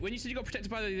 JJ, when you said you got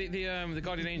protected by the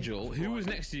Guardian Angel, who was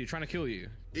next to you trying to kill you?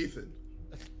 Ethan.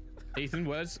 Ethan,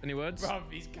 words? Any words? Bruv,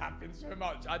 he's capping so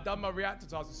much. I'd done my reactor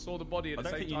task and saw the body at I the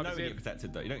don't same think you time know as when him. you're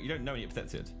protected though. You don't know when you're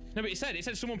protected. No, but it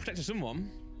said someone protected someone.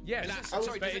 Yeah,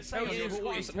 sorry, does it say on your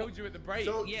screen? It told you at the break.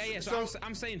 So- So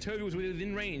I'm saying Toby was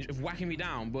within range of whacking me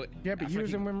down, but Yeah, but you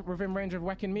was within range of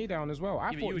whacking me down as well.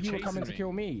 I but thought you were chasing coming to me.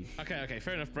 kill me. Okay,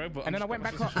 fair enough, bro. But And then I went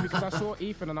back up because I saw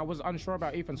Ethan and I was unsure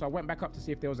about Ethan, so I went back up to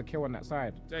see if there was a kill on that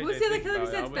side. Who was the other killer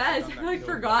besides Bez? I've like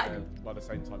forgotten. By the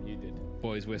same time you did.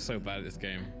 Boys, we're so bad at this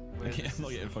game. I'm not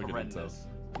getting fucking Horrendous.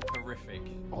 Horrific.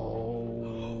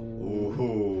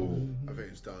 Ooh. I think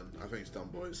it's done.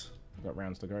 Boys. Got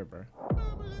rounds to go, bro.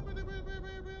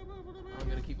 I'm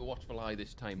gonna keep a watchful eye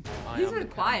this time. He's really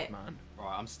quiet. Man.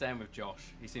 Right, I'm staying with Josh.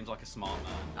 He seems like a smart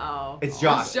man. Oh. It's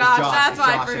Josh. It's Josh. That's It's why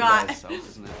I Josh and forgot. Bez. So,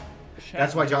 isn't it?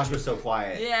 That's why Josh was so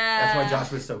quiet. Yeah. That's why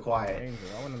Josh was so quiet. Angel,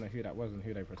 I want to know who that was and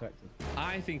who they protected.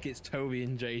 I think it's Toby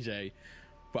and JJ,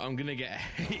 but I'm gonna get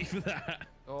hate for that.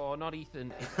 Oh, not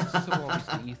Ethan. It's so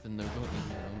obviously Ethan. Though, don't leave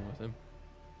me alone with him.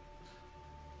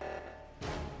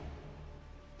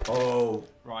 Oh.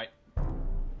 Right.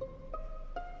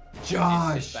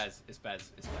 Josh. It's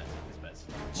Bez.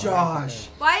 Josh.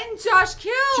 Why didn't Josh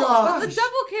kill? Josh. The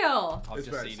double kill. I've It's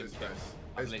just Bez. seen him It's kill. Bez.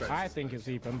 I've It's literally- Bez. I think it's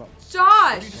Ethan, but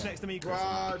Josh. Just next to me, Chris.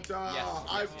 Brother,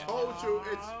 I've told you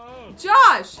it's.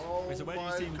 Josh. Oh Wait, so where do you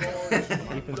my see- God.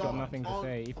 Ethan's got nothing to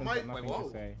say. Ethan's got nothing to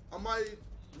say. Am I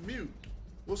mute?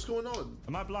 What's going on?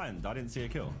 Am I blind? I didn't see a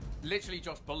kill. Literally,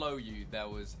 just below you, there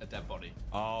was a dead body.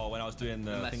 Oh, when I was doing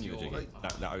the Unless thing you were you're- doing,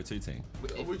 that O2 thing.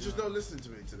 Are we just not listening to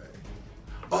me today?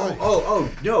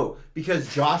 Oh, no,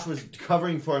 because Josh was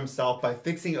covering for himself by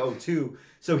fixing O2,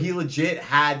 so he legit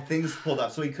had things pulled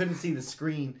up, so he couldn't see the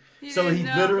screen. So he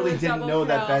didn't know literally it was didn't double know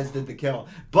that kill. Bez did the kill.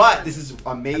 But this is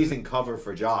amazing cover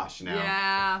for Josh now.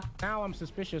 Yeah. Now I'm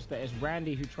suspicious that it's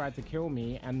Randy who tried to kill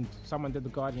me and someone did the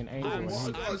Guardian Angel. I'm and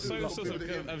so he-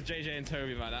 of JJ and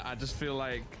Toby, man. I just feel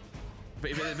like,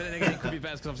 but then again, it could be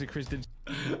Bez because obviously Chris did.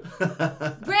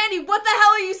 Randy, what the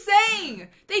hell are you saying?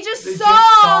 They just They saw,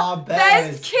 just saw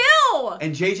Bez Bez. kill.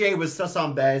 And JJ was sus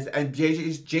on Bez, and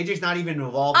JJ's not even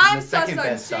involved in I'm the sus second on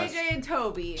Bez sus. JJ and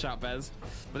Toby. Shout Bez.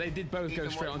 But they did both go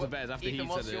straight onto Bez after Ethan,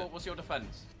 he said it. what's your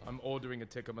defense? I'm ordering a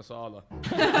tikka masala.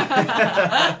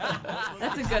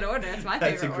 That's a good order. That's my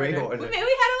favorite That's a great order. We had it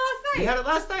last night. We had it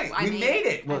last night. I We made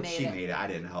it. Well, I she made it. I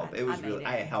didn't help. It was made really. it.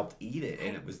 I helped eat it,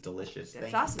 and it was delicious.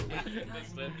 It's Thank you.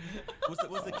 awesome.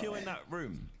 Was the kill in that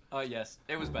room? Oh yes,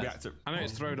 it was Bez. I know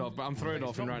it's thrown off, but I'm thrown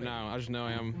off right now. I just know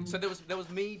I am. So there was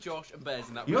me, Josh, and Bez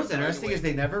in that. You know what's interesting is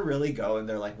they never really go and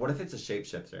they're like, what if it's a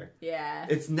shapeshifter? Yeah.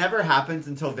 It's never happens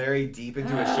until very deep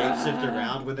into a shapeshifter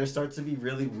round when there starts to be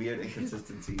really weird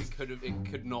inconsistencies. It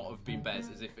could not have been Bez,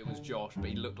 as if it was Josh, but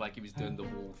he looked like he was doing the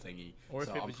wall thingy. Or if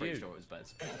so it I'm was pretty you. sure it was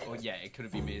Bez. Or yeah, it could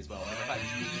have been me as well. And the fact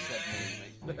that you said me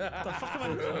makes me. The fuck am I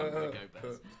I'm gonna go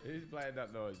Bez. Who's playing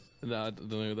that noise? No, I don't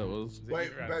know who that was.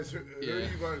 Wait, Bez, who are you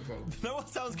voting for? No one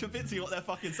sounds convincing what they're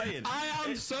fucking saying. I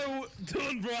am so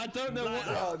done, bro. I don't know what.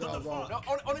 No,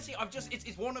 honestly,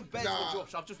 it's one of Bez or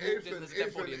Josh. I've just walked in. There's a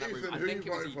dead body in that room. I think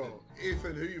it was Ethan.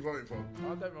 Ethan, who are you voting for?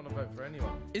 I don't want to vote for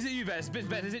anyone. Is it you, Bez?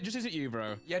 Bez, is it you,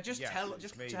 bro? Yeah, just tell us.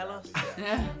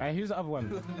 Hey, who's the other one?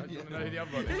 Do you want to know who the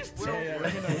other one is? Yeah,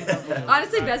 let me know who the other one is.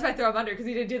 Honestly, Bez might throw him under because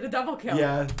he didn't do the double kill.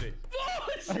 Yeah.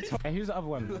 Hey, who's the other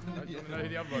one? Do you want to know who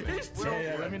the other one is?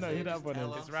 Yeah, let me know who the other one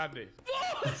is. It's Randy.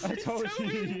 I told you.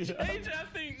 JJ, I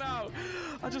think now.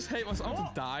 I just hate myself. I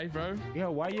want to die, bro.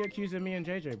 Yo, why are you accusing me and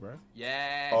JJ, bro?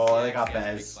 Yes. Oh, they got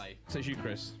Bez. So it's you,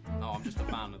 Chris. No, I'm just a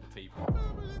fan of the people.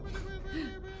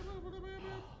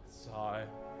 Sigh.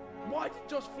 Why did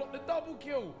Josh flop the double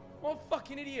kill? What a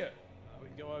fucking idiot. We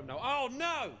can go home now. Oh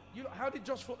no! How did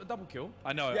Josh flop the double kill?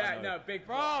 I know. Yeah, I know. no, big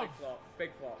flop, big flop,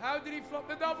 big flop. How did he flop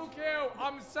the double kill?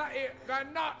 I'm sat here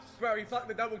going nuts. Bro, he flopped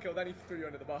the double kill, then he threw you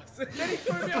under the bus. Then he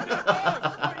threw me under the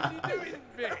bus. What is he doing,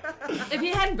 Vic? If he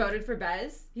hadn't voted for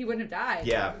Bez, he wouldn't have died.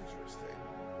 Yeah.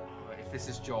 If this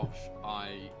is Josh,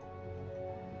 I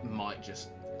might just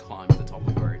climb to the top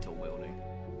of a very tall building.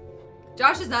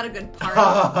 Josh is not a good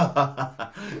partner.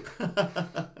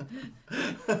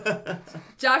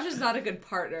 Josh is not a good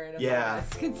partner in a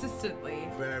consistently.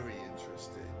 Very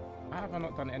interesting. I have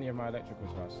not done any of my electrical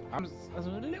stuff. I was a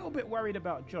little bit worried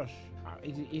about Josh.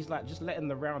 He's like just letting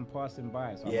the round pass him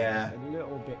by. So Yeah. I'm a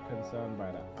little bit concerned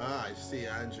by that. Ah, I see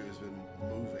Andrew has been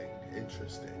moving.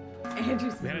 Interesting.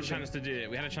 We had a chance to do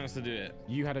it.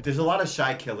 You had a. There's a lot of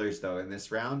shy killers though in this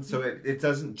round, so it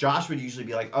doesn't. Josh would usually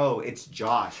be like, "Oh, it's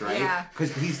Josh," right? Yeah.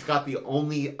 Because he's got the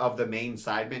only of the main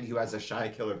sidemen who has a shy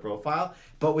killer profile.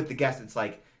 But with the guest, it's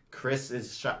like Chris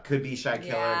is could be shy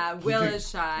killer. Yeah, Will is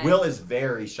shy. Will is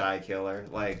very shy killer.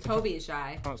 Like Toby is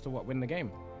shy. Chance to win the game.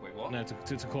 Wait, what? No,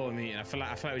 to call a meeting. I feel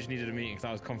like we just needed a meeting because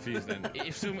I was confused then.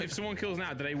 if someone kills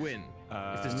now, do they win?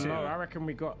 If there's two. No, I reckon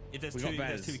we got. If there's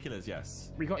two killers,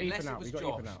 yes. We got Unless Ethan it out. was We got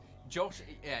Josh. Ethan out. Josh,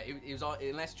 yeah, it was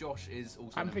unless Josh is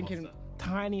also. I'm an thinking imposter.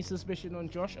 tiny suspicion on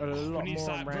Josh, a lot more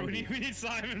on Randy. We need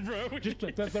Simon, bro. Just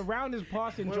the round is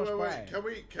passing Josh by.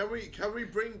 Can we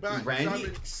bring back Randy's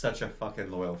Simon? such a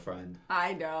fucking loyal friend.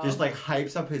 I know. Just like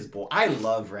hypes up his boy. I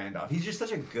love Randolph. He's just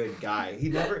such a good guy. He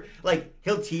never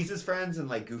he'll tease his friends and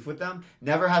like goof with them.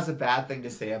 Never has a bad thing to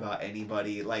say about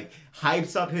anybody. Like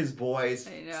hypes up his boys.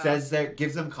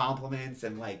 Gives them compliments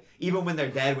and like even when they're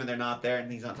dead, when they're not there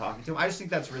and he's not talking to them. I just think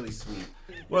that's really sweet.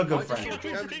 What a good friend.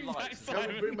 Can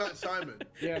we bring back Simon?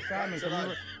 Yeah,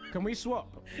 Simon. Can we swap?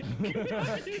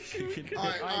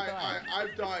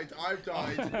 I've died,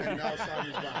 and now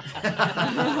Simon's back.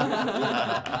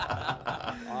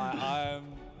 I'm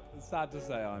sad to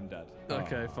say I'm dead.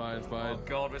 Okay, fine. Oh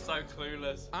God, we're so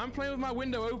clueless. I'm playing with my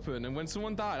window open, and when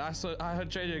someone died, I heard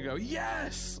JJ go,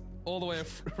 "Yes!" all the way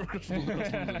across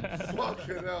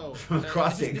Fucking hell.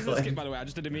 Crossing This is a skip, by the way. I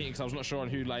just did a meeting because I was not sure on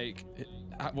who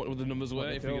what the numbers were.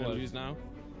 If we're gonna lose now.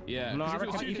 Yeah. No, I if it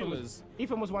was reckon two killers.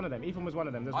 Ethan was one of them. There's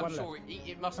I'm one sure left.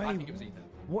 it must. I think it was Ethan.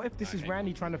 What if this is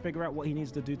Randy trying to figure out what he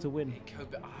needs to do to win? It could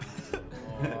be.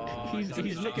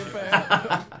 He's looking for.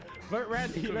 Vote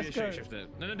Randy. Could Let's be a go. shapeshifter.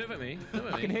 No, don't vote me. Don't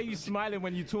vote I me. can hear you smiling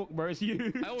when you talk, bro. It's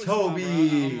you. I always Toby.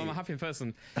 smile, bro. I'm a happy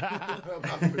person.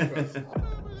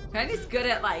 Randy's good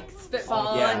at like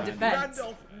spitball Yeah. and defense.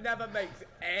 Randolph never makes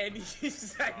any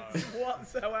sense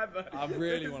whatsoever. I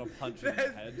really want to punch him in the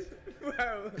head.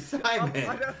 Well, Simon.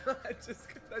 I don't know,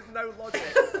 there's no logic.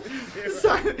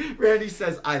 Simon, Randy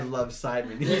says, "I love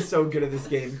Simon. He's so good at this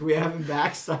game. Can we have him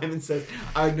back?" Simon says,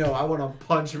 "I know. I want to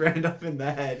punch Randolph in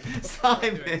the head."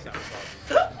 Simon. Do this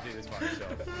by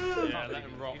himself. Yeah, let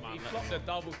him rock, man. He flopped a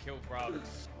double kill, bro.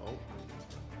 Oh.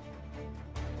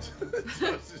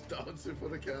 Josh is dancing for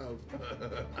the cow.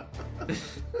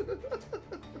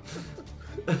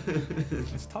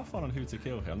 It's tough one on who to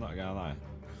kill here, I'm not gonna lie.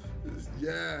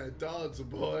 Yeah, dance,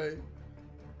 boy.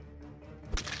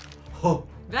 Oh.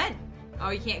 Ben. Oh,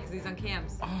 he can't because he's on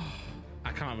cams.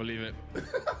 I can't believe it.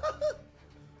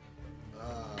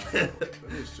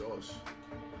 Where's Josh?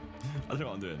 I don't know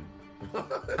what I'm doing.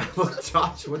 Well,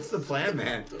 Josh, what's the plan,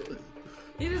 man?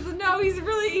 He doesn't know. He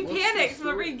panics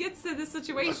whenever he gets to this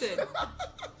situation.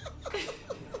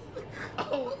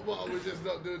 Oh, what? We're just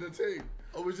not doing the team.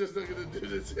 I was just not gonna do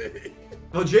the thing.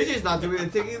 No, JJ's not doing the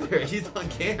thing either. He's on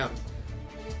cam.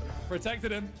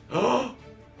 Protected him.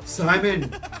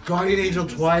 Simon, Guardian Angel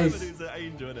twice. Simon who's an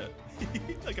angel, innit?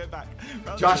 I go back.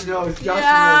 Josh knows. Josh knows.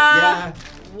 Yeah.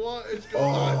 What is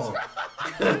going on?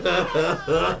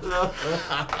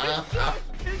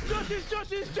 It's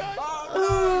Josh! It's Josh!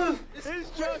 Oh, no.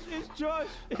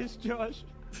 It's Josh!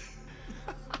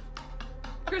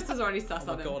 Chris has already sus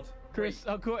on him. God. Chris,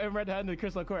 I caught him red-handed.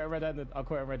 Chris, I caught him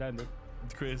red-handed.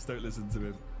 Chris, don't listen to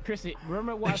him. Chris,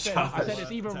 remember what I said? I said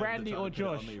it's either Randy or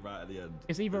Josh. Right at the end.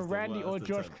 It's either Randy or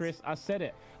Josh, Chris. I said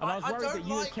it. And I was worried that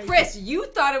you would chase Chris, you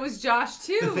thought it was Josh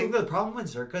too. The problem with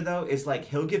Zerka though is like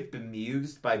he'll get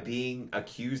bemused by being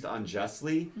accused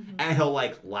unjustly, and he'll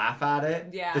like laugh at it.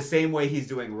 Yeah. The same way he's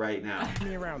doing right now.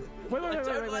 me around. Wait.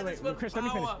 Chris, let me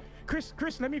finish.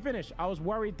 Chris, let me finish. I was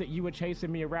worried that you were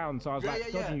chasing me around, so I was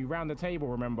dodging you round the table,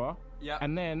 remember? Yeah.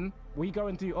 And then we go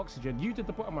and do oxygen. You did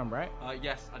the bottom one, right?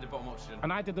 Yes, I did bottom oxygen.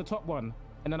 And I did the top one.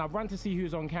 And then I run to see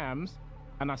who's on cams,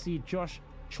 and I see Josh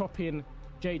chopping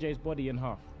JJ's body in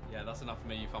half. Yeah, that's enough for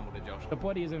me. You fumbled it, Josh. The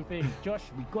body isn't thing. Josh,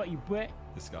 we got you, boy.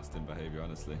 Disgusting behaviour,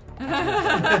 honestly.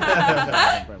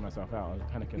 I broke myself out. I was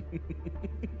panicking.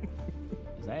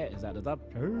 Is that it? Is that the dub?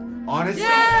 Honestly,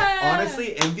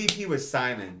 honestly, MVP was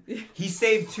Simon. He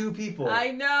saved 2 people.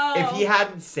 I know. If he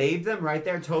hadn't saved them right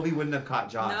there, Toby wouldn't have caught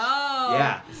Josh. No.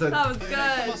 Yeah. So that was good.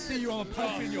 I see you on a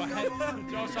punch in your head.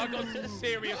 Josh, I got some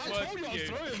serious words for you.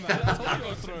 I I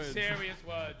got some serious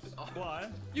words. Why?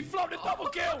 You flopped a double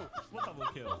kill. What double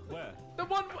kill? Where? The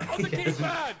one on the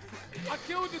keypad. I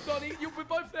killed the Donny. You were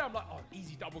both there. I'm like, oh,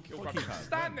 easy double kill. What Bro. keypad?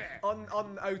 Stand there. On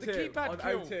O2. The keypad on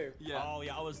kill. O2. Yeah. Oh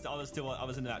yeah, I was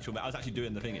in the actual. I was actually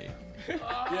doing the thingy.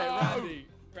 Yeah,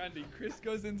 Randy, Chris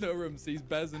goes into a room, sees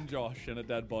Bez and Josh and a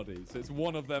dead body. So it's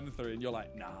one of them 3, and you're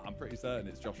like, nah, I'm pretty certain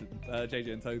it's Josh,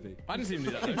 JJ and Toby. I didn't even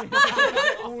do that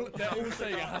though. They're all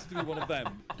saying it has to be one of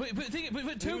them. But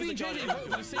Toby and JJ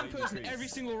vote for the same person every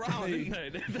single round, didn't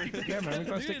they? Yeah, man, we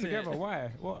gotta stick together.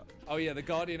 Why? What? Oh yeah, the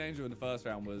Guardian Angel in the first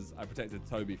round was I protected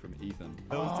Toby from Ethan.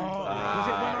 Was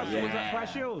that by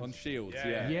Shields? On Shields,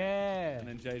 yeah. Yeah. And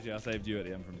then JJ, I saved you at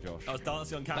the end from Josh. I was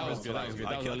dancing on camera. That was good. That was good. I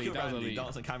That was killed elite. That was Randy, elite.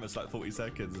 danced on camera for like 40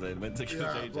 seconds, and then went to kill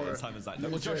JJ. And Simon's like, no.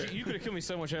 Well, Josh, you could have killed me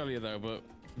so much earlier though, but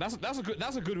that's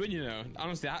a good win, you know.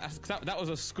 Honestly, that was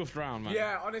a scuffed round, man.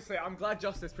 Yeah, honestly, I'm glad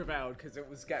justice prevailed because it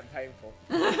was getting painful.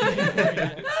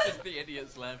 Just the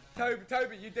idiots left.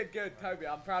 Toby, you did good. Toby,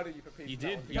 I'm proud of you for peace. You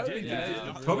did. Toby did.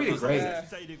 Toby did great.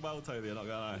 You did well, Toby. I'm not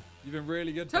gonna lie. You've been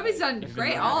really good. Toby's done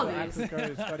great all of these.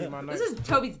 This is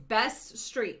Toby's best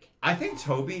streak. I think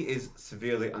Toby is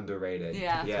severely underrated.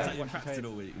 Yeah. It's like you practiced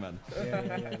all week, man.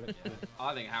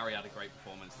 I think Harry had a great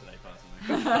performance today, personally.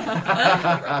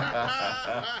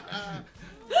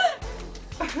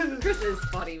 Chris is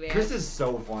funny, man. Chris is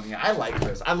so funny. I like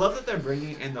Chris. I love that they're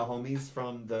bringing in the homies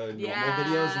from the normal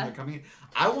videos and they're coming in.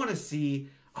 I want to see.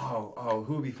 Oh,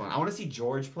 who would be fun? I want to see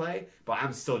George play, but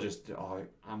I'm still just.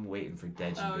 I'm waiting for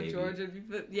Deji, baby. George would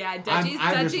be. Yeah,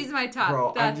 Deji's my top.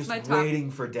 Bro, That's I'm just my top.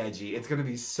 waiting for Deji. It's gonna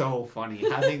be so funny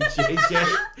having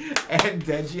JJ and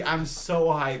Deji. I'm so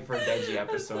hyped for Deji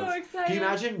episodes. so excited. Can you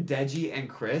imagine Deji and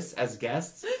Chris as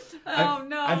guests? Oh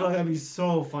no! I feel like that'd be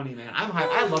so funny, man. I'm hyped.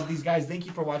 I love these guys. Thank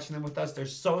you for watching them with us. They're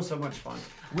so much fun.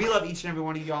 We love each and every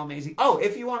one of y'all. Amazing. Oh,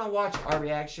 if you want to watch our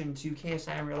reaction to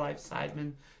KSI in Real Life,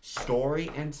 Sidemen Story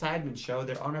and Sidemen Show,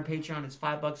 they're on our Patreon. It's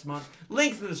 $5 a month.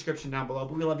 Links in the description down below.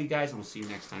 But we love you guys, and we'll see you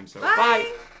next time. So bye.